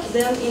Russia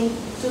than in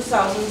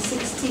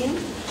 2016.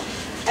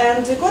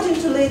 And according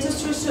to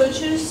latest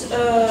researchers,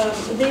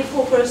 they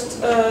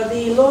focused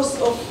the loss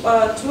of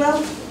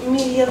 12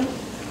 million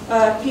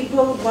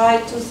people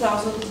by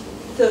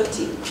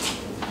 2030.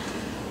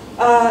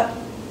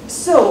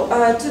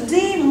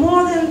 Today,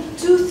 more than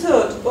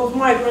 2/3 of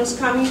migrants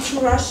coming to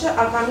Russia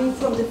are coming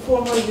from the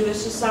former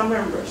USSR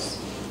members.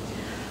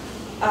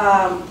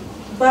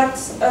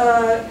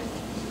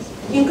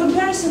 In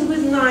comparison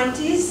with the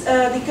 90s,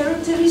 the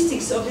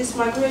characteristics of this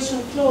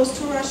migration flows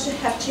to Russia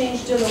have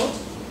changed a lot.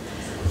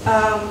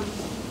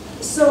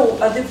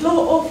 The flow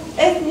of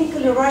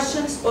ethnically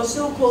Russians, or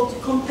so-called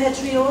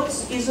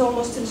compatriots, is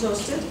almost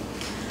exhausted.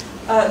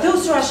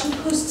 Those Russians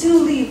who still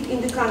live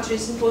in the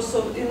countries in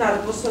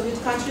other post-Soviet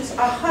countries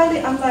are highly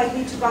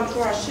unlikely to come to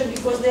Russia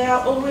because they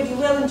are already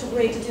well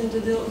integrated into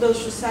those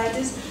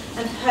societies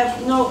and have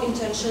no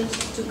intention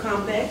to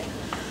come back.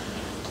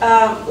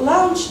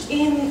 Launched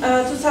in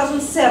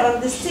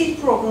 2007, the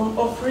state program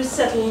of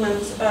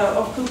resettlement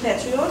of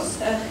compatriots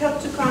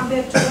helped to come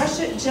back to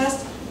Russia just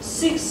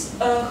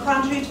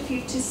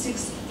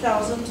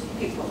 656,000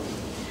 people.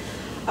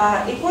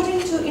 According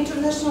to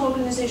International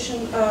Organization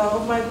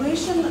of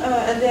Migration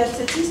and their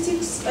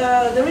statistics,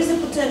 there is a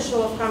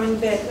potential of coming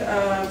back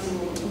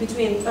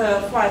between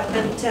 5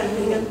 and 10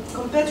 million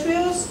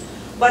compatriots,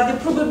 but the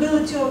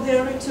probability of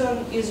their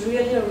return is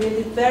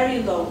really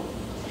very low.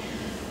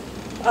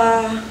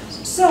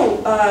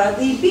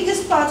 The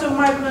biggest part of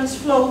migrants'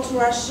 flow to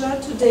Russia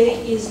today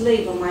is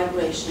labor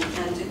migration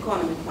and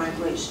economic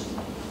migration.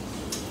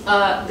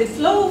 The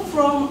flow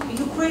from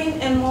Ukraine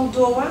and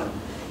Moldova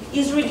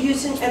is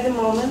reducing at the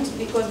moment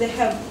because they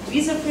have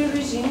visa-free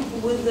regime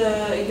with the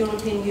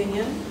European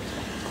Union,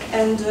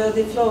 and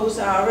the flows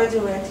are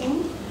redirecting.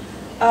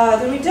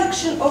 The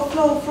reduction of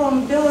flow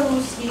from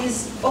Belarus is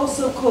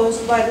also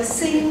caused by the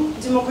same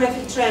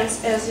demographic trends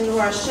as in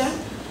Russia,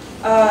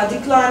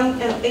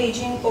 declining and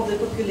aging of the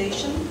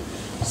population.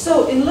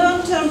 So in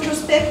long-term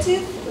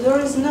perspective, there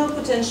is no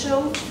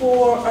potential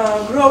for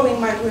growing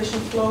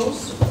migration flows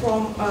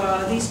from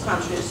these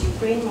countries,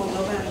 Ukraine,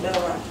 Moldova and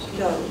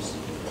Belarus.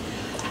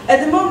 At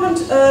the moment,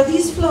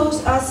 these flows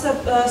are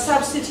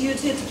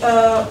substituted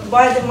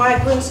by the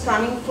migrants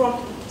coming from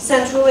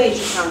Central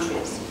Asian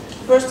countries.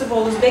 First of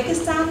all,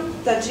 Uzbekistan,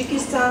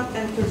 Tajikistan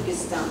and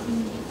Kyrgyzstan.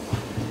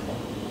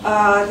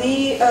 The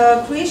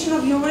creation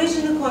of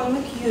Eurasian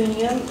Economic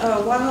Union,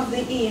 one of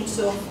the aims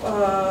of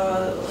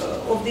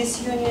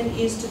this union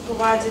is to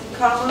provide a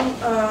common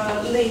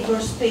labor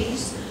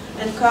space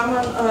and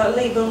common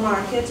labor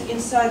market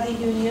inside the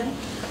union.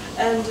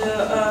 and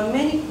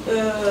many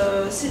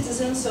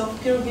citizens of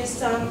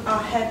Kyrgyzstan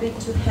are happy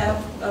to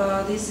have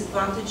these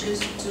advantages,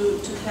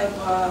 to have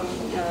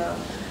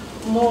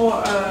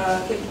more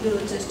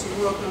capabilities to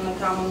work on a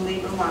common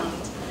labor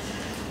market.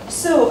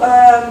 So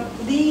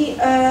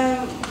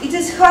it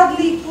is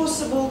hardly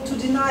possible to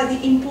deny the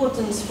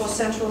importance for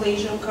Central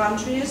Asian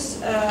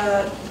countries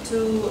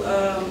to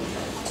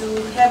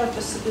have a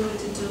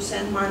possibility to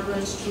send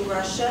migrants to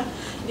Russia,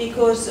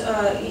 because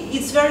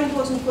it's very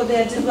important for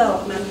their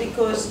development,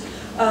 because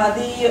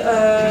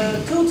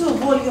the total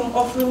volume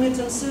of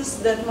remittances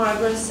that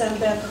migrants send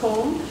back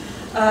home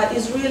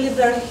is really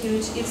very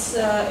huge. It's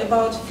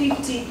about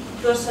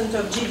 50%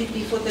 of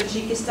GDP for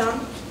Tajikistan,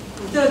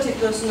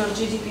 30% of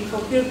GDP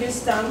for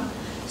Kyrgyzstan,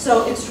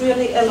 so it's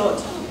really a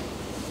lot.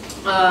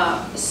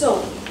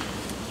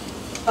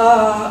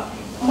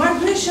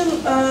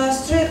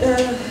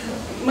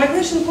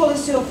 Migration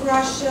policy of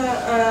Russia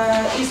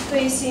is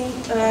facing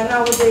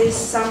nowadays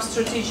some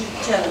strategic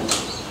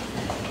challenges.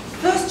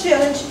 First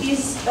challenge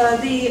is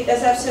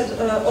as I've said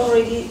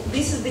already,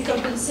 this is the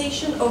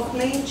compensation of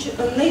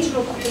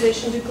natural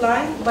population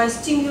decline by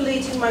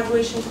stimulating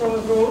migration from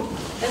abroad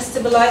and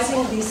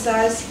stabilizing the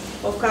size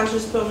of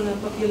country's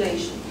permanent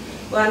population.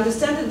 We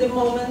understand at the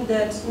moment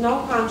that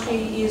no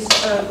country is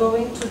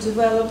going to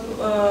develop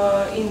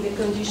in the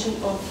condition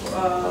of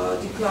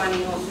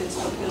declining of its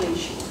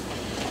population.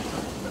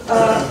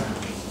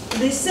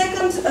 The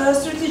second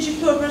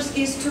strategic purpose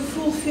is to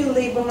fulfill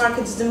labor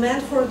market's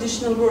demand for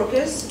additional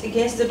workers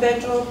against the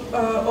backdrop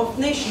of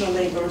national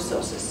labor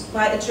resources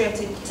by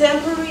attracting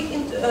temporary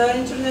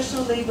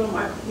international labor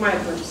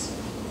migrants.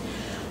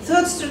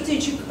 Third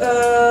strategic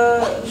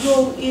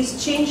goal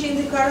is changing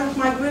the current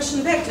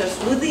migration vectors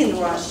within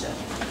Russia,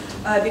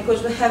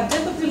 because we have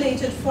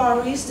depopulated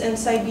Far East and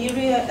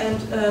Siberia and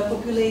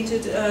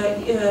populated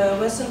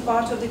western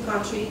part of the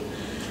country,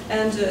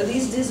 and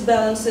these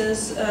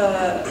disbalances,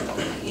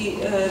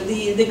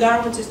 the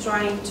government is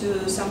trying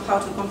to somehow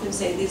to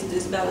compensate these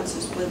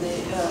disbalances with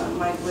the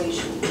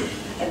migration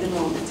at the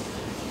moment.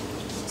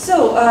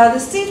 So, the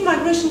state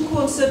migration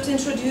concept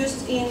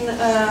introduced in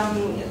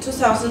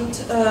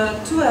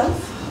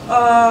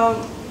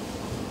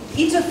 2012,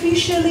 it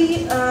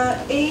officially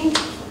aimed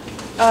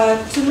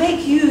to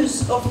make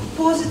use of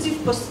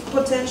positive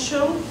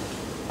potential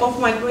of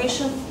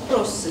migration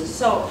processes.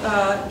 So,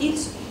 it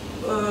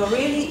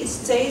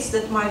states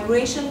that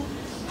migration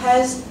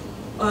has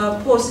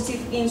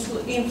positive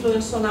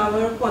influence on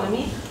our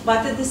economy,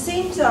 but at the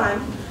same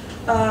time,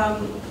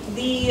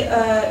 the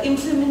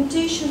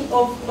implementation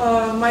of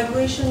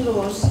migration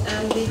laws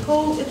and the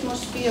whole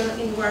atmosphere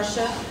in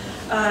Russia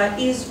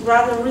is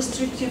rather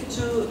restrictive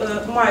to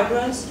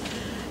migrants,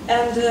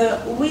 and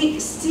we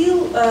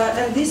still,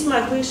 and this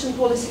migration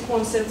policy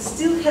concept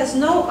still has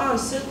no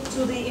answer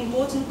to the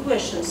important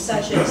questions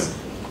such as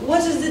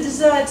what is the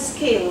desired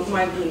scale of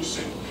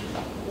migration,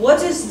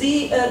 what is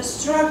the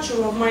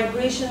structure of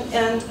migration,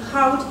 and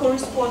how it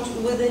corresponds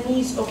with the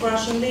needs of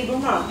Russian labor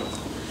market.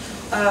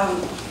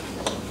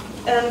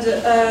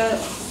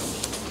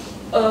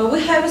 We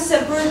have a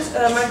separate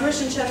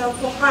migration channel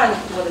for highly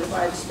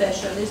qualified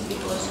specialists,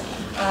 because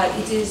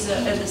it is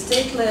at the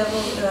state level,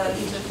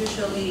 it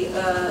officially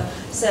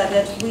said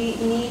that we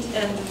need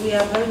and we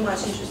are very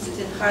much interested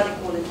in highly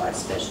qualified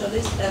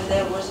specialists, and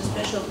there was a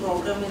special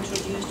program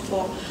introduced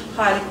for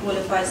highly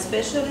qualified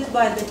specialists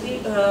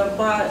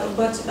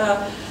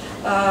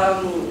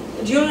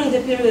during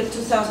the period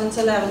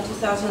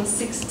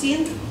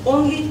 2011-2016,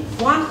 only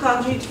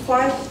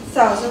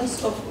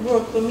 105,000 of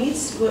work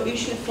permits were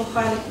issued for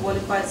highly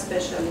qualified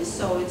specialists.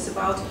 So it's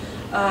about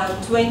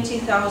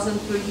 20,000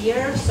 per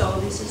year. So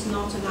this is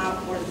not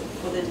enough for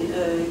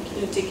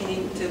taking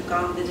into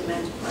account the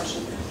demand of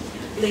Russian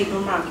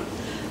labor market.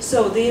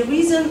 So the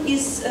reason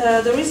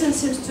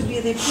seems to be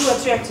the poor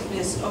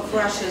attractiveness of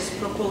Russia's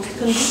proposed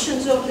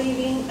conditions of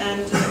living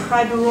and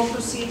high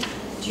bureaucracy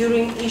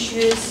during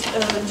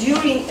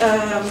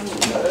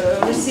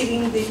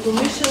receiving the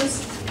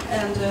permissions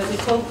and the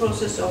whole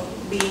process of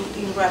being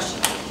in Russia.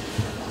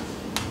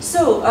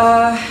 So,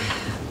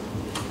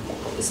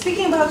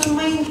 speaking about the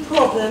main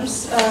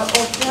problems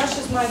of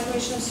Russia's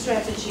migration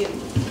strategy,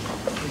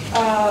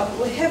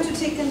 we have to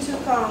take into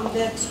account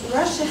that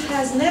Russia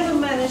has never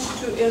managed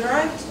to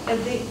arrive at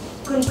the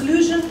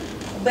conclusion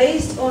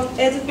based on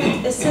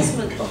adequate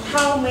assessment of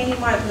how many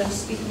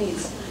migrants it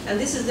needs. And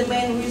this is the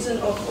main reason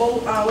of all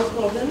our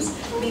problems,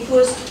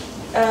 because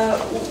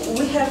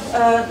we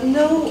have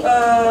no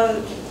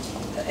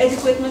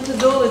adequate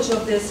methodology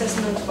of the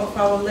assessment of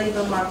our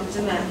labor market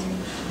demand.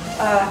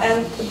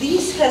 And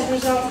this has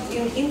resulted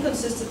in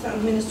inconsistent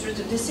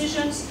administrative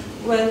decisions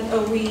when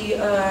we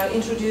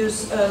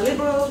introduce a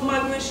liberal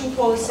migration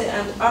policy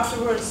and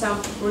afterwards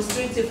some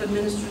restrictive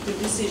administrative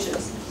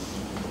decisions.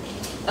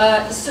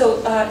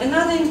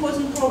 Another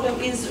important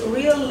problem is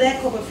real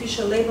lack of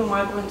official labor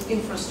migrant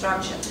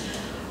infrastructure.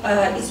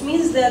 It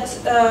means that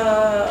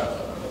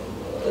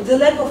the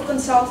lack of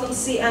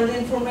consultancy and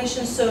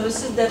information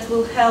services that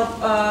will help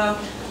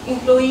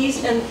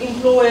employees and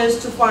employers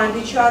to find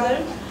each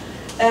other,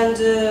 And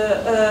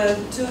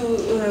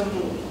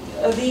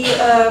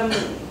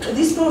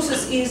this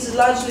process is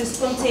largely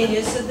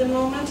spontaneous at the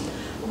moment,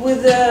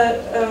 with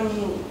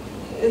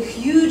a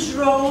huge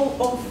role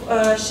of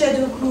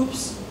shadow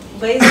groups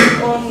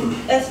based on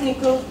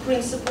ethnical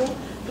principle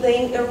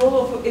playing a role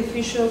of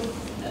efficient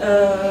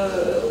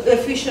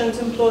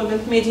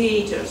employment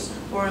mediators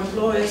for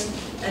employers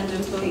and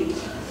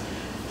employees.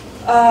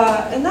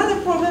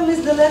 Another problem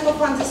is the lack of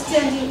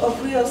understanding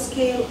of real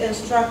scale and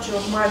structure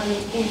of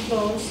migrant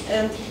inflows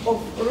and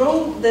of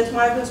role that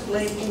migrants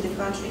play in the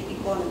country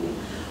economy.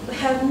 We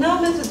have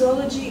no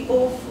methodology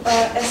of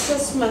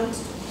assessment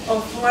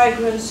of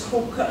migrants,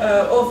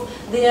 of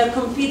their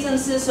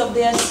competences, of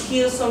their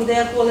skills, of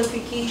their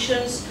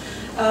qualifications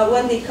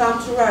when they come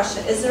to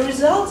Russia. As a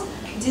result,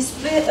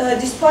 despite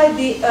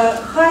the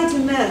high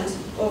demand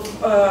of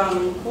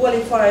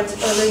qualified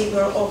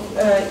labor, of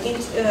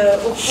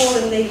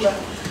foreign labor,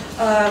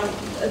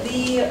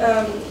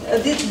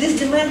 this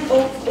demand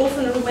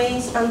often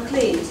remains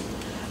unclaimed.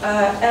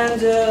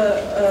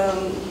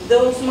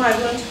 Those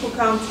migrants who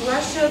come to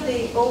Russia,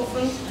 they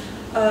often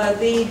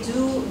they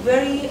do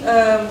very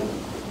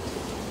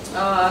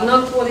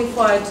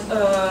non-qualified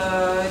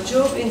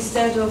job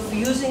instead of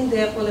using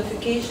their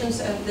qualifications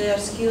and their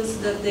skills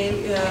that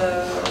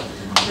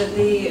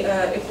they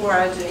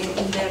acquired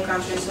in their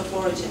countries of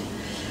origin.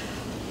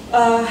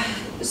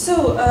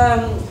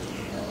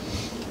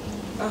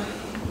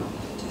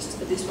 Just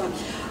this one.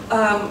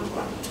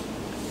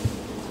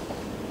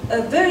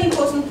 A very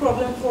important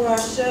problem for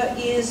Russia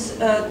is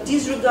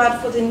disregard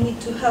for the need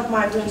to help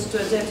migrants to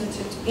adapt and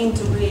to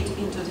integrate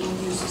into the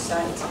new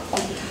society.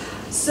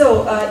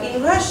 So,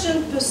 in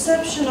Russian,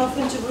 perception of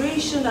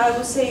integration, I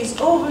would say, is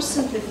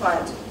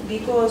oversimplified,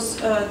 because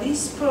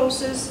this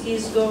process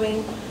is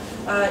going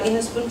in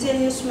a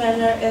spontaneous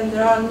manner, and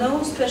there are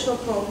no special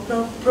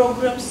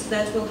programs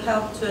that will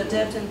help to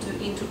adapt and to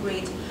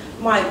integrate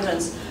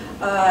migrants.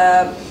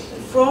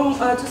 From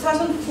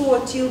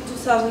 2004 till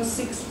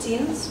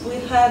 2016, we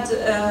had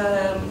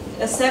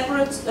a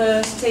separate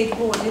state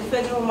body,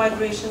 Federal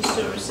Migration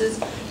Services,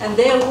 and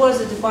there was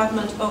a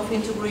Department of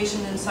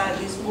Integration inside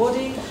this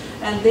body,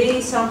 and they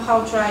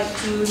somehow tried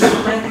to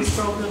implement these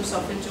programs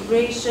of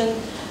integration,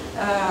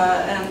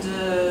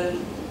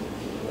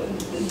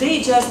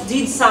 they just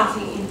did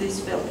something in this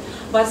field.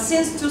 But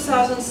since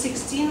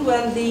 2016,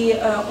 when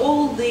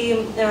all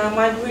the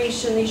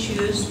migration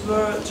issues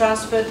were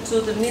transferred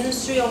to the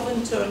Ministry of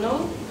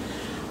Internal,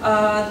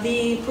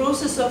 the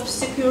process of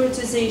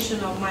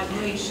securitization of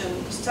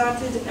migration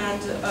started,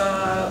 and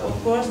of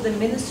course the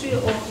Ministry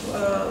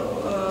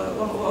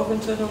of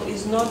Internal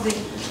is not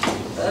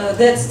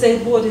that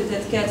state body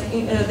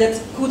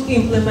that could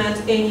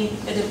implement any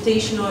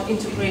adaptation or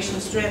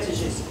integration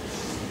strategies.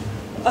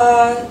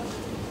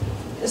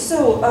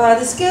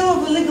 The scale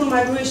of illegal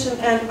migration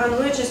and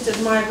unregistered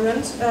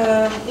migrant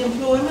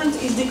employment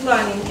is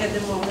declining at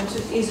the moment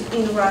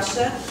in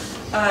Russia.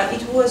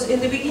 It was in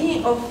the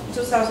beginning of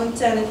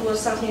 2010, it was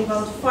something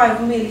about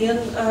 5 million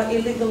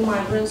illegal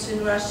migrants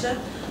in Russia.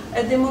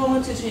 At the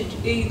moment it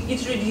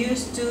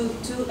reduced to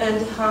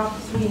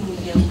 2.5–3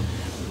 million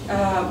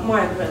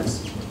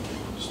migrants.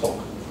 Stock.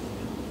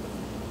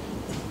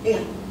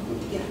 Yeah.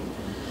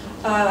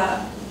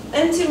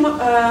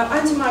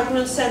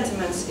 Anti-migrant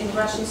sentiments in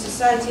Russian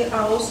society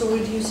are also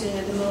reducing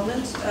at the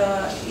moment,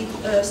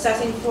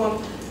 starting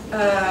from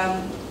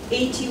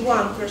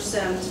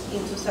 81% in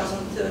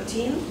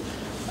 2013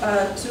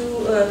 to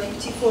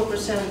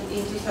 54%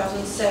 in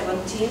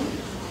 2017,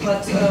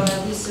 but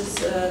this is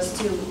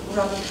still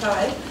rather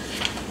high.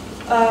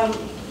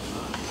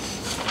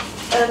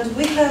 And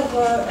we have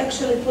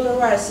actually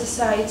polarized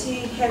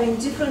society, having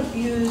different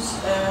views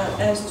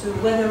as to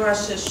whether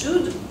Russia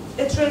should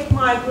attract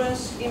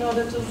migrants in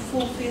order to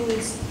fulfill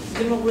its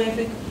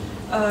demographic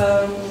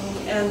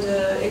and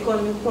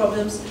economic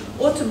problems,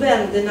 or to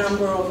ban the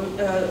number of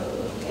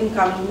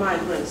incoming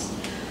migrants.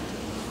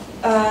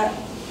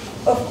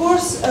 Of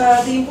course,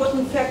 the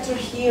important factor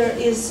here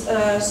is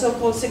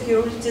so-called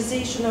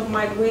securitization of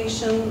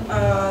migration.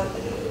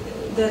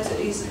 That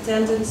is a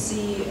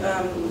tendency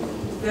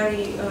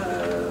very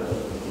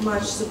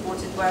much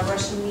supported by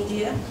Russian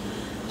media.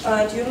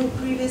 During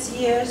previous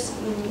years,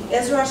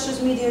 as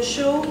Russia's media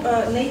show,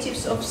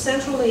 natives of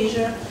Central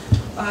Asia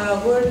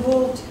were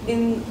involved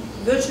in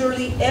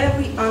virtually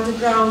every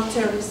underground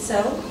terrorist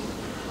cell,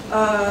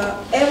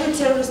 every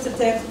terrorist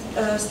attack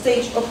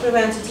staged or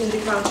prevented in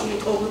the country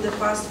over the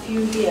past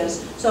few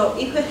years. So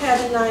if we had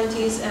the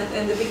 90s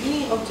and the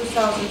beginning of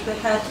 2000, we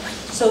had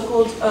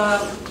so-called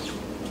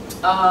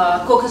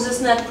Caucasus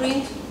net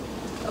print,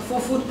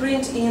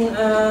 footprint in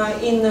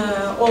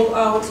all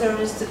our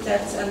terrorist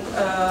attacks and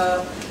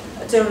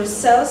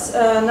terrorist cells.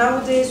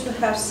 Nowadays we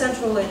have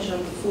Central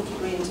Asian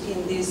footprint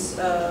in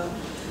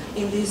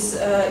these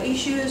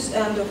issues,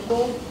 and of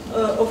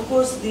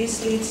course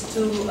this leads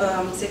to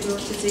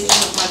securitization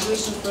of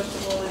migration, first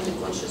of all, in the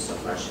conscience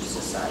of Russian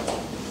society.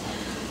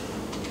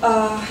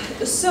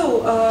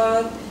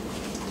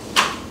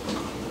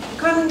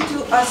 Coming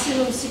to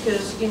asylum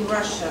seekers in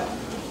Russia,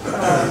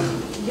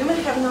 you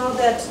may have known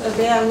that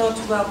they are not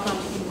welcome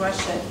in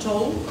Russia at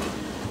all.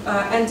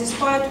 And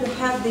despite we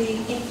have the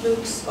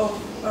influx of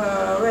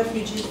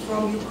refugees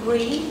from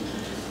Ukraine,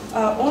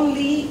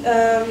 only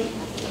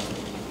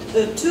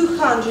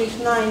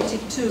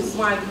 292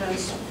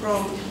 migrants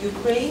from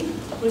Ukraine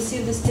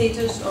receive the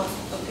status of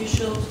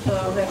official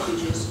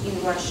refugees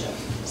in Russia.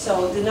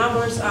 So the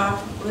numbers are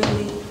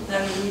really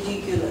very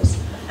ridiculous.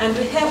 And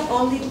we have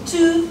only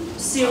 2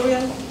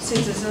 Syrian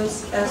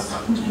citizens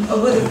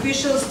with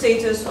official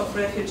status of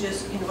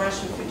refugees in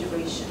Russian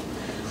Federation.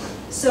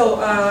 So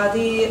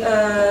the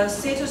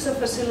status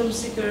of asylum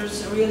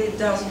seekers really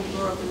doesn't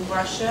work in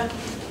Russia.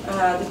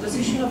 The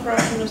position of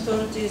Russian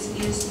authorities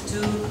is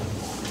to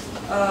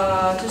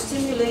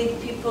stimulate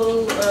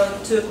people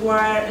to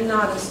acquire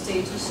another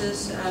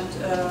statuses and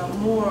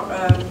more,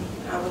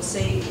 I would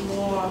say,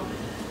 more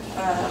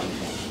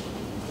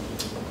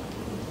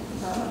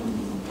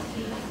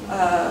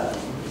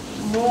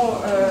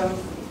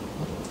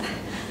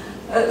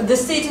the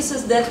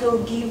statuses that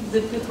will give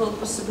the people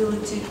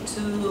possibility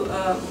to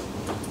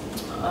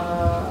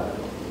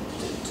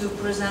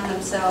present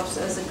themselves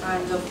as a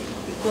kind of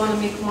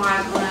economic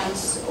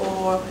migrants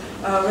or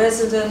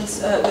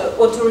residents,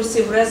 or to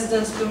receive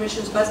residence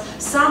permissions, but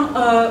some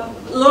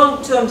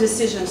long-term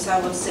decisions, I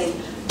would say.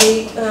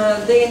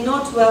 They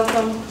not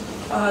welcome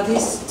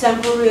these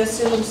temporary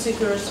asylum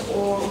seekers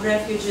or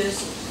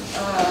refugees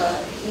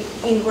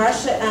in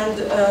Russia,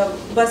 and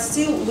but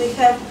still we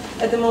have,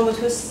 at the moment,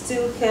 we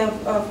still have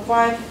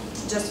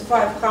just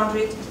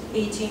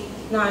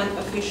 589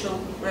 official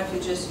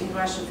refugees in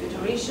Russian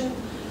Federation.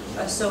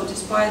 So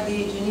despite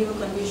the Geneva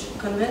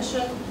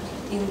Convention,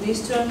 in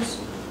these terms,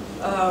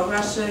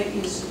 Russia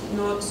is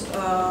not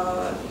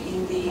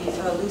in the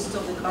list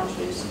of the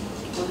countries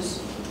who's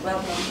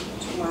welcome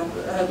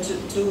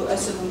to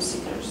asylum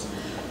seekers.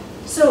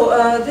 So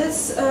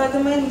that's the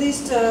main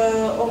list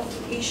of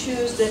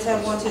issues that I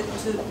wanted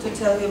to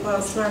tell you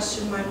about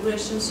Russian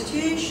migration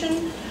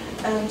situation,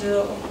 and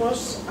of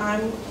course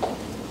I'm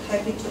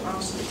happy to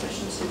answer the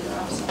questions if you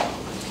have some.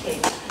 Okay.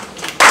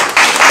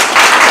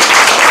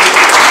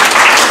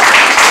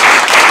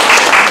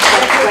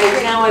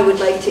 Right now I would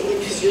like to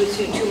introduce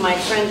you to my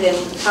friend and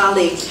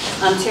colleague,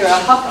 Tara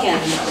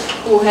Hopkins,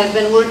 who has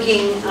been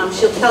working,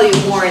 she'll tell you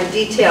more in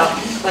detail,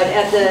 but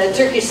at the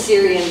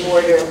Turkish-Syrian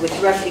border with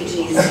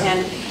refugees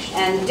and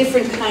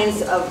different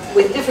kinds of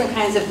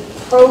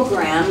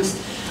programs.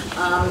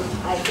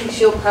 I think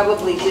she'll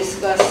probably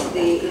discuss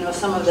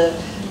some of the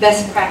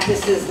best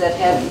practices that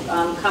have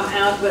come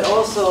out, but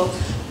also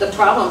the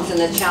problems and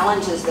the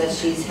challenges that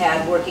she's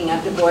had working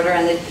at the border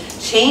and the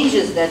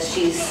changes that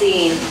she's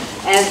seen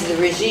as the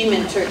regime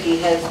in Turkey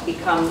has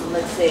become,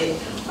 let's say,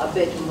 a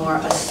bit more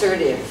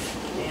assertive.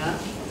 Yeah.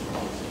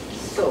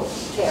 So,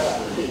 Tara,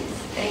 please.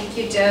 Thank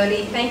you,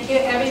 Jody. Thank you,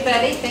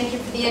 everybody. Thank you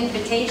for the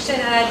invitation.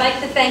 And I'd like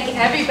to thank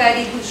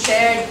everybody who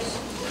shared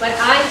what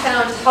I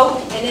found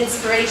hope and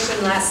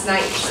inspiration last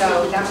night.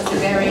 So that was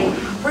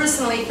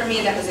personally for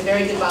me, that was a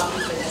very good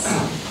welcome for this.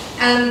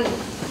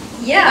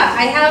 Yeah,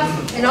 I have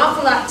an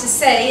awful lot to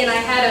say, and I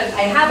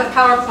have a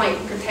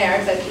PowerPoint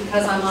prepared, but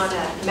because I'm on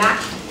a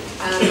Mac,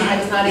 I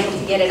was not able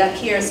to get it up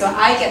here, so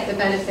I get the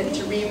benefit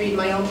to reread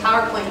my own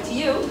PowerPoint to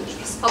you,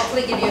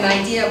 hopefully give you an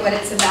idea of what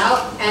it's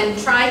about, and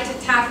try to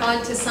tack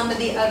on to some of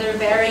the other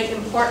very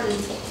important,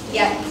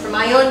 yet for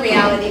my own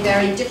reality,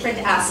 very different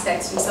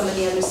aspects from some of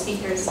the other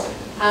speakers.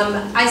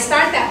 I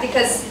start that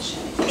because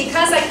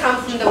I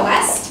come from the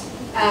West.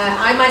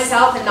 I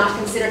myself am not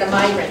considered a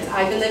migrant.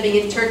 I've been living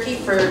in Turkey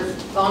for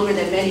longer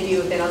than many of you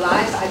have been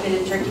alive. I've been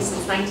in Turkey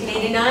since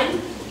 1989,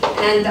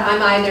 and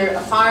I'm either a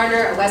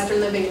foreigner, a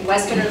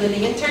Westerner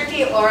living in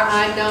Turkey, or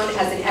I'm known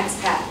as an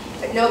expat.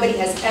 But nobody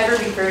has ever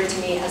referred to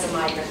me as a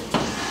migrant.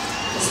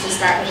 Just to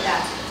start with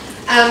that.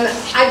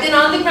 I've been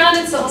on the ground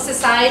in civil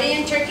society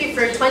in Turkey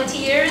for 20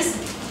 years,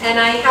 and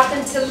I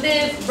happen to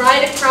live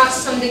right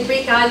across from the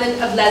Greek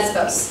island of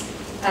Lesbos,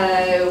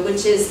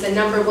 which is the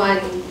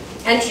 #1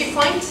 entry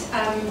point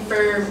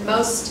for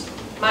most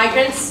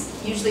migrants,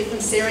 usually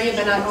from Syria,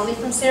 but not only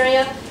from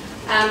Syria.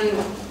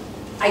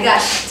 I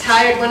got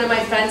tired. One of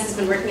my friends has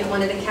been working at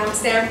one of the camps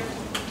there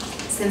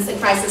since the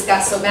crisis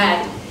got so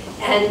bad.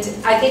 And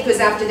I think it was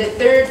after the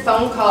third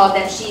phone call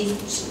that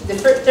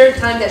third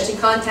time that she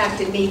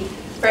contacted me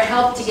for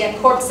help to get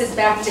corpses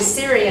back to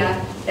Syria,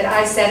 that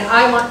I said,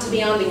 I want to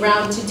be on the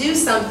ground to do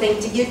something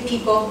to give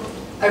people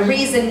a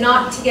reason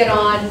not to get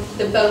on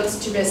the boats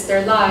to risk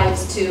their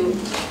lives to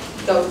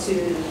go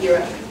to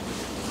Europe.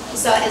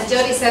 So as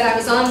Jody said, I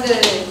was on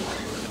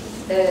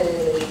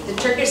the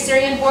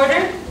Turkish-Syrian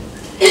border,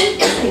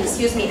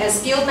 excuse me, as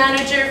field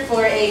manager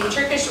for a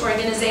Turkish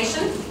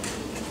organization.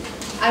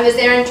 I was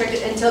there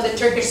until the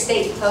Turkish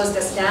state closed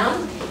us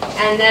down.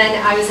 And then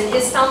I was in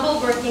Istambul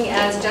working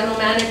as general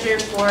manager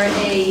for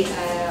a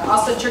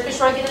also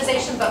Turkish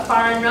organization, but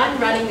foreign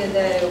running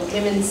the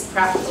women's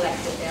craft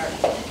collective there.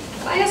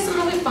 I have some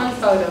really fun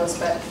photos,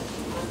 but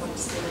I'm going to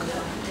steal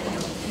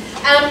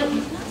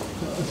them.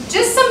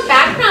 Just some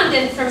background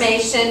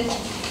information.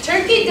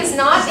 Turkey does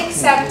not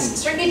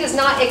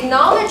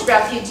acknowledge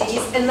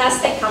refugees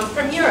unless they come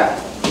from Europe.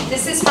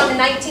 This is from a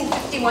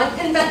 1951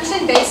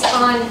 convention based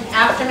on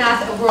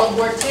aftermath of World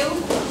War II.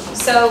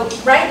 So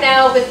right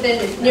now, with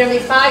the nearly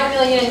 5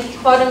 million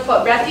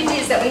quote-unquote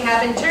refugees that we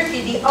have in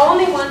Turkey, the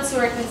only ones who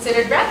are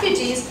considered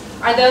refugees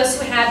are those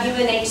who have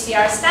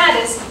UNHCR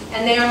status,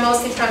 and they are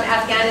mostly from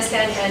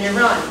Afghanistan and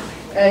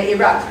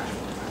Iraq.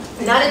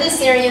 None of the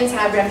Syrians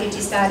have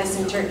refugee status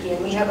in Turkey,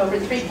 and we have over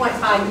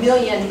 3.5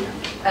 million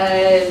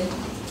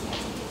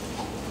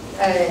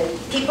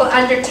people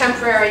under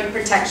temporary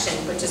protection,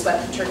 which is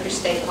what the Turkish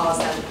state calls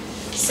them.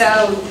 So,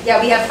 yeah,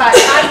 we have 5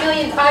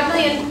 million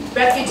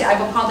refugees. I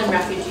will call them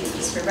refugees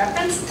just for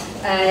reference.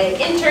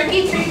 In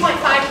Turkey,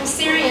 3.5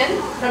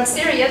 from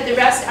Syria. The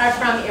rest are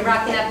from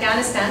Iraq and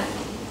Afghanistan.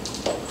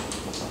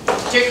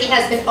 Turkey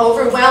has been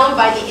overwhelmed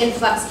by the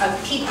influx of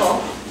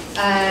people.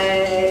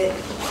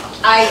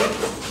 I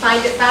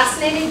find it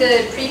fascinating,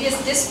 the previous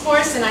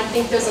discourse, and I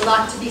think there's a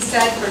lot to be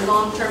said for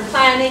long-term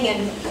planning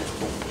and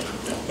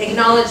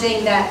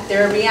acknowledging that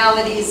there are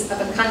realities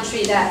of a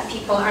country that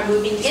people are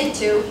moving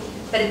into.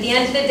 But at the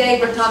end of the day,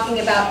 we're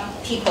talking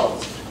about people.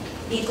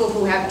 People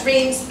who have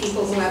dreams,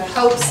 people who have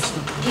hopes,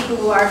 people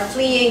who are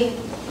fleeing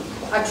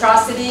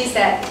atrocities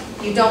that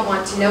you don't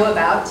want to know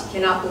about. You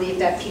cannot believe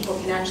that people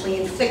can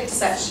actually inflict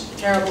such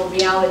terrible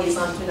realities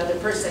onto another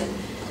person.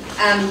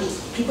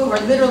 People who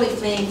are literally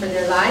fleeing for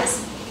their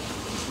lives.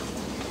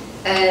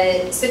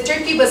 So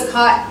Turkey was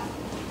caught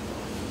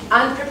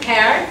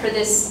unprepared for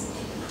this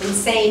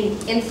insane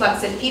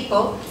influx of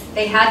people.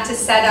 They had to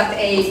set up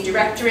a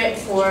directorate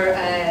for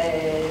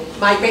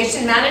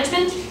migration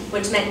management,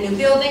 which meant new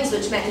buildings,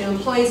 which meant new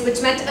employees,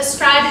 which meant a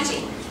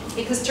strategy.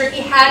 Because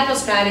Turkey had no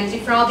strategy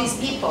for all these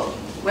people.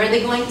 Where are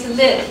they going to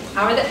live?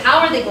 How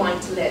are they going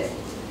to live?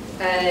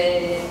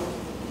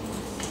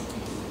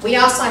 We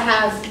also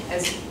have,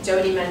 as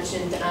Jody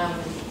mentioned,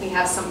 we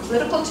have some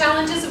political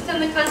challenges within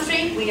the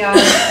country. We are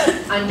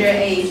under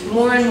a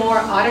more and more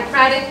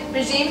autocratic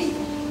regime.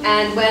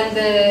 And when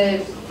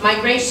the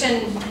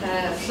migration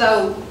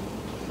flow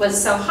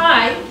was so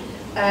high,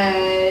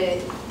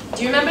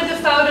 do you remember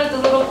the photo of the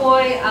little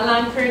boy,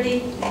 Alan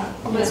Kurdi,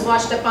 who was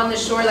washed up on the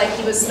shore like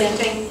he was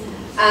sleeping?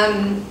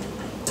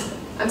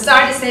 I'm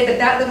sorry to say, but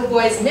that little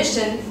boy's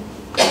mission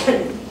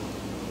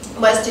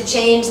was to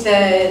change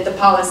the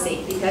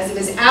policy, because it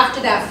was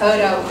after that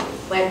photo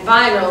went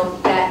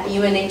viral that the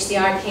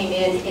UNHCR came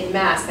in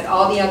mass, that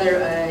all the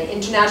other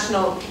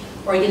international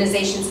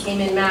organizations came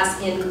in mass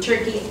in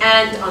Turkey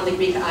and on the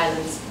Greek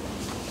islands.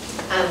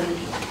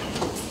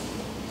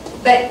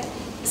 But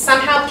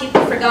somehow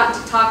people forgot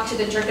to talk to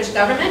the Turkish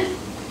government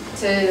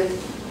to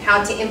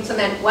how to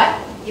implement what.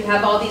 You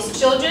have all these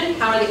children,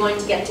 how are they going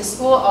to get to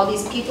school? All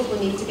these people who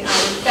need to be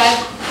either fed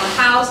or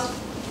housed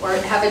or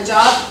have a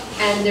job.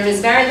 And there is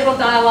very little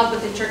dialogue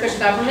with the Turkish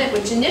government,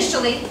 which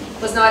initially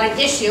was not an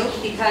issue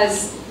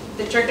because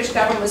the Turkish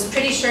government was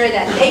pretty sure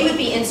that they would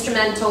be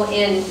instrumental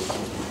in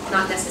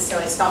not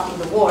necessarily stopping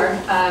the war,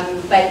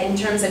 but in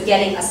terms of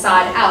getting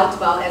Assad out.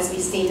 Well, as we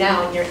see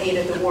now in year 8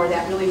 of the war,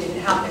 that really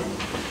didn't happen.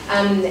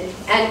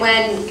 And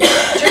when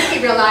Turkey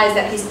realized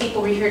that these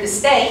people were here to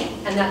stay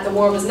and that the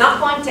war was not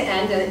going to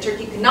end and that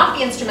Turkey could not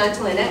be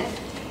instrumental in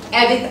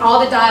it, all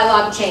the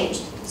dialogue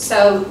changed.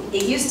 So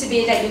it used to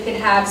be that you could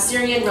have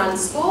Syrian-run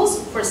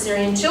schools for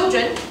Syrian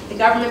children. The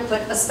government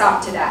put a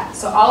stop to that.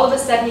 So all of a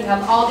sudden you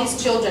have all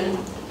these children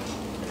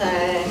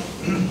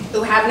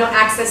who have no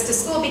access to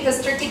school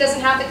because Turkey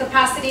doesn't have the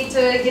capacity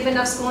to give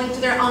enough schooling to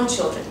their own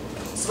children.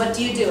 So what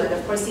do? And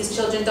of course these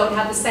children don't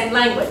have the same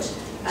language.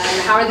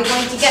 How are they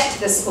going to get to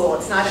the school?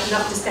 It's not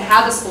enough just to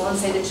have a school and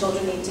say the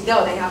children need to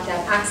go. They have to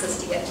have access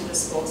to get to the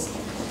schools.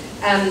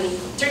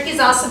 Turkey's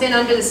also been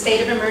under the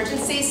state of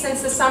emergency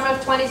since the summer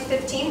of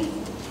 2015.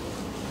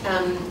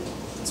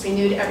 It's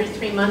renewed every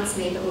 3 months.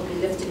 Maybe it will be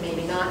lifted,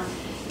 maybe not.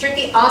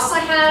 Turkey also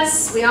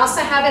we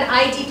also have an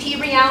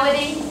IDP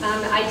reality.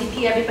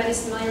 IDP,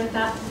 everybody's familiar with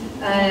that?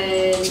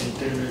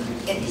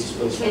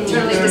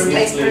 Internally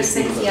displaced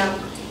persons, yeah.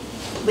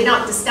 We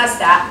don't discuss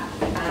that.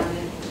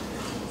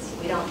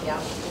 We don't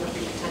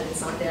pretend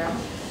it's not there.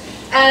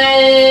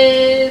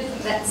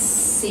 Let's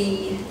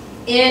see.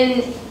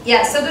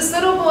 So this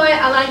little boy,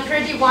 Alan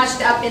Kurdi,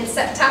 washed up in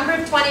September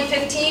of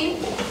 2015,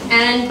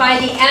 and by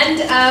the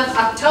end of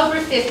October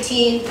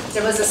 15,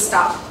 there was a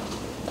stop.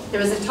 There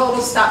was a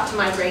total stop to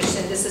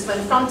migration. This is when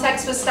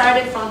Frontex was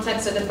started.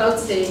 Frontex are the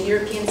boats, the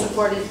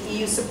European-supported,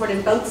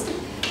 EU-supported boats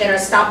that are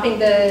stopping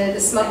the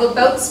smuggled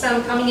boats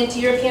from coming into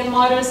European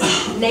waters.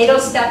 NATO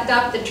stepped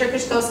up, the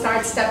Turkish Coast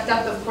Guard stepped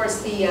up, of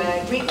course the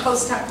Greek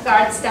Coast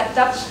Guard stepped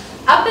up.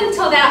 Up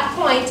until that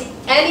point,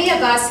 any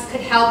of us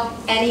could help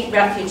any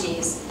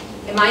refugees.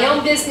 In my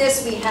own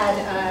business, we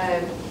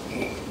had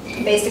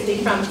basically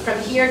from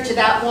here to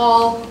that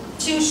wall,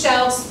 2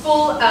 shelves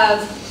full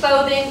of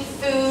clothing,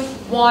 food,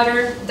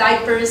 water,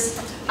 diapers,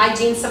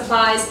 hygiene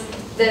supplies.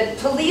 The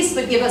police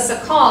would give us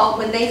a call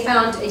when they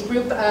found a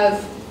group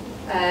of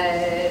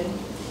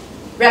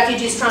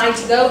refugees trying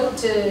to go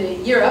to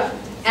Europe,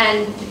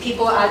 and the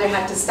people either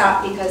had to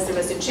stop because there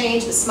was a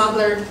change, the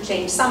smuggler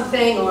changed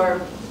something,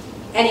 or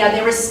anyhow,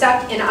 they were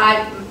stuck in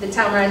the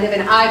town where I live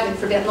in Ivan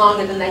for a bit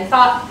longer than they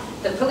thought.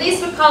 The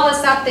police would call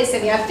us up, they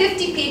said, we have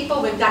 50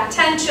 people, we've got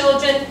 10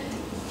 children,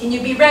 can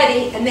you be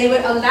ready? And they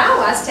would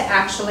allow us to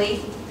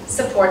actually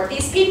support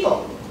these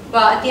people.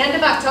 Well, at the end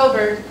of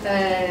October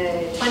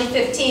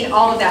 2015,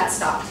 all of that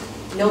stopped.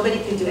 Nobody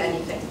could do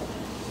anything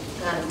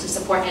to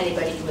support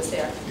anybody who was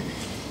there.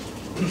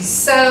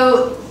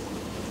 So,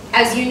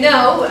 as you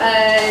know,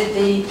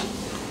 the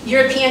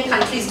European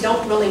countries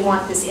don't really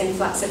want this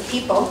influx of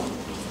people.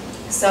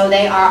 So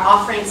they are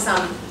offering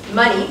some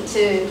money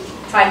to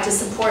try to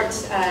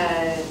support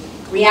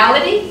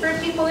reality for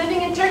people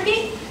living in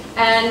Turkey.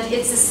 And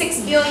it's a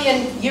 €6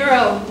 billion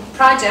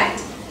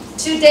project.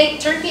 To date,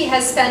 Turkey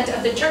has spent,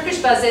 of the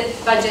Turkish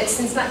budget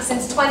since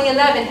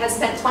 2011, has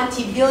spent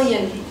 $20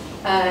 billion,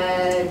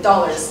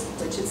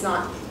 which is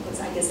not,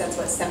 I guess that's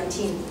what,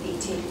 17,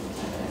 18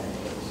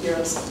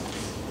 euros.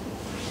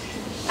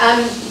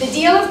 The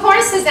deal, of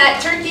course, is that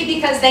Turkey,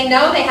 because they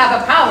know they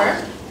have a power,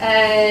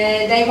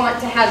 they want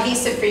to have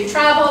visa-free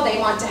travel, they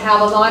want to have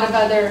a lot of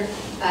other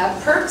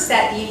perks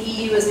that the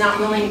EU is not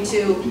willing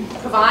to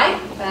provide.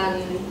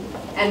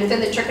 And within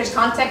the Turkish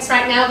context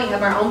right now, we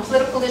have our own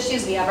political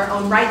issues, we have our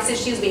own rights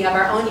issues, we have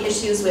our own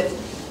issues with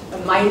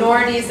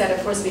minorities that,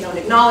 of course, we don't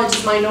acknowledge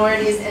as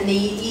minorities, and the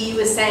EU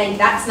is saying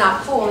that's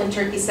not cool, and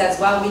Turkey says,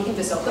 well, we can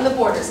just open the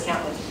borders,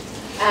 can't we?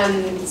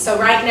 So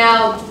right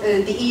now,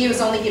 the EU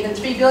has only given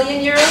 €3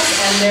 billion,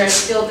 and they're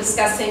still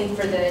discussing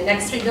for the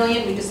next $3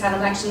 billion. We just had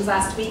elections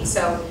last week,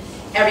 so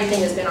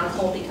everything has been on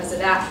hold because of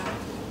that.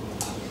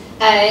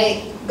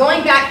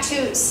 Going back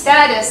to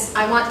status,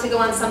 I want to go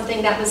on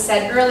something that was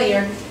said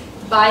earlier.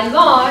 By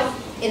law,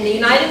 in the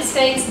United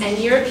States and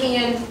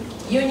European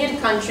Union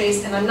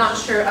countries, and I'm not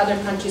sure other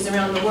countries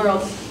around the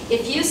world,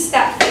 if you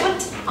step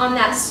foot on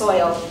that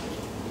soil,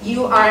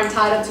 you are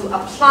entitled to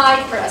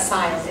apply for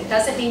asylum. It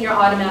doesn't mean you're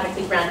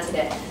automatically granted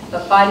it,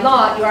 but by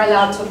law, you are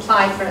allowed to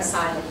apply for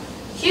asylum.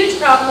 Huge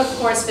problem, of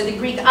course, for the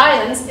Greek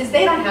islands is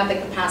they don't have the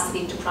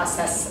capacity to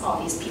process all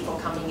these people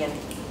coming in.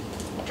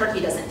 Turkey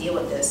doesn't deal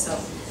with this, so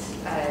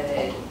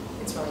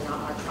it's really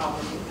not our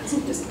problem because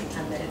we just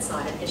pretend that it's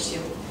not an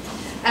issue.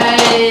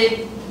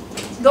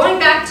 Going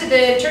back to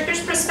the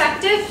Turkish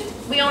perspective,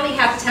 we only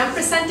have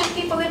 10% of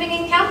people living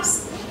in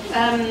camps,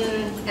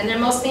 and they're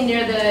mostly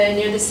near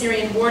the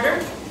Syrian border.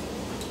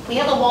 We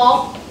have a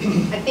wall.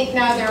 I think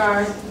now there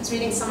are, I was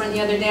reading somewhere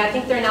the other day, I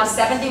think there are now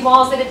 70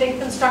 walls that have been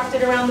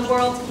constructed around the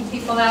world to keep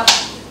people out.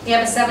 We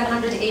have a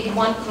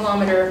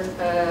 781-kilometer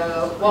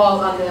wall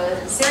on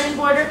the Syrian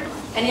border.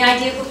 Any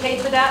idea who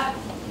paid for that?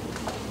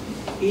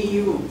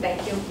 EU.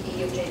 Thank you.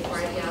 EU paid for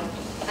it, yeah.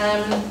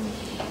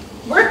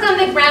 Work on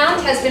the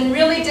ground has been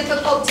really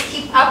difficult to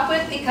keep up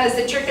with because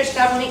the Turkish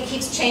government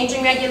keeps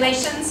changing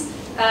regulations.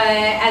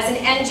 As an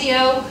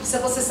NGO,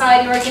 civil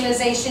society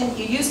organization,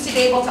 you used to be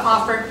able to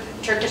offer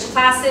Turkish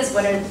classes.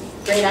 What a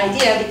great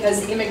idea,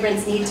 because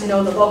immigrants need to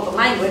know the local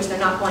language. They're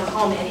not going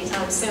home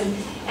anytime soon.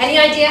 Any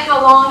idea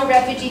how long a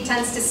refugee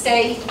tends to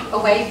stay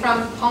away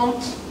from home?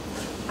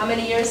 How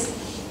many years?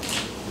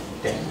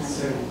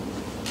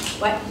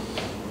 What?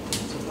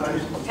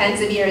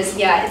 Tens of years,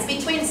 yeah. It's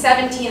between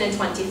 17 and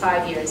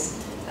 25 years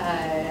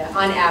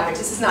on average.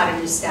 This is not a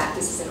new stat,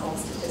 this is an old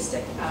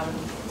statistic.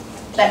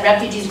 But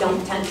refugees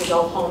don't tend to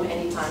go home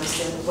anytime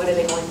soon. What are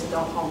they going to go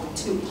home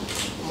to?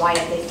 Why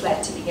have they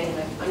fled to begin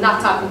with? I'm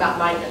not talking about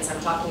migrants, I'm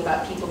talking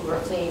about people who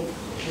are fleeing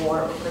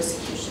war or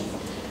persecution.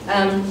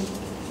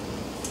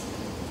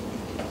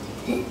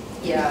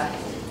 Yeah.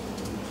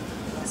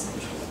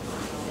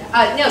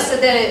 No, so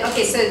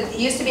so it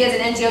used to be as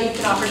an NGO you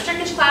could offer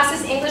Turkish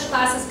classes, English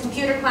classes,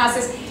 computer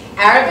classes,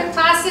 Arabic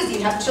classes. You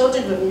have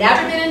children who have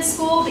never been in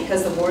school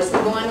because the war's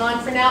been going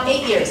on for now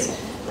 8 years.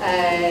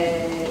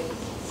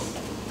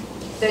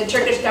 The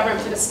Turkish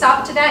government put a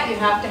stop to that. You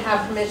have to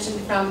have permission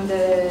from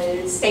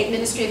the State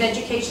Ministry of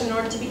Education in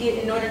order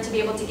to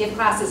be able to give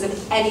classes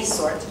of any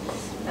sort.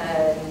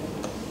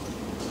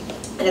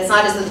 And it's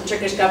not as though the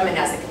Turkish government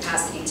has the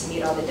capacity to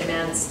meet all the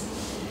demands.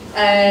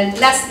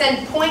 Less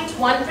than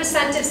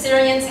 0.1% of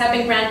Syrians have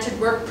been granted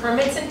work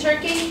permits in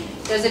Turkey.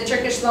 There's a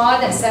Turkish law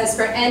that says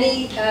for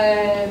any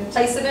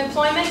place of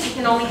employment, you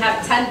can only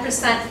have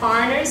 10%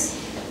 foreigners.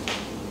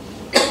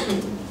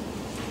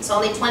 It's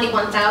only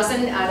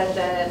 21,000 out of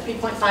the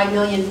 3.5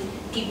 million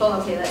people.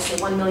 Okay, let's say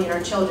 1 million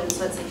are children,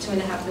 so let's say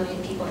 2.5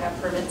 million people have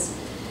permits.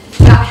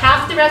 About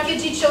half the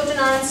refugee children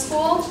are in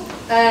school.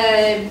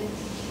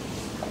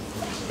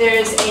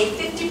 There's a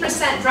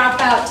 50%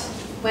 dropout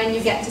when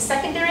you get to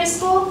secondary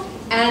school,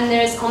 and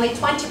there's only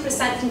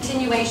 20%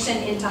 continuation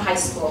into high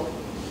school.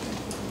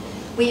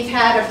 We've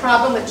had a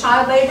problem with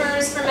child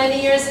laborers for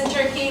many years in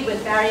Turkey,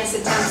 with various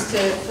attempts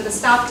to put a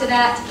stop to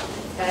that.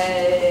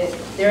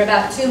 There are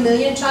about 2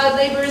 million child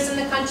laborers in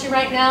the country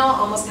right now.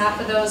 Almost half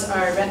of those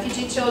are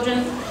refugee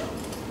children.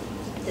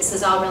 This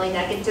is all really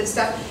negative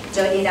stuff.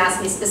 Jody had asked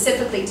me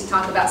specifically to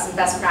talk about some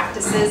best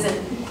practices, and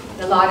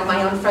a lot of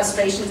my own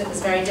frustrations. It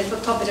was very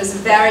difficult, but it was a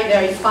very,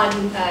 very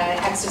fun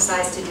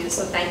exercise to do,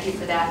 so thank you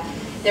for that.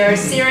 There are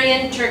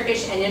Syrian,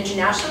 Turkish, and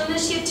international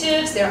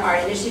initiatives. There are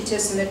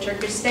initiatives from the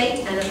Turkish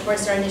state, and of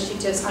course there are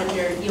initiatives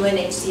under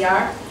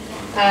UNHCR.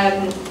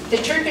 The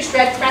Turkish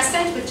Red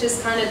Crescent, which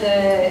is kind of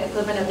the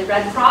equivalent of the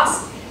Red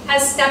Cross,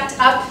 has stepped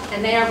up,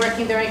 and they are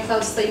working very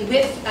closely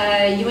with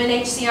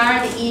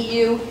UNHCR, the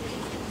EU,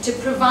 to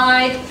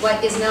provide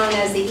what is known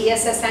as the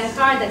ESSN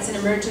card. That's an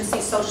emergency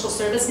social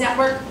service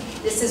network.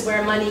 This is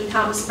where money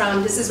comes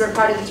from. This is where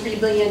part of the 3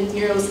 billion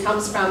euros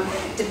comes from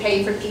to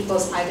pay for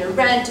people's either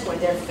rent or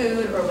their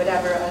food or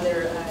whatever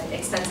other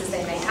expenses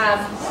they may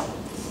have.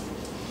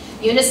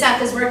 UNICEF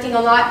is working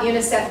a lot.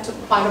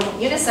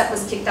 UNICEF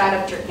was kicked out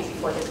of Turkey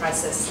before the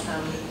crisis.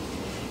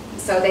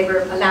 So they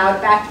were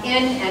allowed back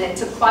in, and it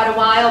took quite a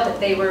while,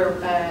 but they were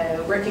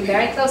working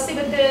very closely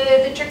with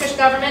the Turkish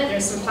government.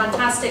 There's some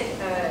fantastic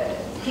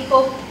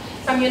people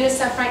from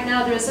UNICEF right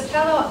now. There's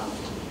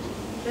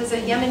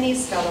a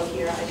Yemenis fellow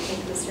here, I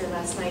think was here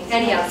last night.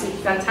 Anyhow, it's a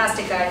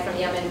fantastic guy from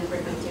Yemen who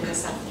worked with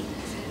UNICEF.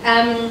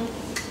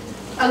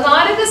 A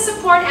lot of the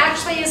support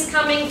actually is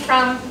coming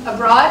from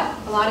abroad.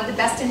 A lot of the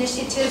best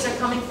initiatives are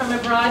coming from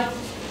abroad.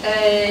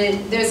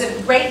 There's a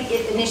great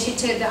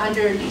initiative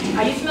under,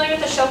 are you familiar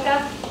with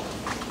Ashoka?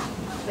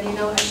 Do you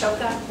know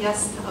Ashoka?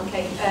 Yes?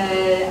 Okay.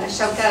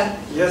 Ashoka.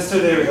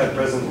 Yesterday we had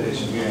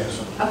presentation.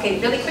 Yes. Okay,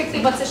 really quickly,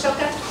 what's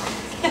Ashoka?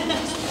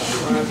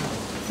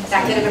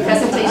 That kind of a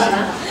presentation,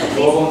 huh? A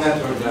global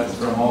network that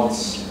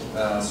promotes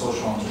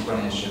social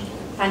entrepreneurship.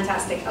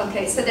 Fantastic.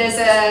 Okay, so there's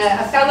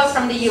a fellow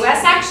from the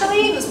US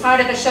actually, who's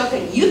part of Ashoka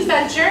Youth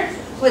Venture,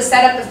 who has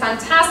set up a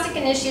fantastic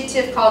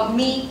initiative called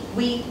Me,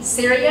 We,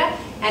 Syria,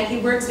 and he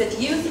works with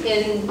youth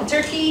in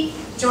Turkey,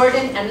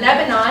 Jordan, and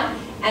Lebanon,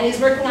 and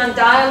he's working on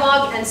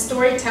dialogue and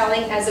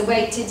storytelling as a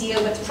way to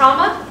deal with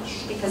trauma,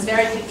 because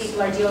very few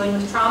people are dealing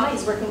with trauma.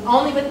 He's working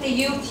only with the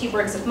youth. He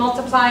works with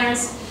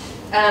multipliers.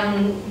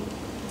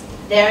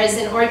 There is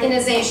an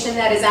organization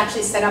that is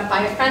actually set up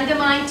by a friend of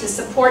mine to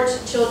support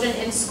children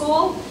in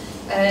school.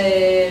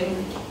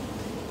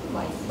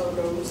 My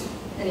photos.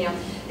 Anyhow,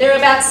 there are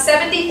about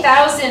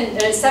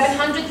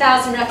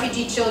 700,000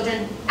 refugee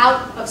children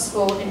out of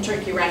school in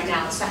Turkey right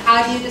now. So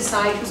how do you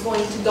decide who's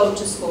going to go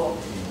to school?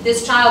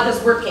 This child is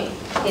working.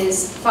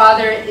 His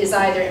father is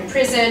either in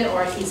prison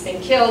or he's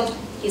been killed.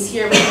 He's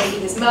here with maybe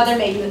his mother,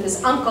 maybe with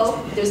his uncle.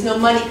 There's no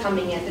money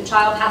coming in. The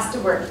child has to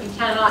work. You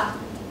cannot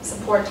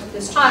support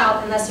this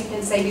child unless you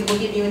can say we will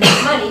give you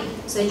enough money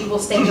so that you will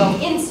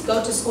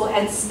go to school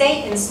and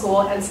stay in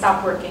school and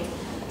stop working.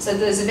 So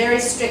there's a very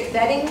strict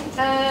vetting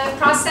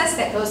process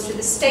that goes through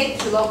the state,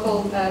 through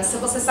local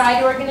civil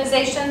society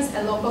organizations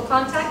and local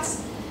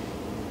contacts.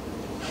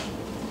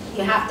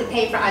 You have to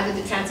pay for either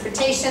the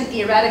transportation.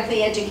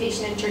 Theoretically,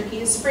 education in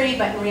Turkey is free,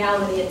 but in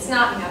reality it's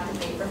not. You have to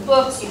pay for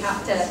books. You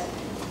have to,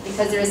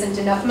 because there isn't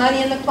enough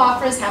money in the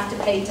coffers, have to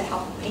pay to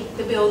help paint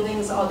the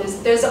buildings. All this.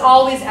 There's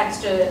always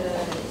extra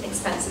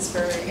expenses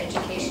for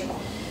education.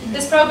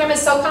 This program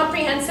is so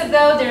comprehensive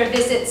though. There are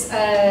visits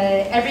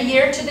every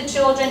year to the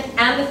children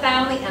and the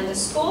family and the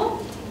school.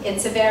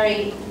 It's a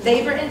very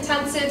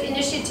labor-intensive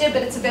initiative,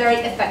 but it's a very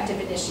effective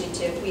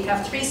initiative. We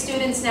have 3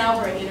 students now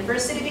who are at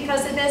university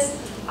because of this.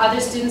 Other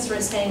students who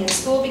are staying in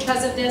school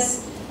because of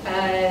this.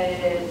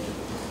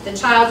 The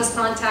child is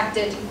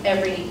contacted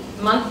every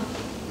month.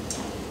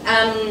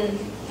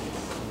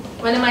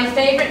 One of my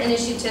favorite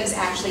initiatives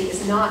actually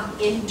is not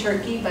in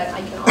Turkey, but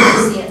I can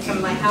almost see it from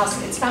my house.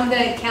 It's from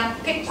the Camp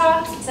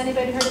Pikpa. Has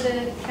anybody heard of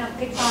the Camp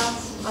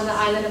Pikpa on the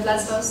island of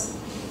Lesbos?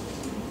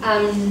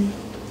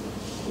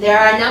 There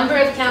are a number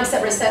of camps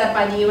that were set up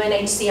by the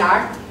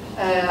UNHCR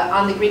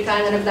on the Greek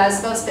island of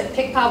Lesbos, but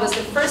Pikpa was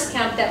the first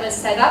camp that was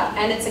set up,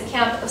 and it's a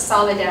camp of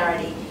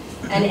solidarity.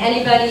 And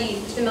anybody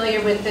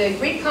familiar with the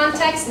Greek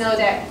context know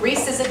that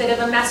Greece is a bit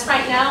of a mess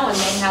right now, and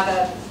they have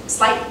a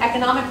slight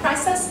economic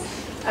crisis.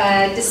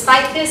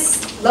 Despite this,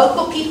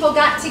 local people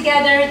got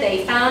together.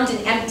 They found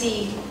an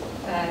empty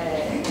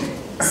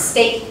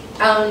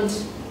state-owned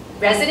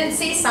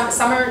residency,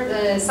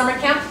 summer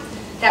camp,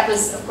 that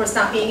was, of course,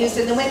 not being used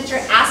in the winter,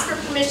 asked for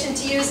permission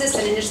to use this,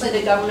 and initially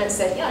the government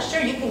said, yeah,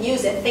 sure, you can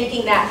use it,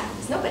 thinking that,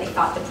 because nobody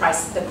thought the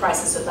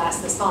crisis would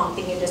last this long,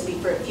 thinking it'd just be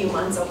for a few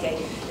months, okay,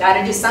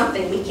 gotta do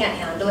something, we can't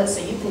handle it,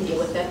 so you can deal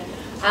with it.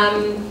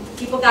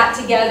 People got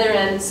together,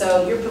 and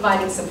so you're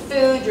providing some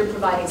food, you're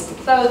providing some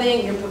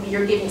clothing,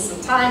 you're giving some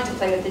time to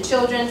play with the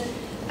children,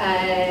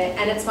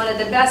 and it's one of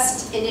the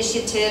best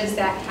initiatives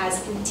that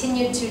has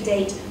continued to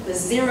date with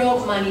zero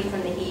money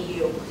from the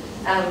EU.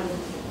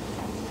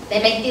 They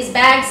make these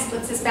bags.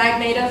 What's this bag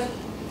made of?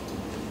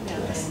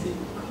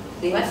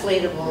 The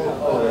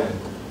inflatable.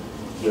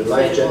 The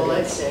life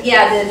jackets.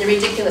 Yeah, the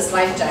ridiculous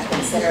life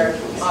jackets that are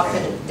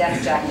often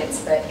death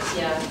jackets, but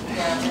yeah.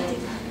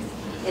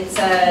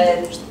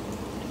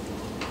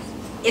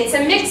 It's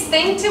a mixed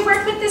thing to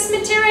work with this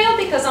material,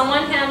 because on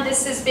one hand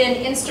this has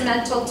been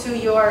instrumental to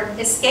your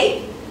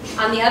escape.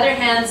 On the other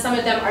hand, some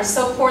of them are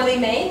so poorly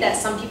made that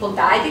some people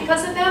die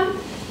because of them,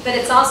 but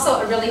it's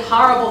also a really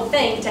horrible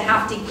thing to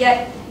have to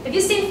get. Have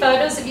you seen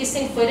photos? Have you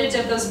seen footage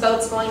of those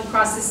boats going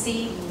across the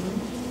sea?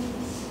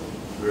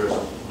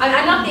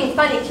 I'm not being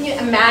funny. Can you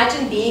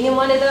imagine being in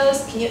one of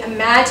those? Can you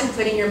imagine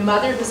putting your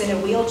mother who's in a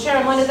wheelchair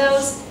in one of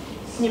those?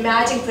 Can you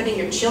imagine putting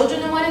your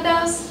children in one of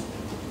those?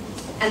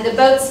 And the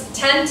boats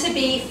tend to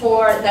be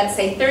for, let's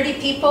say, 30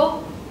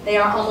 people. They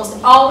are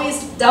almost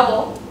always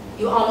double.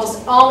 You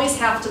almost always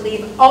have to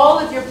leave all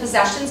of your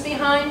possessions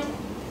behind.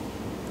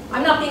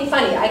 I'm not being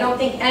funny. I don't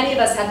think any of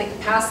us have the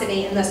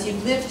capacity, unless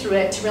you've lived through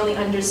it, to really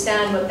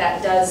understand what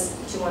that does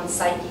to one's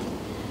psyche.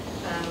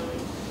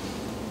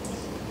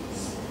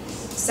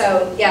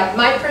 So yeah,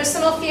 my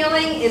personal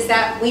feeling is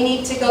that we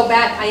need to go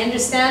back. I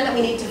understand that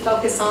we need to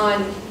focus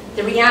on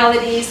the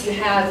realities. You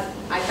have,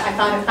 I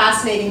found it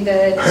fascinating,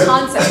 the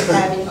concept of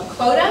having a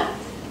quota.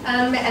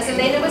 As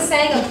Elena was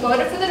saying, a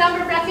quota for the number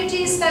of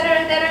refugees that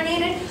are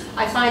needed.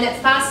 I find it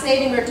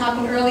fascinating. We were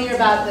talking earlier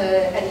about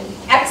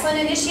excellent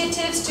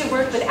initiatives to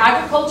work with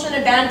agriculture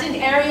in abandoned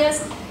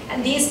areas.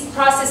 And these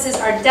processes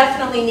are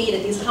definitely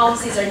needed. These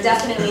policies are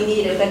definitely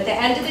needed. But at the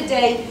end of the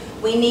day,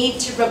 we need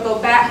to go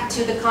back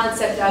to the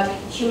concept of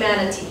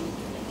humanity.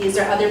 These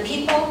are other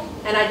people.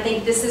 And I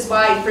think this is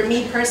why, for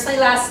me personally,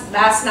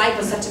 last night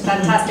was such a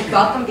fantastic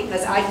welcome,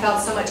 because I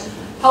felt so much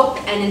hope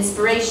and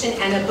inspiration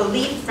and a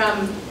belief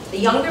from the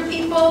younger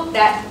people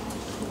that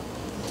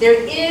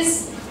it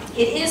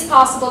is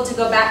possible to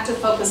go back to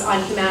focus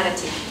on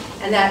humanity.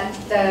 And that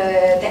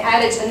the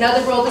adage,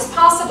 another world is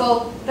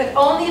possible, but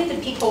only if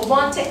the people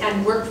want it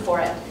and work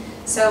for it.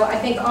 So I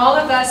think all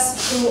of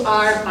us who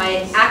are, by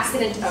an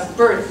accident of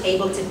birth,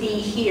 able to be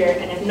here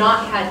and have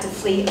not had to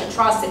flee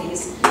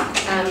atrocities,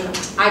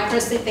 I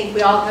personally think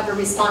we all have a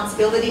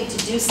responsibility to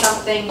do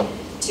something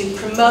to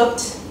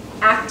promote,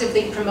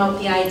 actively promote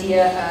the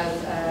idea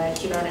of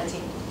humanity.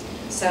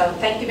 So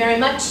thank you very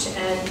much,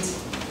 and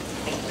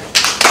thank you.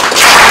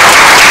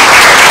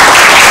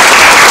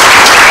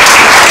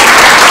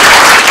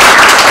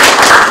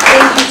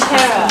 Thank you,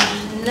 Tara.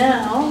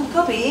 Now,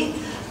 Kobi,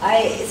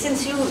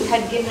 since you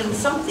had given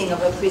something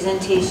of a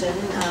presentation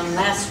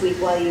last week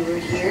while you were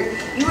here,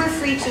 you were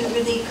free to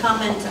really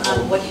comment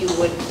on what you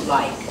would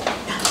like.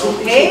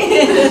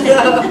 Okay?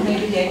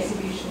 Maybe the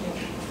exhibition.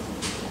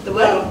 The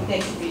what? The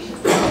exhibition.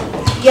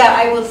 Yeah,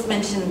 I will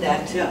mention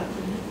that. Yeah.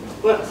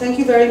 Well, thank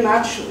you very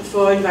much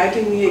for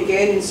inviting me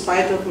again in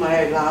spite of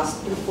my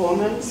last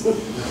performance.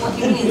 What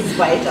do you mean in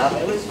spite of?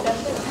 It was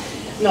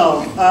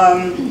No,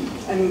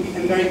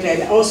 I'm very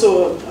glad.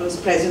 Also, I was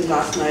present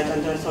last night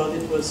and I thought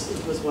it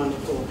was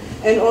wonderful.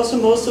 And also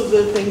most of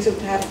the things that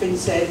have been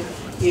said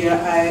here,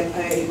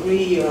 I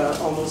agree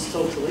almost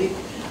totally.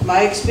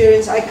 My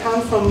experience, I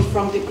come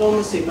from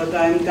diplomacy, but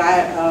I'm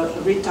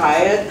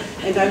retired,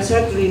 and I'm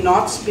certainly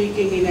not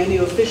speaking in any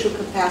official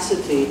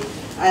capacity.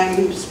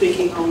 I'm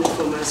speaking only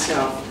for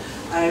myself.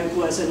 I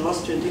was an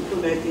Austrian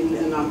diplomat in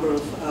a number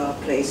of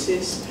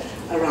places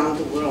around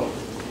the world.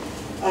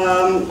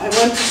 I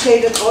want to say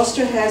that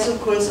Austria has,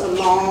 of course, a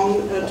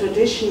long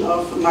tradition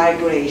of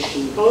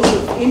migration, both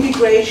of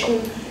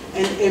immigration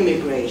and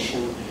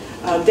immigration,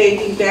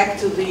 dating back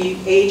to the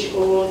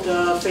age-old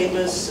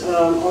famous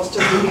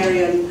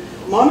Austro-Hungarian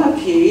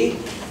monarchy.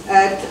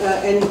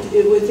 And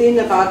within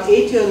about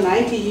 80 or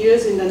 90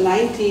 years in the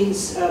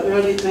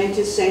early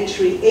 20th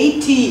century,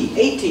 80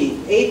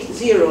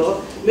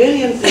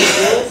 million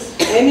people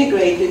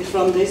emigrated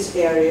from this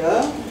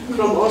area,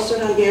 from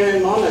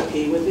Austro-Hungarian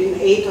monarchy, within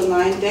 8 or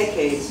 9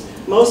 decades,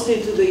 mostly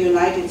to the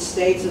United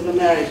States of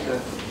America.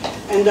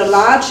 And the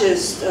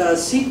largest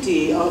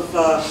city of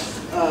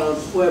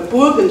were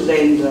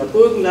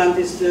Burgenland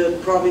is the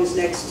province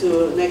next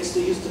to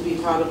used to be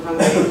part of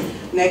Hungary,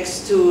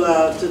 next to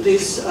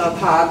this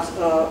part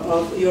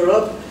of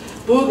Europe.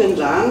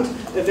 Burgenland,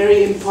 a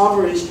very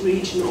impoverished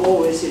region,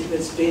 always it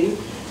has been.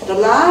 The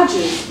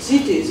largest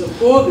cities of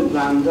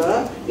Burgenland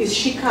is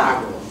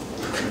Chicago.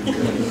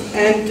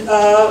 And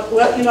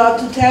well, you know,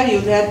 to tell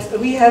you that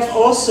we have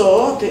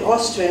also, the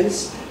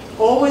Austrians,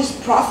 always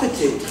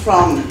profited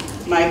from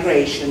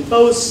migration,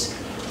 both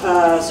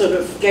sort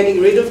of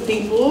getting rid of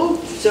people,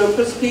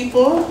 surplus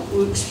people,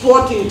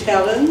 exporting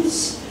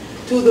talents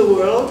to the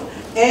world,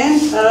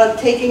 and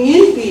taking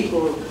in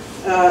people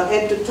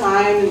at the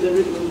time in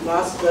the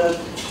last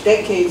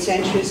decades,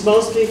 centuries,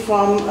 mostly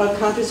from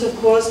countries, of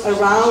course,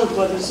 around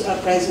what is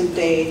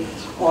present-day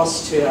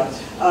Austria.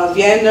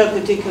 Vienna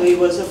particularly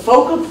was a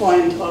focal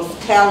point of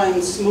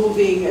talents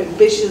moving,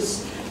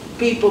 ambitious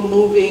people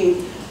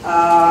moving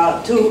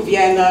to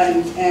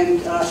Vienna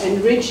and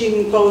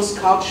enriching both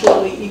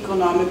culturally,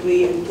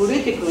 economically, and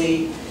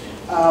politically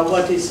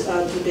what is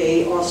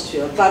today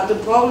Austria. But the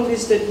problem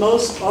is that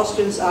most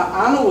Austrians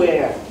are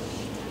unaware,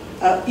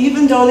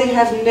 even though they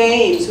have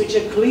names which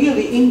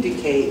clearly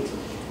indicate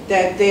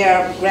that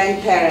their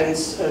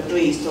grandparents, at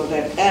least, or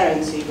their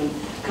parents even,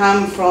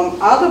 come from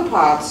other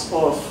parts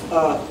of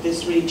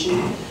this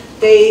region.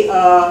 They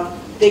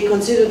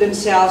consider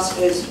themselves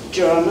as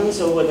Germans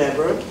or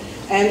whatever,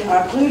 and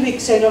are clearly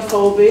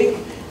xenophobic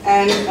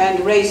and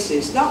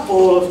racist. Not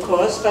all, of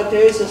course, but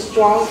there is a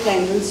strong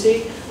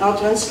tendency, now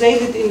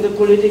translated in the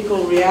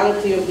political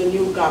reality of the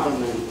new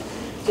government,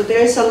 So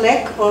there is a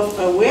lack of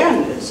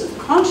awareness, of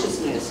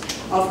consciousness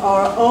of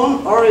our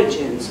own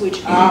origins,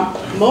 which are,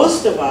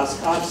 most of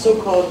us are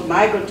so-called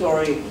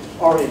migratory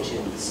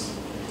origins.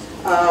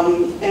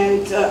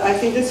 I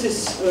think this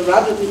is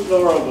rather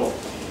deplorable.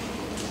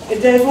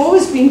 There have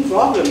always been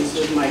problems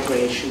with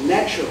migration,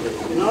 naturally,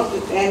 you know,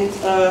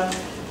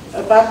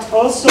 but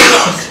also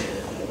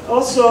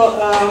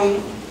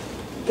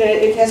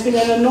it has been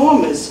an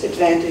enormous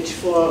advantage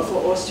for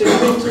Austria.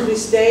 Even to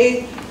this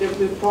day,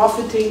 we're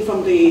profiting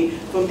from the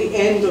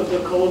end of the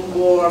Cold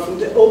War, from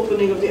the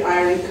opening of the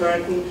Iron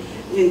Curtain.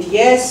 And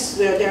yes,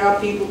 there are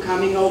people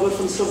coming over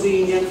from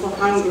Slovenia and from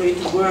Hungary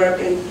to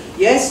work, and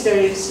yes, there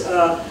is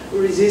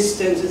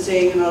resistance and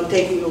saying, you know,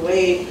 taking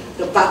away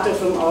the butter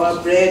from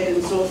our bread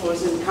and so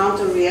forth, and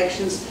counter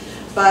reactions.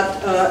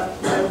 But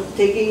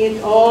taking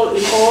it all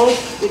in all,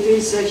 it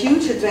is a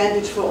huge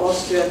advantage for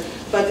Austria,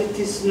 but it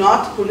is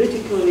not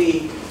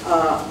politically,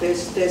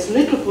 there's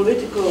little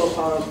political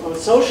or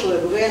social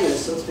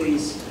awareness of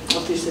these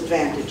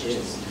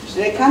advantages.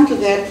 And I come to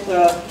that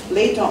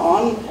later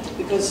on,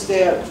 because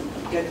the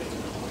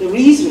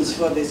reasons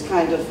for this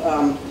kind of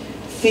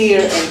fear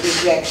and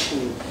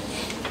rejection.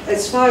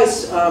 As far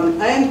as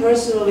I am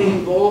personally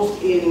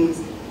involved in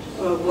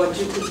what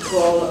you could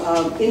call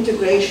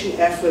integration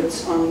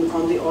efforts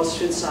on the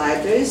Austrian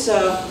side. There is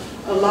a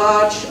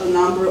large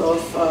number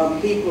of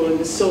people in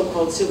the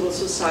so-called civil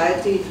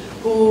society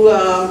who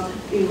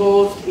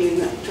involved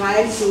in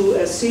trying to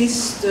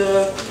assist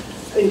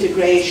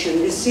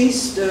integration,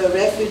 assist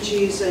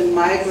refugees and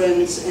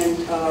migrants, and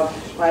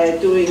by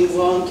doing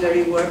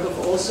voluntary work of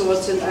all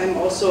sorts. And I'm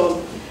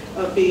also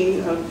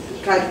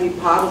try to be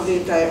part of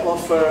it. I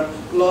offer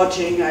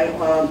lodging.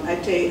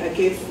 I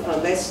give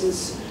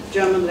lessons,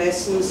 German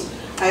lessons.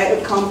 I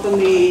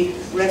accompany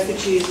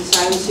refugees,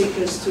 asylum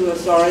seekers to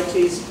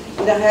authorities,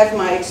 and I have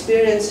my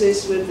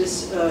experiences with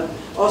this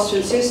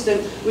Austrian system,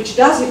 which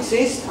does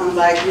exist,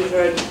 unlike we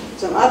heard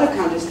some other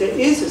countries. There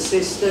is a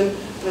system,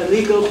 a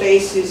legal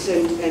basis,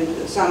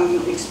 and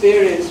some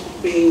experience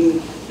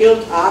being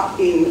built up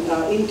in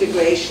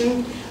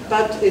integration,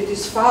 but it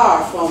is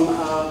far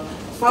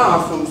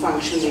from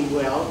functioning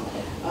well.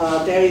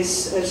 There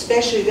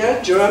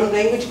are German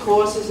language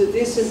courses and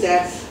this and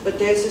that, but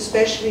there's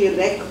especially a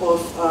lack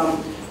of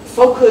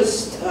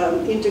focused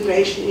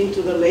integration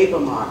into the labor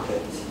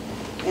market.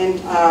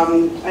 And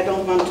I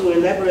don't want to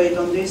elaborate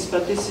on this,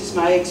 but this is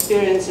my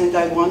experience, and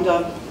I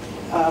wonder,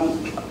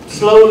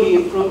 slowly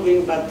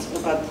improving, but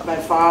by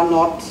far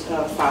not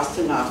fast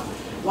enough.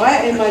 Why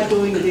am I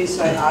doing this?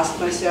 I asked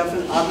myself,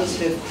 and others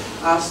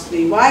have asked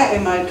me, why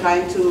am I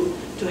trying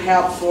to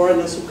help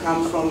foreigners who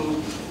come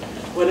from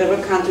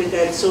whatever country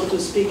that, so to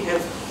speak,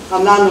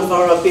 are none of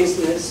our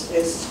business,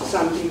 as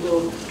some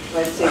people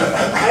might think.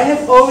 I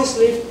have always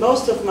lived,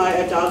 most of my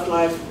adult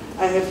life,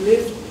 I have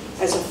lived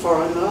as a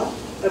foreigner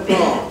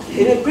abroad,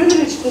 in a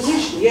privileged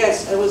position.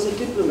 Yes, I was a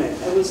diplomat.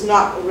 I was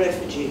not a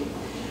refugee.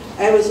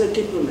 I was a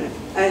diplomat.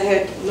 I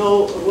had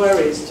no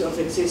worries of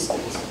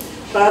existence.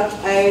 But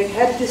I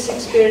had this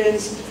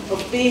experience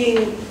of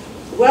being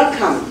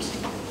welcomed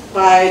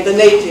by the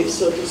natives,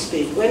 so to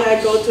speak. When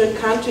I go to a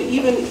country,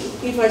 even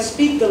if I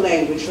speak the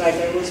language, like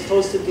I was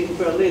posted in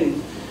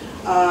Berlin,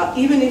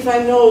 even if I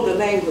know the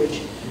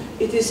language,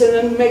 it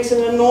makes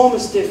an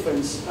enormous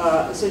difference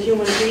as a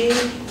human being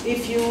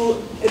if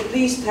you at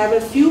least have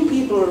a few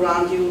people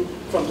around you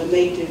from the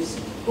natives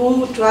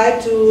who try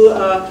to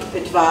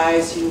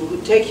advise you, who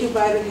take you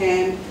by the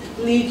hand,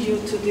 lead you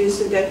to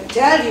this and that,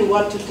 tell you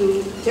what to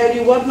do, tell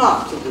you what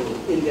not to do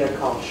in their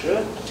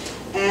culture,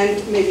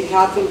 and maybe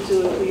help you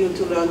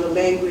to learn the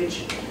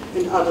language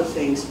and other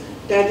things.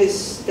 That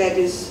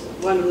is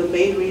one of the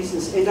main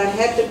reasons. And I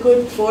had the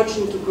good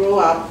fortune to grow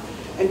up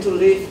and to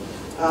live,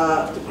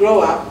 to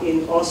grow up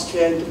in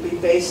Austria and to be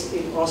based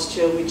in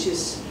Austria, which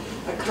is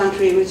a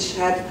country which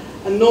had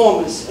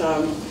enormous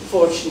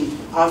fortune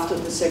after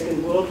the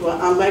Second World War,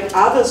 unlike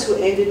others who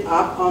ended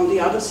up on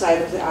the other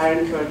side of the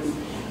Iron Curtain.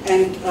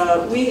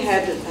 And we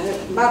had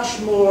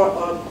much more,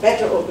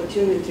 better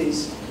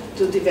opportunities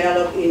to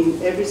develop in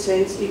every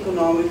sense,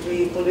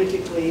 economically,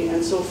 politically,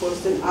 and so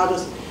forth than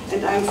others.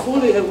 And I'm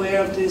fully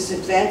aware of this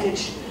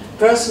advantage,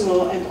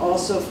 personal and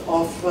also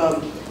of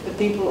the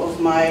people of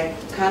my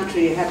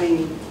country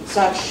having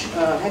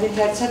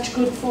had such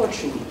good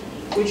fortune,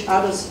 which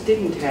others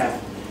didn't have.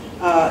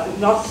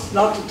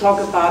 Not to talk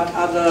about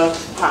other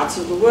parts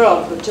of the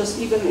world, but just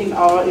even in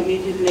our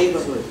immediate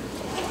neighborhood.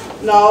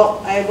 Now,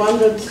 I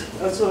wondered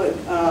also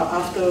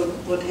after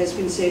what has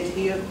been said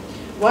here,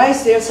 why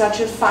is there such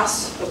a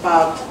fuss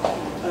about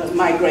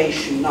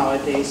migration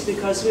nowadays?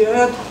 Because we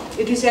heard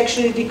it is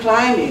actually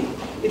declining.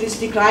 It is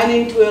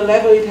declining to a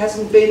level it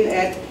hasn't been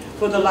at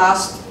for the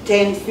last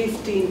 10,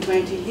 15,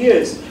 20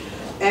 years.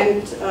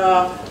 And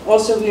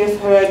also we have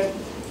heard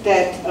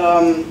that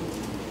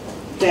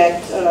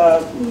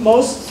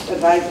most,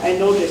 and I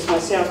know this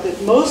myself,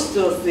 that most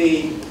of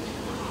the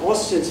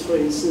Austrians, for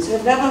instance,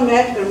 have never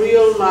met a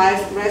real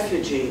life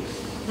refugee.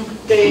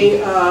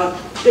 They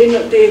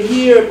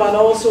hear about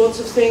all sorts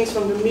of things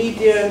from the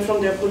media and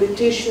from their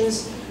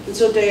politicians, And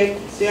so they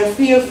are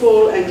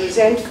fearful and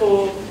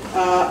resentful,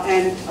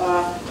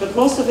 but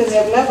most of them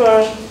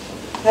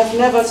have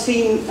never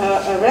seen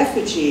a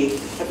refugee,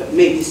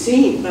 maybe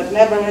seen, but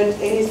never had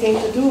anything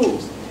to do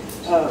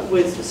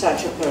with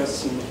such a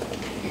person.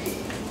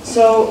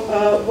 So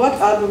what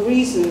are the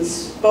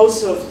reasons,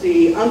 both of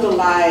the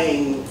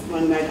underlying,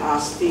 one might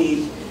ask,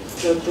 the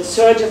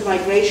surge of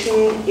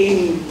migration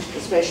in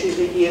especially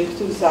the year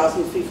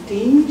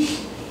 2015,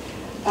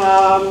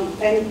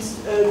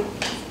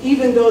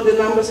 even though the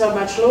numbers are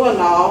much lower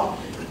now,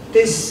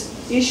 this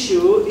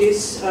issue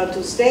is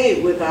to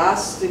stay with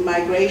us, the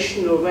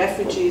migration or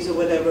refugees or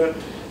whatever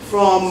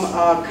from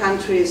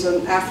countries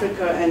in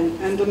Africa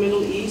and the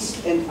Middle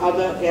East and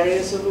other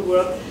areas of the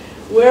world.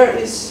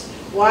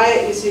 Why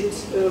is it?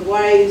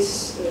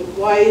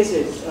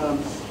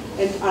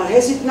 And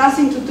has it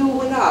nothing to do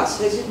with us?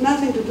 Has it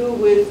nothing to do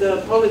with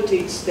the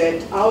politics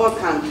that our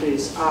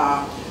countries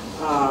are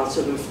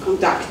sort of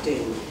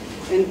conducting?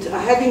 And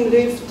having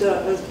lived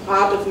as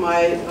part of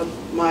my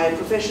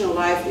professional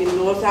life in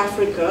North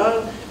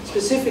Africa,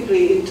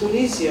 specifically in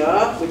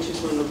Tunisia, which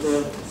is one of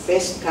the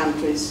best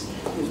countries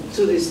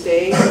to this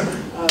day,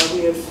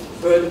 we have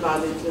heard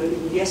about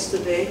it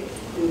yesterday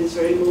in this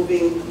very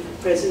moving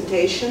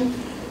presentation.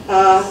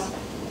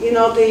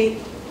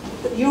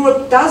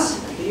 Europe does,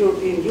 the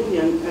European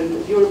Union and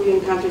the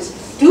European countries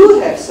do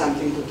have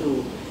something to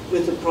do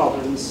with the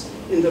problems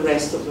in the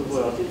rest of the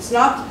world. It's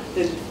not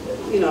that,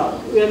 we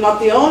are not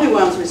the only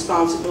ones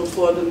responsible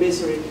for the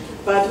misery,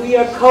 but we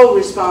are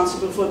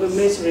co-responsible for the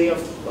misery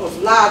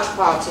of large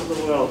parts of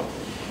the world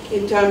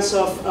in terms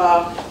of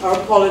our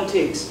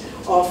politics,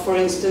 of, for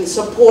instance,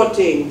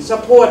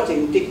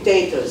 supporting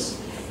dictators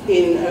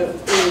in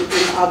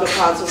other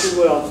parts of the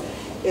world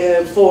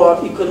for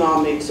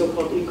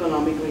so-called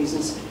economic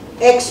reasons,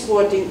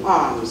 exporting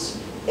arms,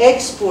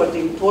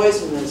 exporting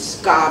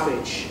poisonous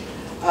garbage,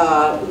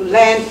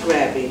 land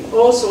grabbing,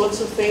 all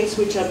sorts of things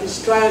which are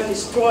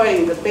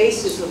destroying the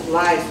basis of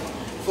life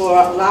for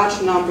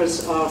large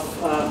numbers of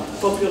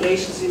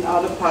populations in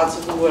other parts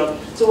of the world.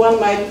 So one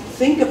might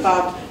think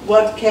about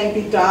what can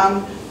be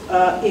done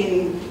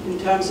in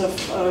terms of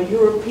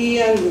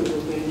European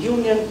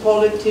Union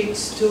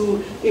politics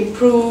to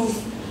improve,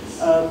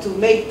 to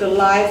make the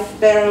life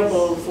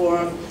bearable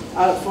for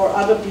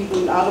other people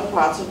in other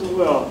parts of the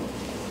world.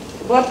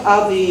 What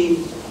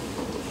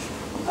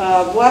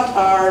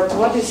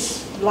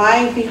is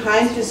lying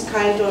behind this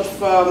kind of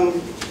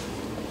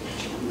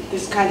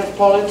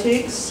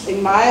politics?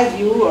 In my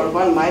view, or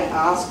one might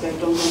ask, I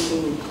don't want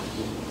to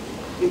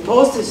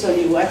impose this on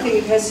you, I think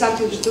it has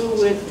something to do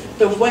with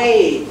the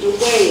way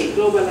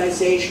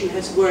globalization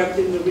has worked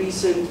in the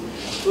recent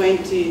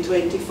 20,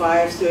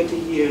 25, 30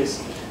 years.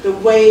 The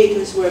way it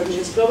has worked,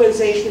 because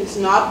globalization is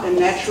not a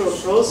natural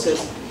process.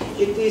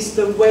 It is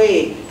the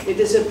way, it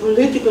is a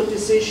political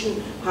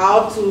decision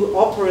how to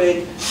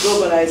operate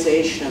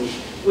globalization,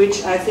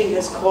 which I think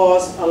has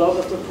caused a lot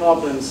of the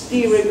problems.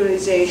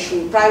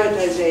 Deregulation,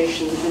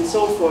 privatization, and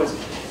so forth.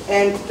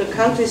 And the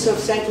countries of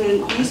Central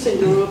and Eastern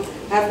Europe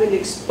have been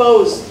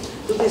exposed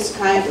to this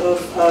kind of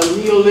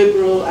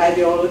neoliberal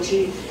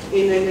ideology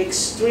in an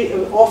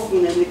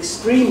often an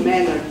extreme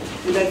manner.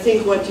 And I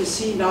think what you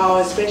see now,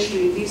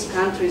 especially in these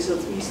countries of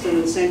Eastern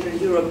and Central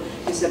Europe,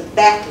 is a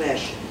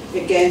backlash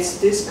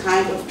against this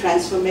kind of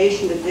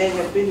transformation that they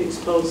have been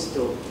exposed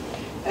to,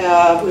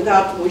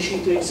 without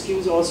wishing to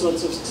excuse all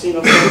sorts of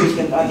xenophobic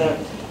and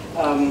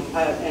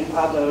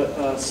other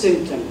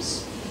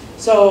symptoms.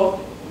 So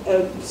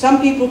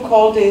some people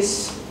call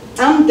this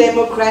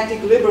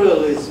undemocratic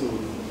liberalism,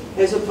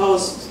 as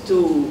opposed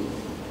to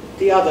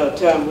the other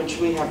term which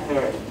we have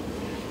heard.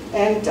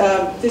 And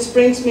this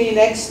brings me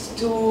next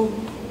to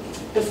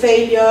the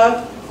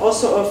failure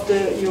also of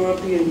the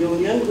European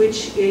Union,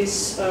 which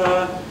is,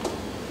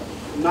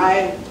 in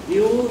my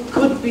view,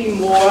 could be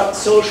more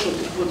social,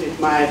 to put it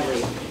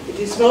mildly. It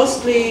is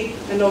mostly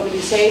an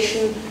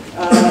organization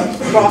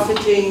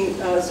profiting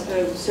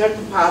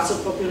certain parts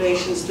of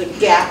populations. The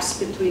gaps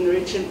between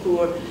rich and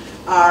poor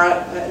are,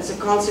 as a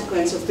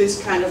consequence of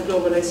this kind of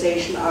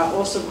globalization, are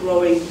also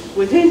growing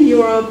within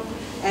Europe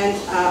and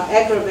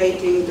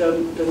aggravating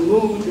the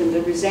mood and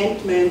the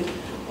resentment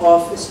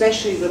of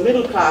especially the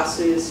middle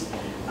classes,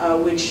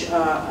 which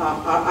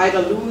are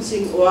either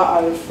losing or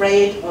are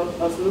afraid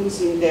of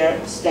losing their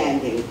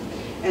standing.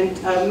 And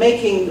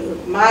making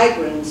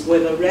migrants,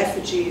 whether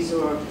refugees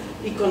or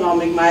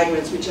economic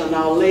migrants, which are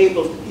now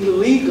labeled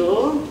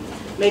illegal,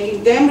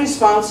 making them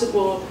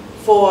responsible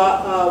for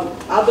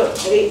other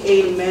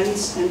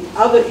ailments and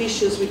other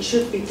issues which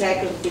should be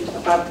tackled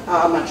but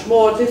are much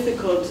more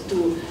difficult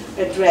to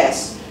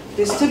address.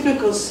 This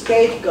typical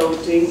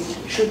scapegoating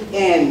should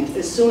end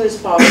as soon as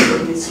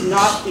possible. It's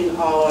not in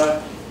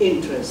our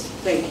interest.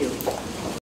 Thank you.